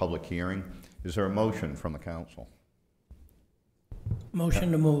close the public hearing. Is there a motion from the council?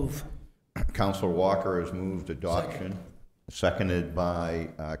 Motion to move. Councilor Walker has moved adoption. Seconded by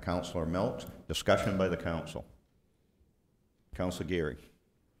Councilor Milks. Discussion by the council. Councilor Geary.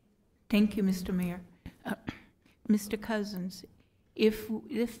 Thank you, Mr. Mayor. Mr. Cousins, if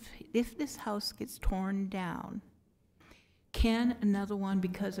this house gets torn down, can another one,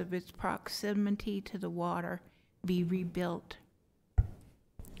 because of its proximity to the water, be rebuilt?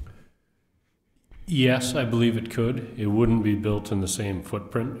 Yes, I believe it could. It wouldn't be built in the same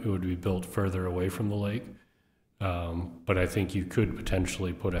footprint. It would be built further away from the lake. But I think you could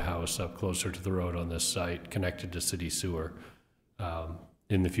potentially put a house up closer to the road on this site, connected to city sewer,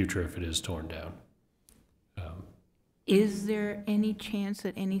 in the future if it is torn down. Is there any chance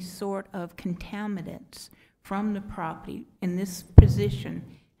that any sort of contaminants from the property in this position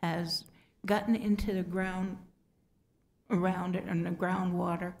has gotten into the ground around it and the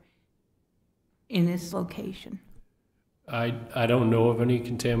groundwater in this location? I don't know of any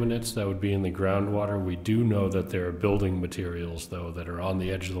contaminants that would be in the groundwater. We do know that there are building materials, though, that are on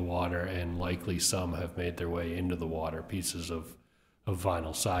the edge of the water, and likely some have made their way into the water, pieces of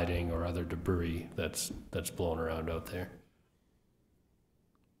vinyl siding or other debris that's blown around out there.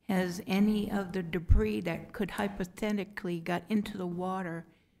 Has any of the debris that could hypothetically got into the water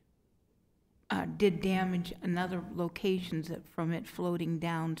did damage in other locations from it floating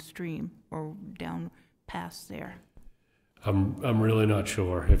downstream or down past there? I'm really not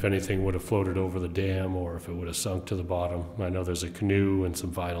sure if anything would have floated over the dam or if it would have sunk to the bottom. I know there's a canoe and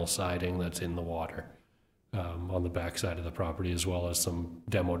some vinyl siding that's in the water on the backside of the property, as well as some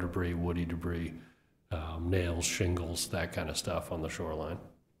demo debris, woody debris, nails, shingles, that kind of stuff on the shoreline.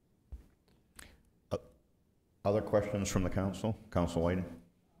 Other questions from the council? Council Whiting?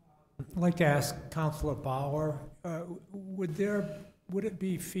 I'd like to ask Councilor Bauer, would it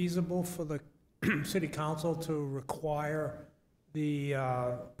be feasible for the city council to require the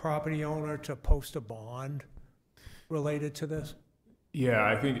property owner to post a bond related to this? Yeah,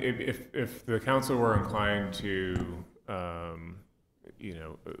 I think if the council were inclined to,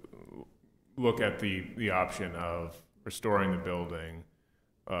 look at the option of restoring the building,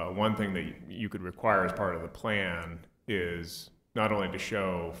 one thing that you could require as part of the plan is not only to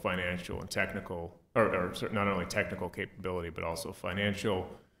show financial and technical, or not only technical capability, but also financial.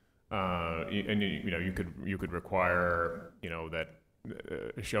 And you could require that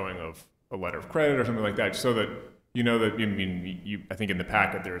a showing of a letter of credit or something like that, so that I think in the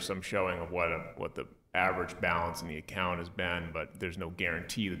packet there's some showing of what the average balance in the account has been, but there's no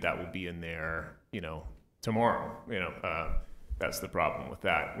guarantee that will be in there tomorrow. That's the problem with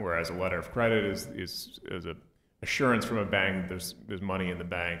that. Whereas a letter of credit is a assurance from a bank there's money in the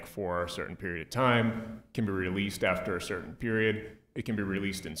bank for a certain period of time, can be released after a certain period. It can be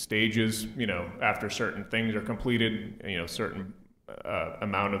released in stages, after certain things are completed, certain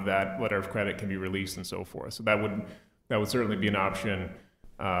amount of that letter of credit can be released and so forth. So that would certainly be an option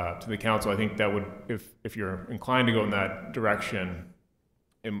to the council. I think that would, if you're inclined to go in that direction,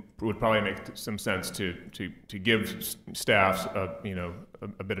 it would probably make some sense to give staffs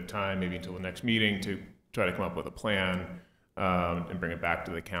a bit of time, maybe until the next meeting, to try to come up with a plan and bring it back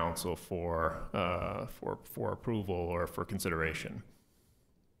to the council for approval or for consideration.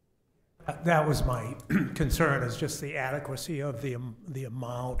 That was my concern, is just the adequacy of the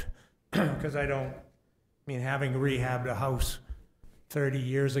amount, because having rehabbed a house 30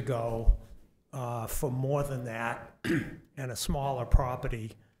 years ago for more than that and a smaller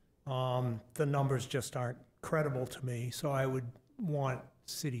property, the numbers just aren't credible to me. So I would want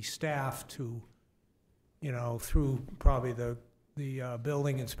city staff to, through probably the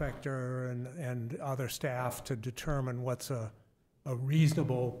building inspector and other staff, to determine what's a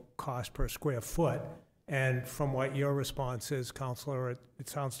reasonable cost per square foot. And from what your response is, Councilor, it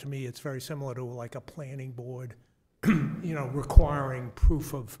sounds to me it's very similar to like a planning board, requiring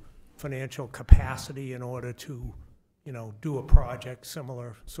proof of financial capacity in order to, do a project,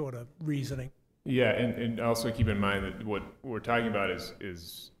 similar sort of reasoning. Yeah, and also keep in mind that what we're talking about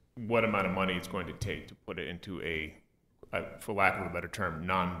is what amount of money it's going to take to put it into a, for lack of a better term,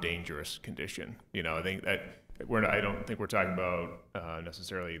 non-dangerous condition. I think that I don't think we're talking about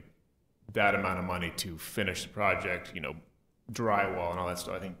necessarily that amount of money to finish the project, drywall and all that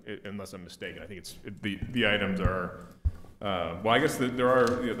stuff. I think, unless I'm mistaken, I think the items are, well, I guess there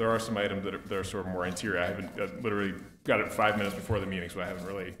are some items that are sort of more interior. I haven't literally got it 5 minutes before the meeting, so I haven't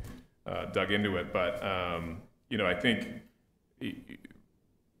really dug into it. But I think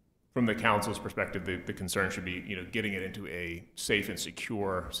from the council's perspective, the concern should be getting it into a safe and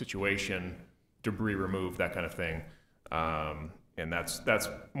secure situation, debris removed, that kind of thing. And that's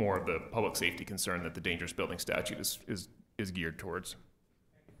more of the public safety concern that the dangerous building statute is geared towards.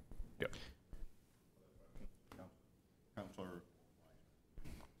 Yep.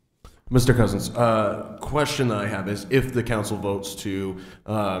 Mr. Cousins, question that I have is, if the council votes to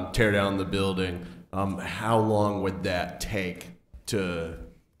tear down the building, how long would that take to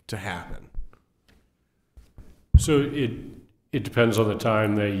happen? So it depends on the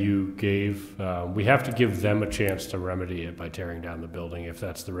time that you gave. We have to give them a chance to remedy it by tearing down the building, if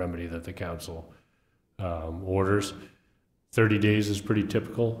that's the remedy that the council orders. 30 days is pretty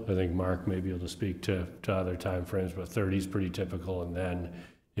typical. I think Mark may be able to speak to other timeframes, but 30 is pretty typical. And then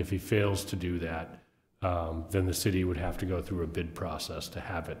if he fails to do that, then the city would have to go through a bid process to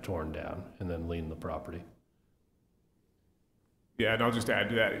have it torn down and then lien the property. Yeah, and I'll just add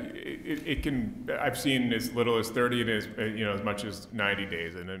to that. It can. I've seen as little as 30 and as much as 90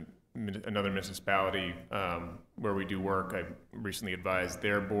 days. And then another municipality where we do work, I recently advised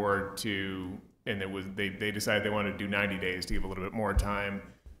their board to, and they decided they wanted to do 90 days to give a little bit more time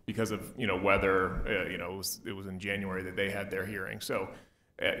because of weather. It was in January that they had their hearing. So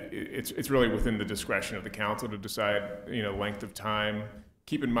it's really within the discretion of the council to decide length of time.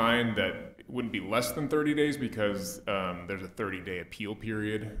 Keep in mind that it wouldn't be less than 30 days because there's a 30-day appeal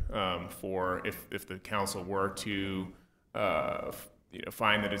period for if the council were to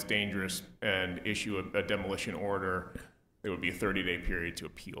find that it's dangerous and issue a demolition order. There would be a 30-day period to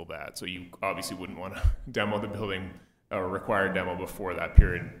appeal that. So you obviously wouldn't want to demo the building or require demo before that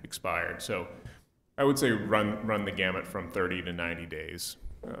period expired. So I would say run the gamut from 30 to 90 days.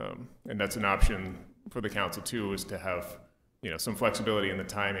 And that's an option for the council too, is to have some flexibility in the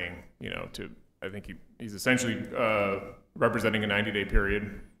timing, I think he's essentially representing a 90-day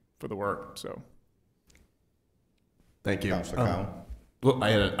period for the work, so. Thank you. Councilor Cowan? Well, I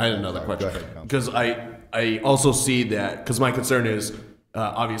had another Go question. ahead, Councilor. Because I also see that, because my concern is,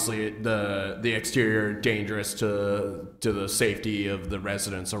 obviously, the exterior dangerous to the safety of the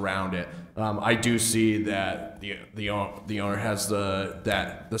residents around it. I do see that the owner has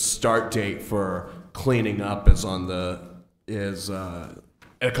the start date for cleaning up is a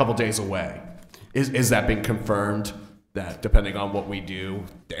couple days away. Is that being confirmed? That depending on what we do,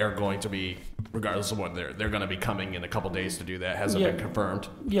 they're going to be, regardless of what they're going to be coming in a couple days to do that. Has it been confirmed?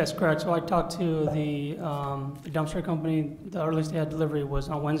 Yes, correct. So I talked to the dumpster company. The earliest they had delivery was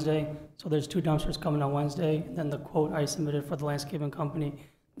on Wednesday. So there's 2 dumpsters coming on Wednesday. Then the quote I submitted for the landscaping company,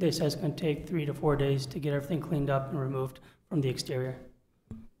 they said it's going to take 3 to 4 days to get everything cleaned up and removed from the exterior.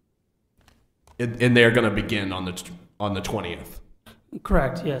 And they're going to begin on the 20th.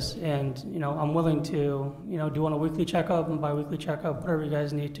 Correct, yes. And, I'm willing to, do on a weekly checkup and bi-weekly checkup, whatever you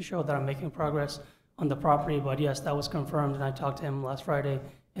guys need to show that I'm making progress on the property. But yes, that was confirmed, and I talked to him last Friday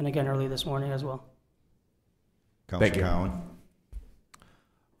and again early this morning as well. Councilor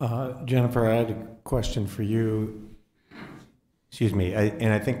Cowan? Jennifer, I had a question for you. Excuse me,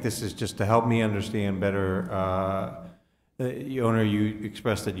 and I think this is just to help me understand better. The owner, you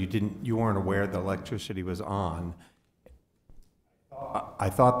expressed that you weren't aware the electricity was on. I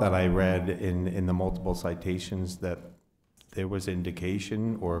thought that I read in the multiple citations that there was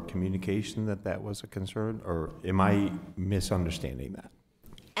indication or communication that was a concern, or am I misunderstanding that?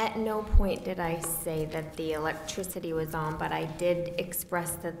 At no point did I say that the electricity was on, but I did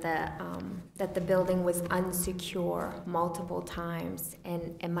express that the building was unsecure multiple times.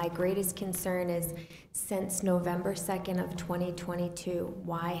 And my greatest concern is, since November 2nd of 2022,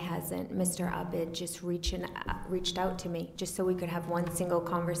 why hasn't Mr. Abid just reached out to me just so we could have one single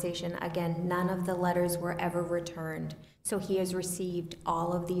conversation? Again, none of the letters were ever returned. So he has received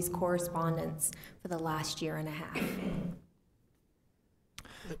all of these correspondence for the last year and a half.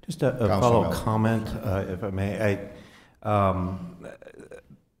 Just a follow-up comment, if I may.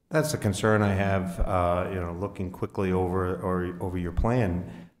 That's a concern I have. Looking quickly over your plan.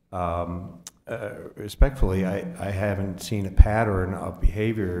 Respectfully, I haven't seen a pattern of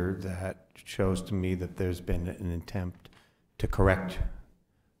behavior that shows to me that there's been an attempt to correct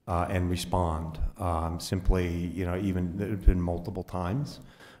and respond. Simply, even there's been multiple times.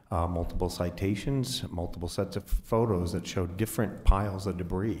 Multiple citations, multiple sets of photos that show different piles of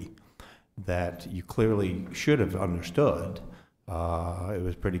debris that you clearly should have understood. It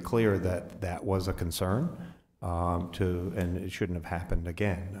was pretty clear that was a concern, and it shouldn't have happened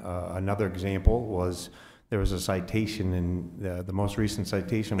again. Another example was there was a citation in the most recent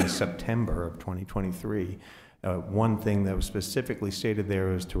citation was September of 2023. One thing that was specifically stated there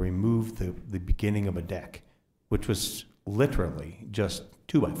was to remove the beginning of a deck, which was literally just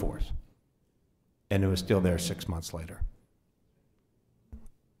 2x4s, and it was still there 6 months later.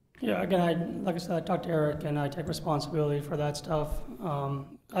 Yeah, again, like I said, I talked to Eric, and I take responsibility for that stuff.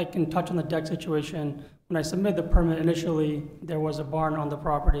 I can touch on the deck situation. When I submitted the permit initially, there was a barn on the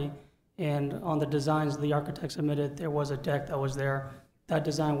property, and on the designs the architect submitted, there was a deck that was there. That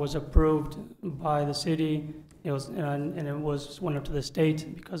design was approved by the city. It was, and it went up to the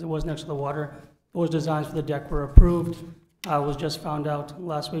state because it was next to the water. Those designs for the deck were approved. I was just found out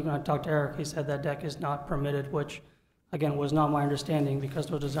last week when I talked to Eric. He said that deck is not permitted, which, again, was not my understanding because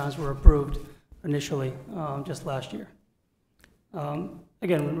those designs were approved initially just last year.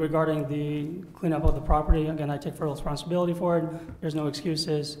 Again, regarding the cleanup of the property, again, I take full responsibility for it. There's no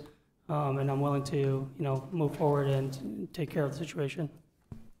excuses, and I'm willing to, move forward and take care of the situation.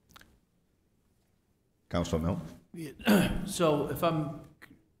 Councilor Milk? So if I'm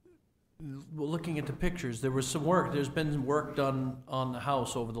looking at the pictures, there was some work, there's been work done on the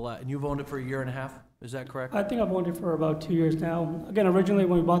house over the last, and you've owned it for a year and a half, is that correct? I think I've owned it for about 2 years now. Again, originally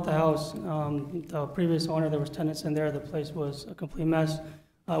when we bought the house, the previous owner, there was tenants in there, the place was a complete mess.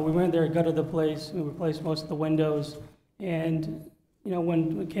 We went there, gutted the place, we replaced most of the windows, and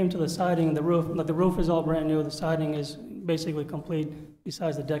when it came to the siding and the roof is all brand new, the siding is basically complete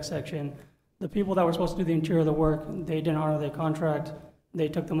besides the deck section. The people that were supposed to do the interior of the work, they didn't honor their contract. They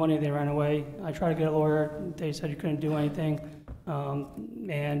took the money, they ran away. I tried to get a lawyer. They said you couldn't do anything.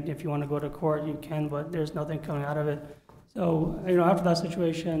 And if you want to go to court, you can, but there's nothing coming out of it. So, after that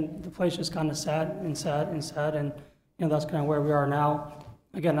situation, the place just kind of sat, and that's kind of where we are now.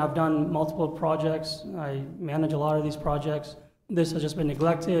 Again, I've done multiple projects. I manage a lot of these projects. This has just been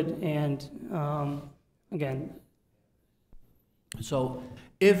neglected, and again. So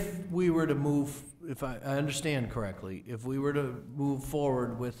if we were to move, if I understand correctly, if we were to move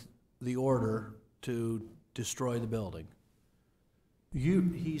forward with the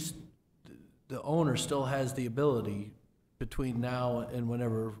the the owner still has the ability between now and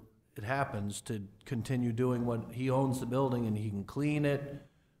whenever it happens to continue doing what, he owns the building and he can clean it,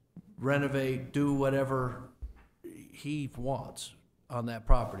 renovate, do whatever he wants on that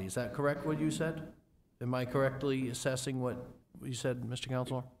property. Is that correct, what you said? Am I correctly assessing what you said, Mr.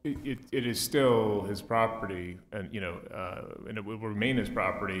 Counselor? It is still his property, and, and it will remain his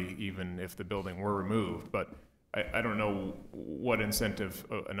property even if the building were removed, but I don't know what incentive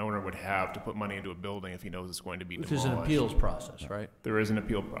an owner would have to put money into a building if he knows it's going to be demolished. There's an appeals process, right? There is an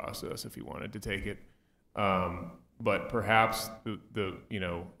appeal process if he wanted to take it. But perhaps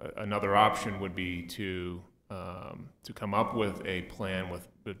another option would be to come up with a plan with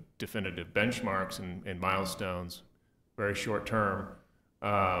the definitive benchmarks and milestones, very short term,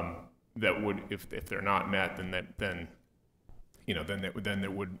 that would, if they're not met, then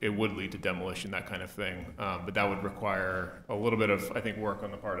it would lead to demolition, that kind of thing. But that would require a little bit of, I think, work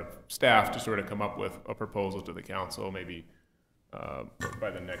on the part of staff to sort of come up with a proposal to the council, maybe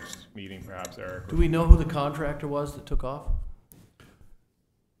by the next meeting, perhaps, Eric. Do we know who the contractor was that took off?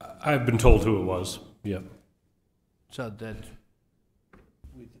 I've been told who it was, yep. So that,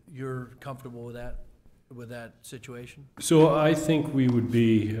 you're comfortable with that situation? So I think we would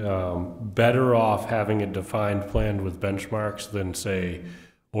be better off having a defined plan with benchmarks than, say,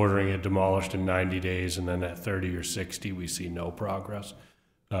 ordering it demolished in 90 days and then at 30 or 60 we see no progress.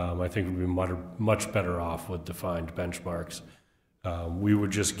 I think we'd be much better off with defined benchmarks. We were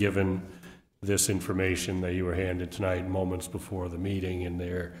just given this information that you were handed tonight moments before the meeting, and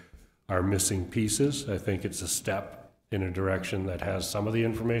there are missing pieces. I think it's a step in a direction that has some of the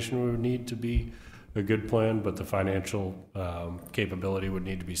information we would need to be a good plan, but the financial capability would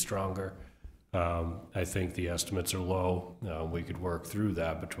need to be stronger. I think the estimates are low. We could work through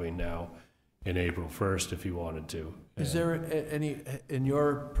that between now and April 1st if you wanted to. Is there any, in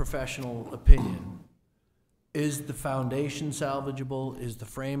your professional opinion, is the foundation salvageable? Is the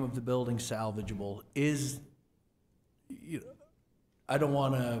frame of the building salvageable? I don't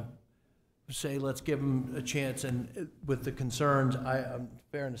want to say let's give them a chance, and with the concerns,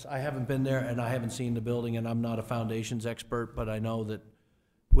 fairness, I haven't been there and I haven't seen the building, and I'm not a foundations expert, but I know that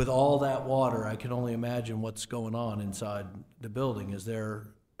with all that water, I can only imagine what's going on inside the building. Is there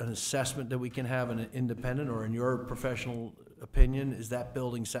an assessment that we can have, an independent, or in your professional opinion, is that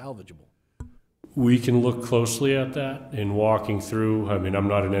building salvageable? We can look closely at that in walking through. I mean, I'm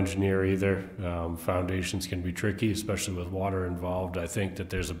not an engineer either. Foundations can be tricky, especially with water involved. I think that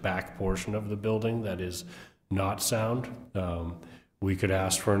there's a back portion of the building that is not sound. We could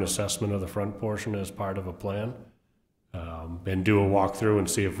ask for an assessment of the front portion as part of a plan, and do a walkthrough and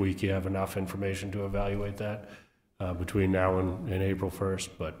see if we have enough information to evaluate that between now and April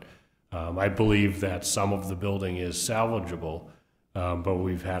 1st. But I believe that some of the building is salvageable, but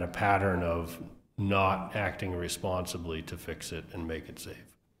we've had a pattern of not acting responsibly to fix it and make it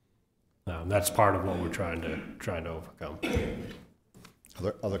safe. That's part of what we're trying to overcome.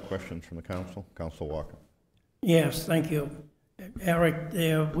 Other questions from the council? Council Walker. Yes, thank you.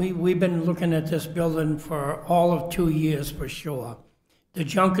 Eric, we've been looking at this building for all of 2 years for sure. The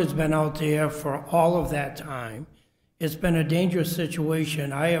junk has been out there for all of that time. It's been a dangerous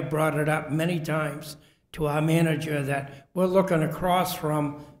situation. I have brought it up many times to our manager that we're looking across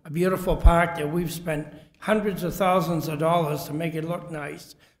from a beautiful park that we've spent hundreds of thousands of dollars to make it look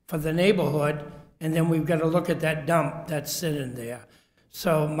nice for the neighborhood, and then we've got to look at that dump that's sitting there.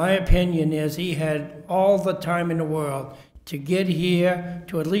 So my opinion is he had all the time in the world to get here,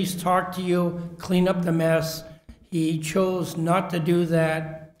 to at least talk to you, clean up the mess. He chose not to do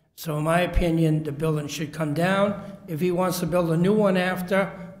that. So in my opinion, the building should come down. If he wants to build a new one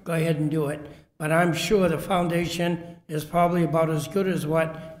after, go ahead and do it. But I'm sure the foundation is probably about as good as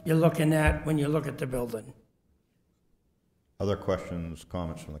what you're looking at when you look at the building. Other questions,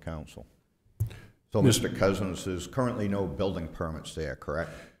 comments from the council? So, Mr. Cousins, there's currently no building permits there,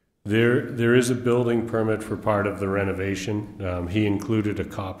 correct? There is a building permit for part of the renovation. He included a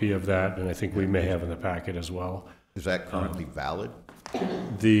copy of that, and I think we may have in the packet as well. Is that currently valid?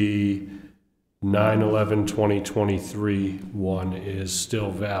 The 9/11/2023 one is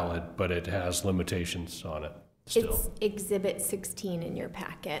still valid, but it has limitations on it still. It's Exhibit 16 in your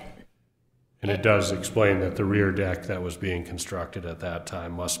packet. And it does explain that the rear deck that was being constructed at that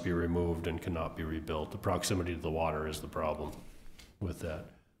time must be removed and cannot be rebuilt. The proximity to the water is the problem with that.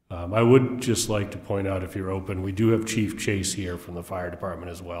 I would just like to point out, if you're open, we do have Chief Chase here from the fire department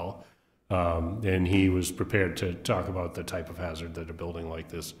as well. And he was prepared to talk about the type of hazard that a building like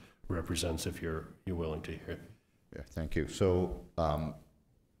this represents, if you're willing to hear. Yeah, thank you. So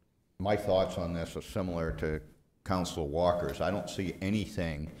my thoughts on this are similar to Councilor Walker's. I don't see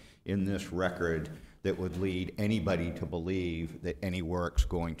anything in this record that would lead anybody to believe that any work's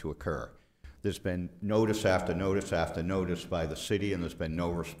going to occur. There's been notice after notice after notice by the city, and there's been no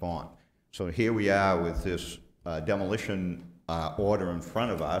response. So here we are with this demolition order in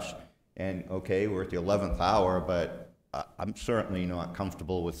front of us, and okay, we're at the 11th hour, but I'm certainly not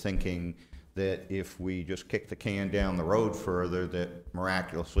comfortable with thinking that if we just kick the can down the road further, that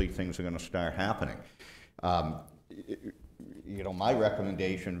miraculously things are going to start happening. You know, my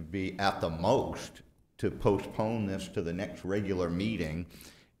recommendation would be, at the most, to postpone this to the next regular meeting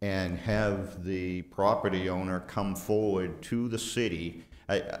and have the property owner come forward to the city.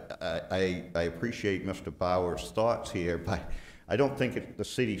 I appreciate Mr. Bauer's thoughts here, but I don't think the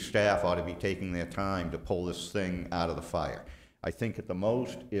city staff ought to be taking their time to pull this thing out of the fire. I think at the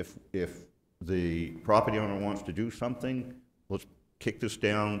most, if the property owner wants to do something, let's kick this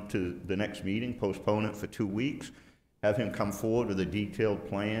down to the next meeting, postpone it for 2 weeks, have him come forward with a detailed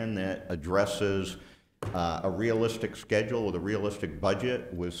plan that addresses a realistic schedule with a realistic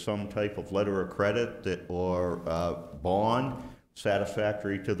budget with some type of letter of credit that, or bond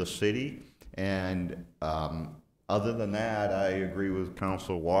satisfactory to the city. And other than that, I agree with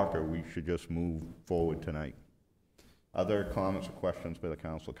Councilor Walker. We should just move forward tonight. Other comments or questions by the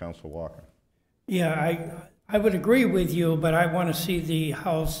council? Councilor Walker. Yeah, I would agree with you, but I want to see the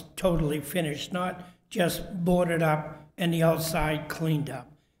house totally finished, not just boarded up and the outside cleaned up.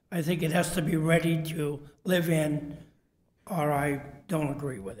 I think it has to be ready to live in, or I don't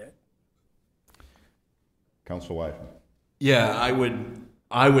agree with it. Councilor Wiseman. Yeah,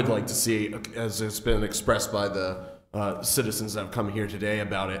 I would like to see, as it's been expressed by the citizens that have come here today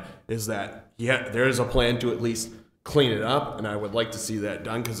about it, is that, yeah, there is a plan to at least clean it up, and I would like to see that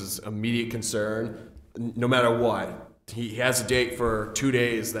done because it's immediate concern. No matter what, he has a date for 2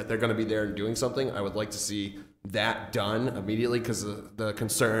 days that they're going to be there and doing something. I would like to see that done immediately because of the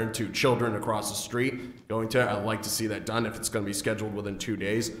concern to children across the street going to. I'd like to see that done if it's going to be scheduled within 2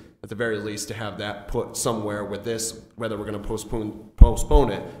 days. At the very least, to have that put somewhere with this, whether we're going to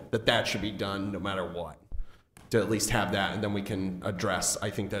postpone it, that should be done no matter what. To at least have that, and then we can address. I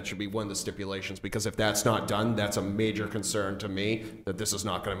think that should be one of the stipulations, because if that's not done, that's a major concern to me that this is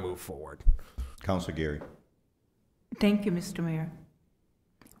not going to move forward. Councilor Geary. Thank you, Mr. Mayor.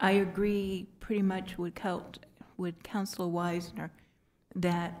 I agree pretty much with Councilor Wisner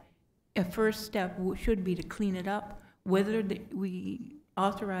that a first step should be to clean it up. Whether we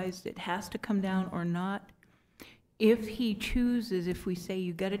authorize it has to come down or not, if he chooses, if we say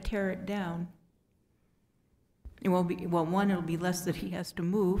you got to tear it down, it will be, well, one, it'll be less that he has to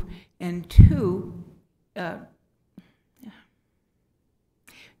move, and two,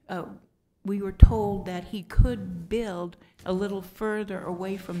 we were told that he could build a little further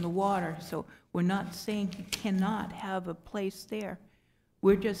away from the water, so we're not saying he cannot have a place there.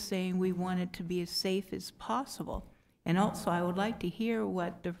 We're just saying we want it to be as safe as possible. And also, I would like to hear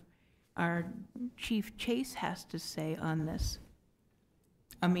what our Chief Chase has to say on this.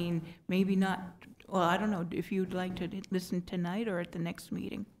 I mean, maybe not, well, I don't know if you'd like to listen tonight or at the next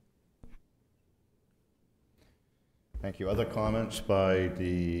meeting. Thank you. Other comments by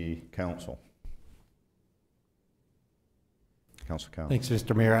the council? Councilor Count. Thanks,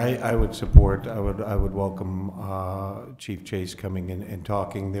 Mr. Mayor. I would support, I would welcome Chief Chase coming in and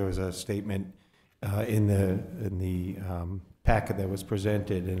talking. There was a statement in the packet that was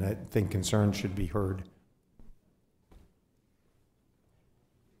presented, and I think concerns should be heard.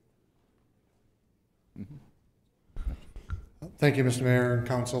 Thank you, Mr. Mayor and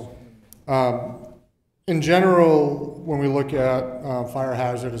Council. In general, when we look at fire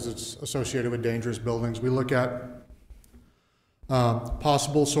hazard as it's associated with dangerous buildings, we look at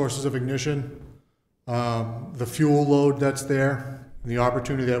possible sources of ignition, the fuel load that's there, and the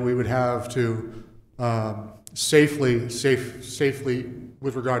opportunity that we would have to safely,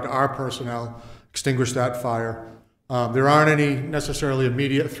 with regard to our personnel, extinguish that fire. There aren't any necessarily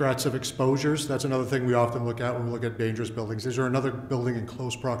immediate threats of exposures. That's another thing we often look at when we look at dangerous buildings. Is there another building in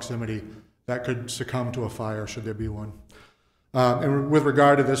close proximity that could succumb to a fire, should there be one? And with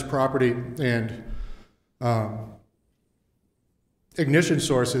regard to this property and ignition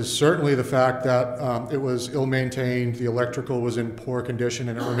sources, certainly the fact that it was ill-maintained, the electrical was in poor condition,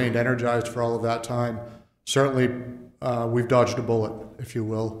 and it remained energized for all of that time, certainly we've dodged a bullet, if you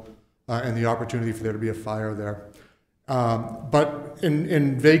will, and the opportunity for there to be a fire there. But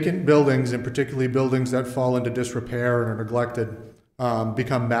in vacant buildings, and particularly buildings that fall into disrepair and are neglected,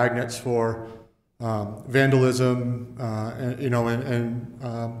 become magnets for vandalism, and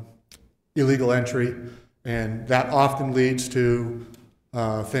illegal entry, and that often leads to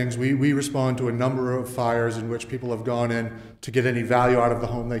things. We respond to a number of fires in which people have gone in to get any value out of the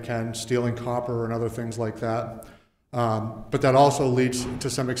home they can, stealing copper and other things like that. But that also leads to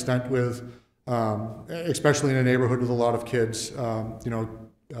some extent with, especially in a neighborhood with a lot of kids,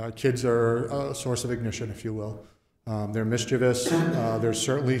 kids are a source of ignition, if you will. They're mischievous. There's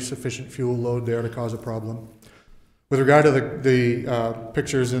certainly sufficient fuel load there to cause a problem. With regard to the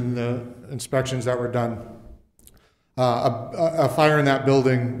pictures and the inspections that were done, a fire in that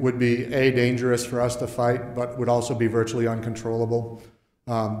building would be, A, dangerous for us to fight, but would also be virtually uncontrollable.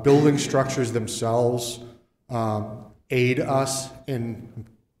 Building structures themselves aid us in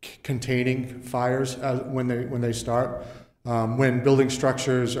containing fires when they start. When building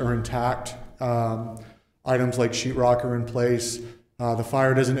structures are intact, items like sheetrock are in place. The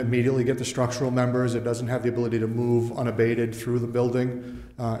fire doesn't immediately get the structural members. It doesn't have the ability to move unabated through the building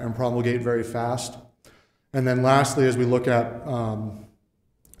and promulgate very fast. And then lastly, as we look at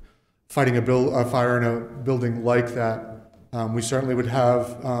fighting a fire in a building like that, we certainly would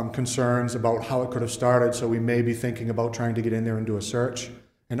have concerns about how it could have started, so we may be thinking about trying to get in there and do a search.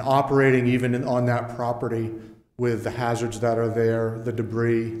 And operating even on that property with the hazards that are there, the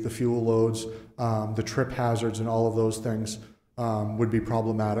debris, the fuel loads, the trip hazards and all of those things would be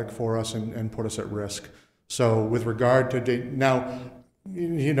problematic for us and put us at risk. So with regard to, now,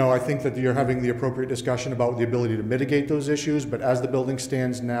 I think that you're having the appropriate discussion about the ability to mitigate those issues, but as the building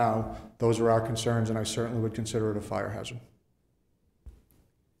stands now, those are our concerns, and I certainly would consider it a fire hazard.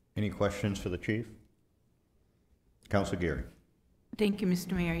 Any questions for the chief? Councilor Geary. Thank you,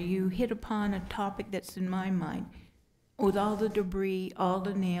 Mr. Mayor. You hit upon a topic that's in my mind. With all the debris, all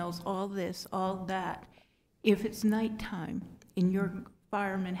the nails, all this, all that, if it's nighttime and your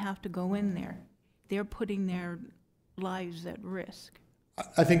firemen have to go in there, they're putting their lives at risk.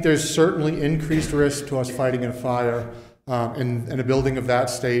 I think there's certainly increased risk to us fighting a fire in a building of that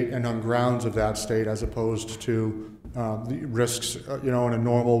state and on grounds of that state, as opposed to the risks, in a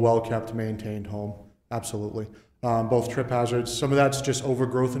normal, well-kept, maintained home. Absolutely. Both trip hazards. Some of that's just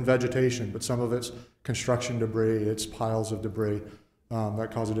overgrowth and vegetation, but some of it's construction debris, it's piles of debris that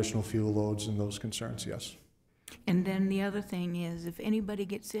cause additional fuel loads and those concerns, yes. And then the other thing is, if anybody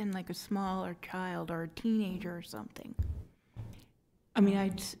gets in, like a smaller child or a teenager or something, I mean,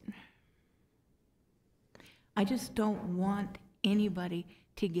 I just don't want anybody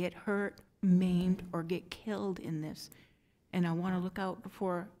to get hurt, maimed, or get killed in this. And I want to look out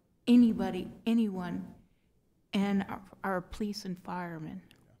for anybody, anyone, and our police and firemen.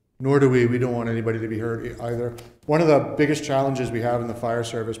 Nor do we. We don't want anybody to be hurt either. One of the biggest challenges we have in the fire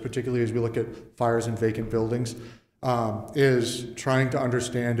service, particularly as we look at fires in vacant buildings, is trying to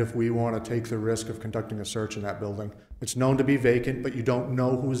understand if we want to take the risk of conducting a search in that building. It's known to be vacant, but you don't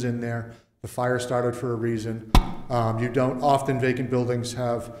know who's in there. The fire started for a reason. Often vacant buildings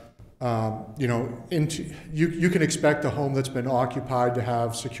have, you can expect a home that's been occupied to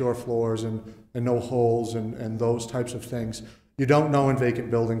have secure floors and no holes and those types of things. You don't know in vacant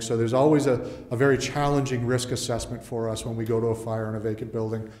buildings, so there's always a very challenging risk assessment for us when we go to a fire in a vacant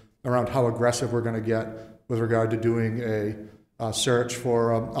building around how aggressive we're going to get with regard to doing a search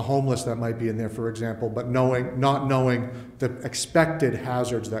for a homeless that might be in there, for example, but not knowing the expected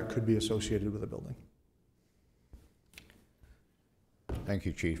hazards that could be associated with a building. Thank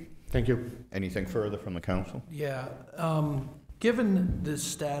you, Chief. Thank you. Anything further from the council? Yeah, given the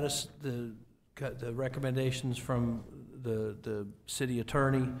status, the recommendations from the city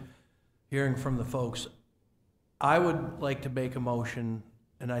attorney, hearing from the folks, I would like to make a motion,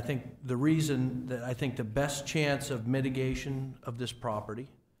 and I think the reason that I think the best chance of mitigation of this property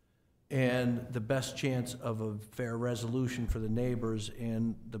and the best chance of a fair resolution for the neighbors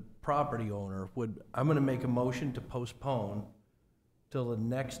and the property owner I'm going to make a motion to postpone till the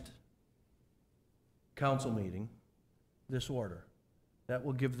next council meeting this order. That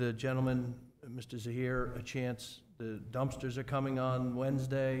will give the gentleman, Mr. Zahir, a chance. The dumpsters are coming on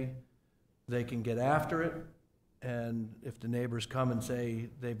Wednesday. They can get after it. And if the neighbors come and say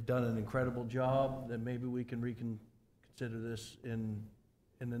they've done an incredible job, then maybe we can reconsider this in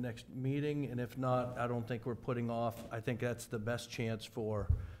the next meeting. And if not, I don't think we're putting off. I think that's the best chance for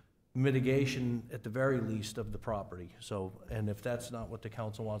mitigation, at the very least, of the property. So, and if that's not what the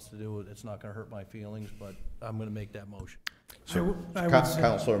council wants to do, it's not going to hurt my feelings, but I'm going to make that motion. So,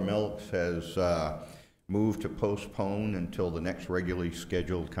 Councilor Milks has moved to postpone until the next regularly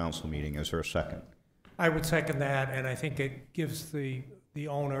scheduled council meeting. Is there a second? I would second that, and I think it gives the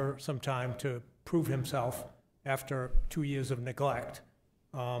owner some time to prove himself after 2 years of neglect.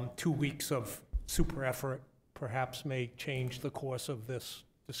 2 weeks of super effort perhaps may change the course of this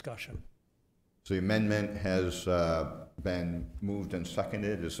discussion. So the amendment has been moved and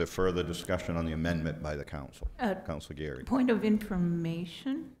seconded. Is there further discussion on the amendment by the council? Councilor Gary. Point of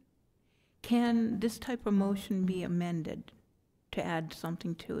information, can this type of motion be amended to add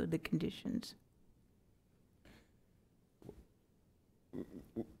something to the conditions?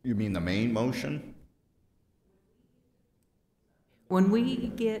 You mean the main motion? When we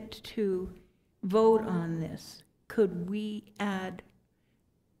get to vote on this, could we add,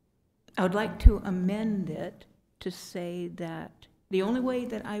 I would like to amend it to say that the only way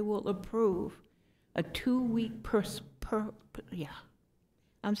that I will approve a 2-week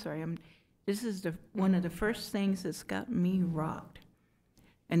this is one of the first things that's got me rocked,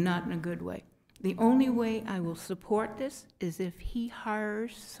 and not in a good way. The only way I will support this is if he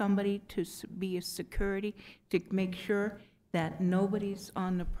hires somebody to be a security to make sure that nobody's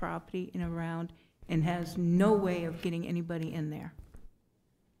on the property and around and has no way of getting anybody in there.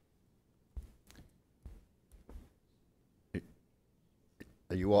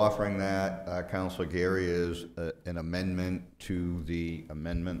 Are you offering that, Councilor Gary, as an amendment to the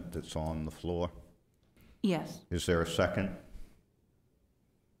amendment that's on the floor? Yes. Is there a second?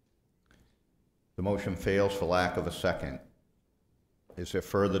 The motion fails for lack of a second. Is there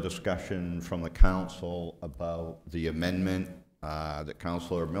further discussion from the council about the amendment that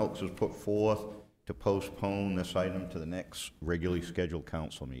Councilor Milks has put forth to postpone this item to the next regularly scheduled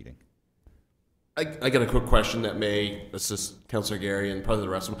council meeting? I got a quick question that may assist Councilor Gary and probably the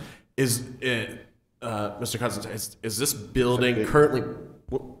rest of them. Is it, Mr. Cousins, is this building currently...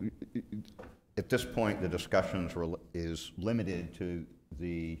 At this point, the discussion is limited to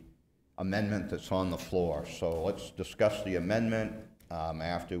the amendment that's on the floor. So let's discuss the amendment.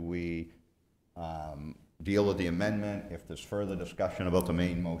 After we deal with the amendment, if there's further discussion about the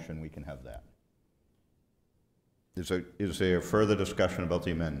main motion, we can have that. Is there further discussion about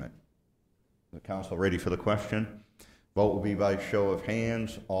the amendment? The council ready for the question? Vote will be by show of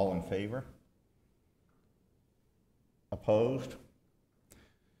hands. All in favor? Opposed?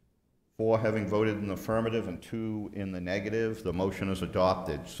 4 having voted in the affirmative and 2 in the negative. The motion is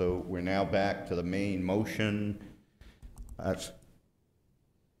adopted. So we're now back to the main motion.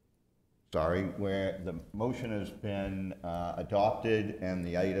 Where the motion has been adopted and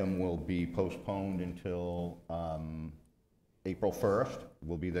the item will be postponed until April 1st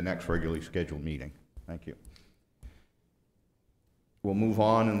will be the next regularly scheduled meeting. Thank you. We'll move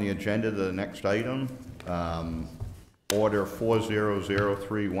on in the agenda to the next item. Order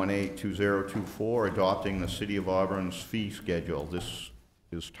 4003182024, adopting the City of Auburn's fee schedule. This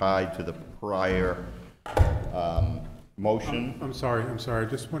is tied to the prior motion. I'm sorry. I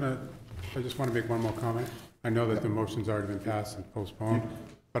just want to make one more comment. I know that the motion's already been passed and postponed,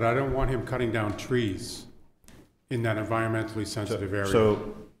 but I don't want him cutting down trees in that environmentally sensitive area.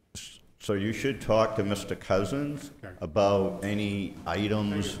 So you should talk to Mr. Cousins about any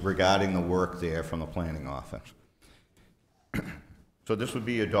items regarding the work there from the planning office. So this would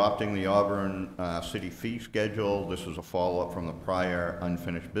be adopting the Auburn City fee schedule. This is a follow-up from the prior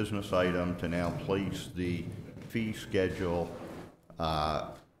unfinished business item to now place the fee schedule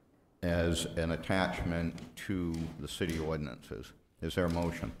as an attachment to the city ordinances. Is there a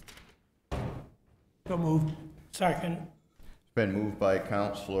motion? So moved. Second. It's been moved by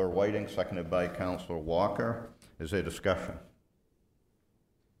Councilor Whiting, seconded by Councilor Walker. Is there discussion?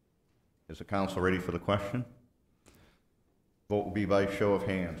 Is the council ready for the question? Vote will be by show of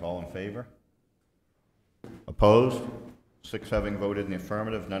hands. All in favor? Opposed? 6 having voted in the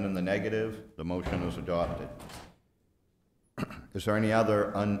affirmative, none in the negative. The motion is adopted. Is there any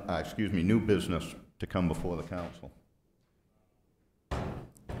other new business to come before the council?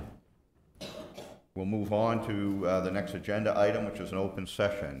 We'll move on to the next agenda item, which is an open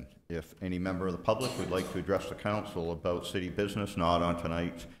session. If any member of the public would like to address the council about city business not on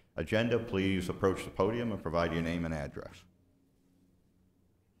tonight's agenda, please approach the podium and provide your name and address.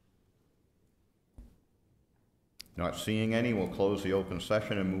 Not seeing any, we'll close the open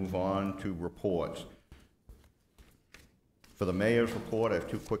session and move on to reports. For the mayor's report, I have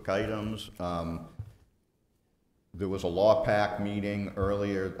 2 quick items. There was a law pack meeting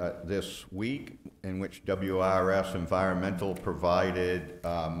earlier this week in which WRS Environmental provided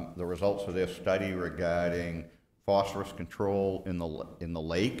the results of their study regarding phosphorus control in the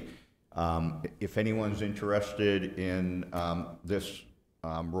lake. If anyone's interested in this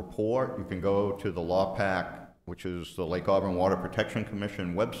report, you can go to the law pack, which is the Lake Auburn Water Protection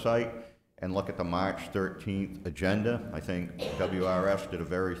Commission website, and look at the March 13th agenda. I think WRS did a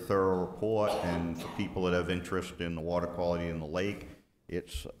very thorough report, and for people that have interest in the water quality in the lake,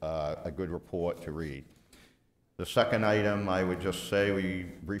 it's a good report to read. The second item, I would just say, we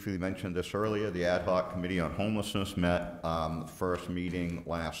briefly mentioned this earlier, the Ad hoc Committee on Homelessness met the first meeting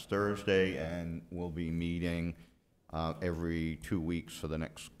last Thursday and will be meeting every 2 weeks for the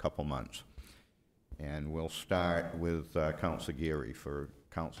next couple months. And we'll start with Councilor Geary for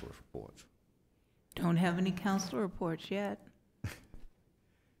councilor reports. Don't have any council reports yet.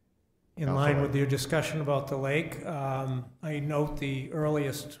 In line with your discussion about the lake, I note the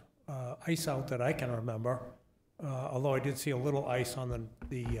earliest ice out that I can remember, although I did see a little ice on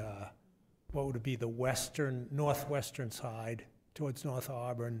the what would it be, the northwestern side towards North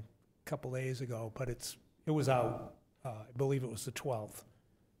Auburn a couple days ago, but it was out. I believe it was the 12th,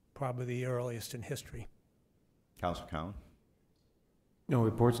 probably the earliest in history. Councilor Cowan? No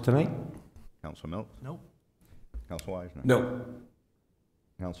reports tonight? Councilor Mills? Nope. Councilor Wisner? No.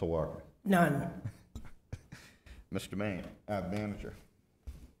 Councilor Walker? None. Mr. Maine, manager.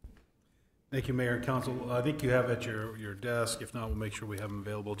 Thank you, Mayor and Council. I think you have at your desk. If not, we'll make sure we have them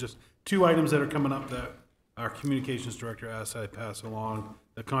available. Just 2 items that are coming up that our communications director asked I pass along.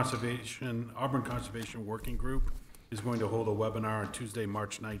 The Auburn Conservation Working Group is going to hold a webinar on Tuesday,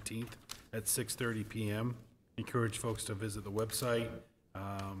 March 19th at 6:30 p.m. Encourage folks to visit the website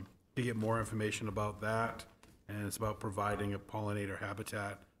to get more information about that. And it's about providing a pollinator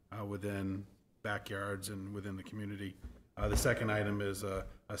habitat within backyards and within the community. The second item is a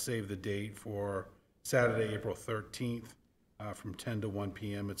save the date for Saturday, April 13th from 10 to 1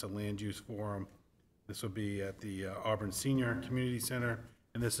 p.m. It's a land use forum. This will be at the Auburn Senior Community Center,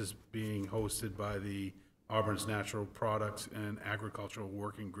 and this is being hosted by the Auburn's Natural Products and Agricultural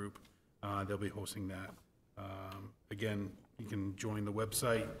Working Group. They'll be hosting that. Again, you can join the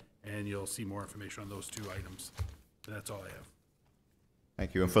website and you'll see more information on those 2 items. And that's all I have.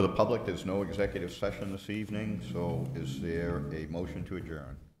 Thank you. And for the public, there's no executive session this evening, so is there a motion to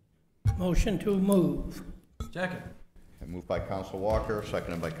adjourn? Motion to move. Second. Moved by Councilor Walker,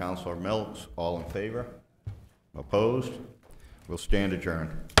 seconded by Councilor Milks. All in favor? Opposed? We'll stand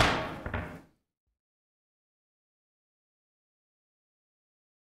adjourned.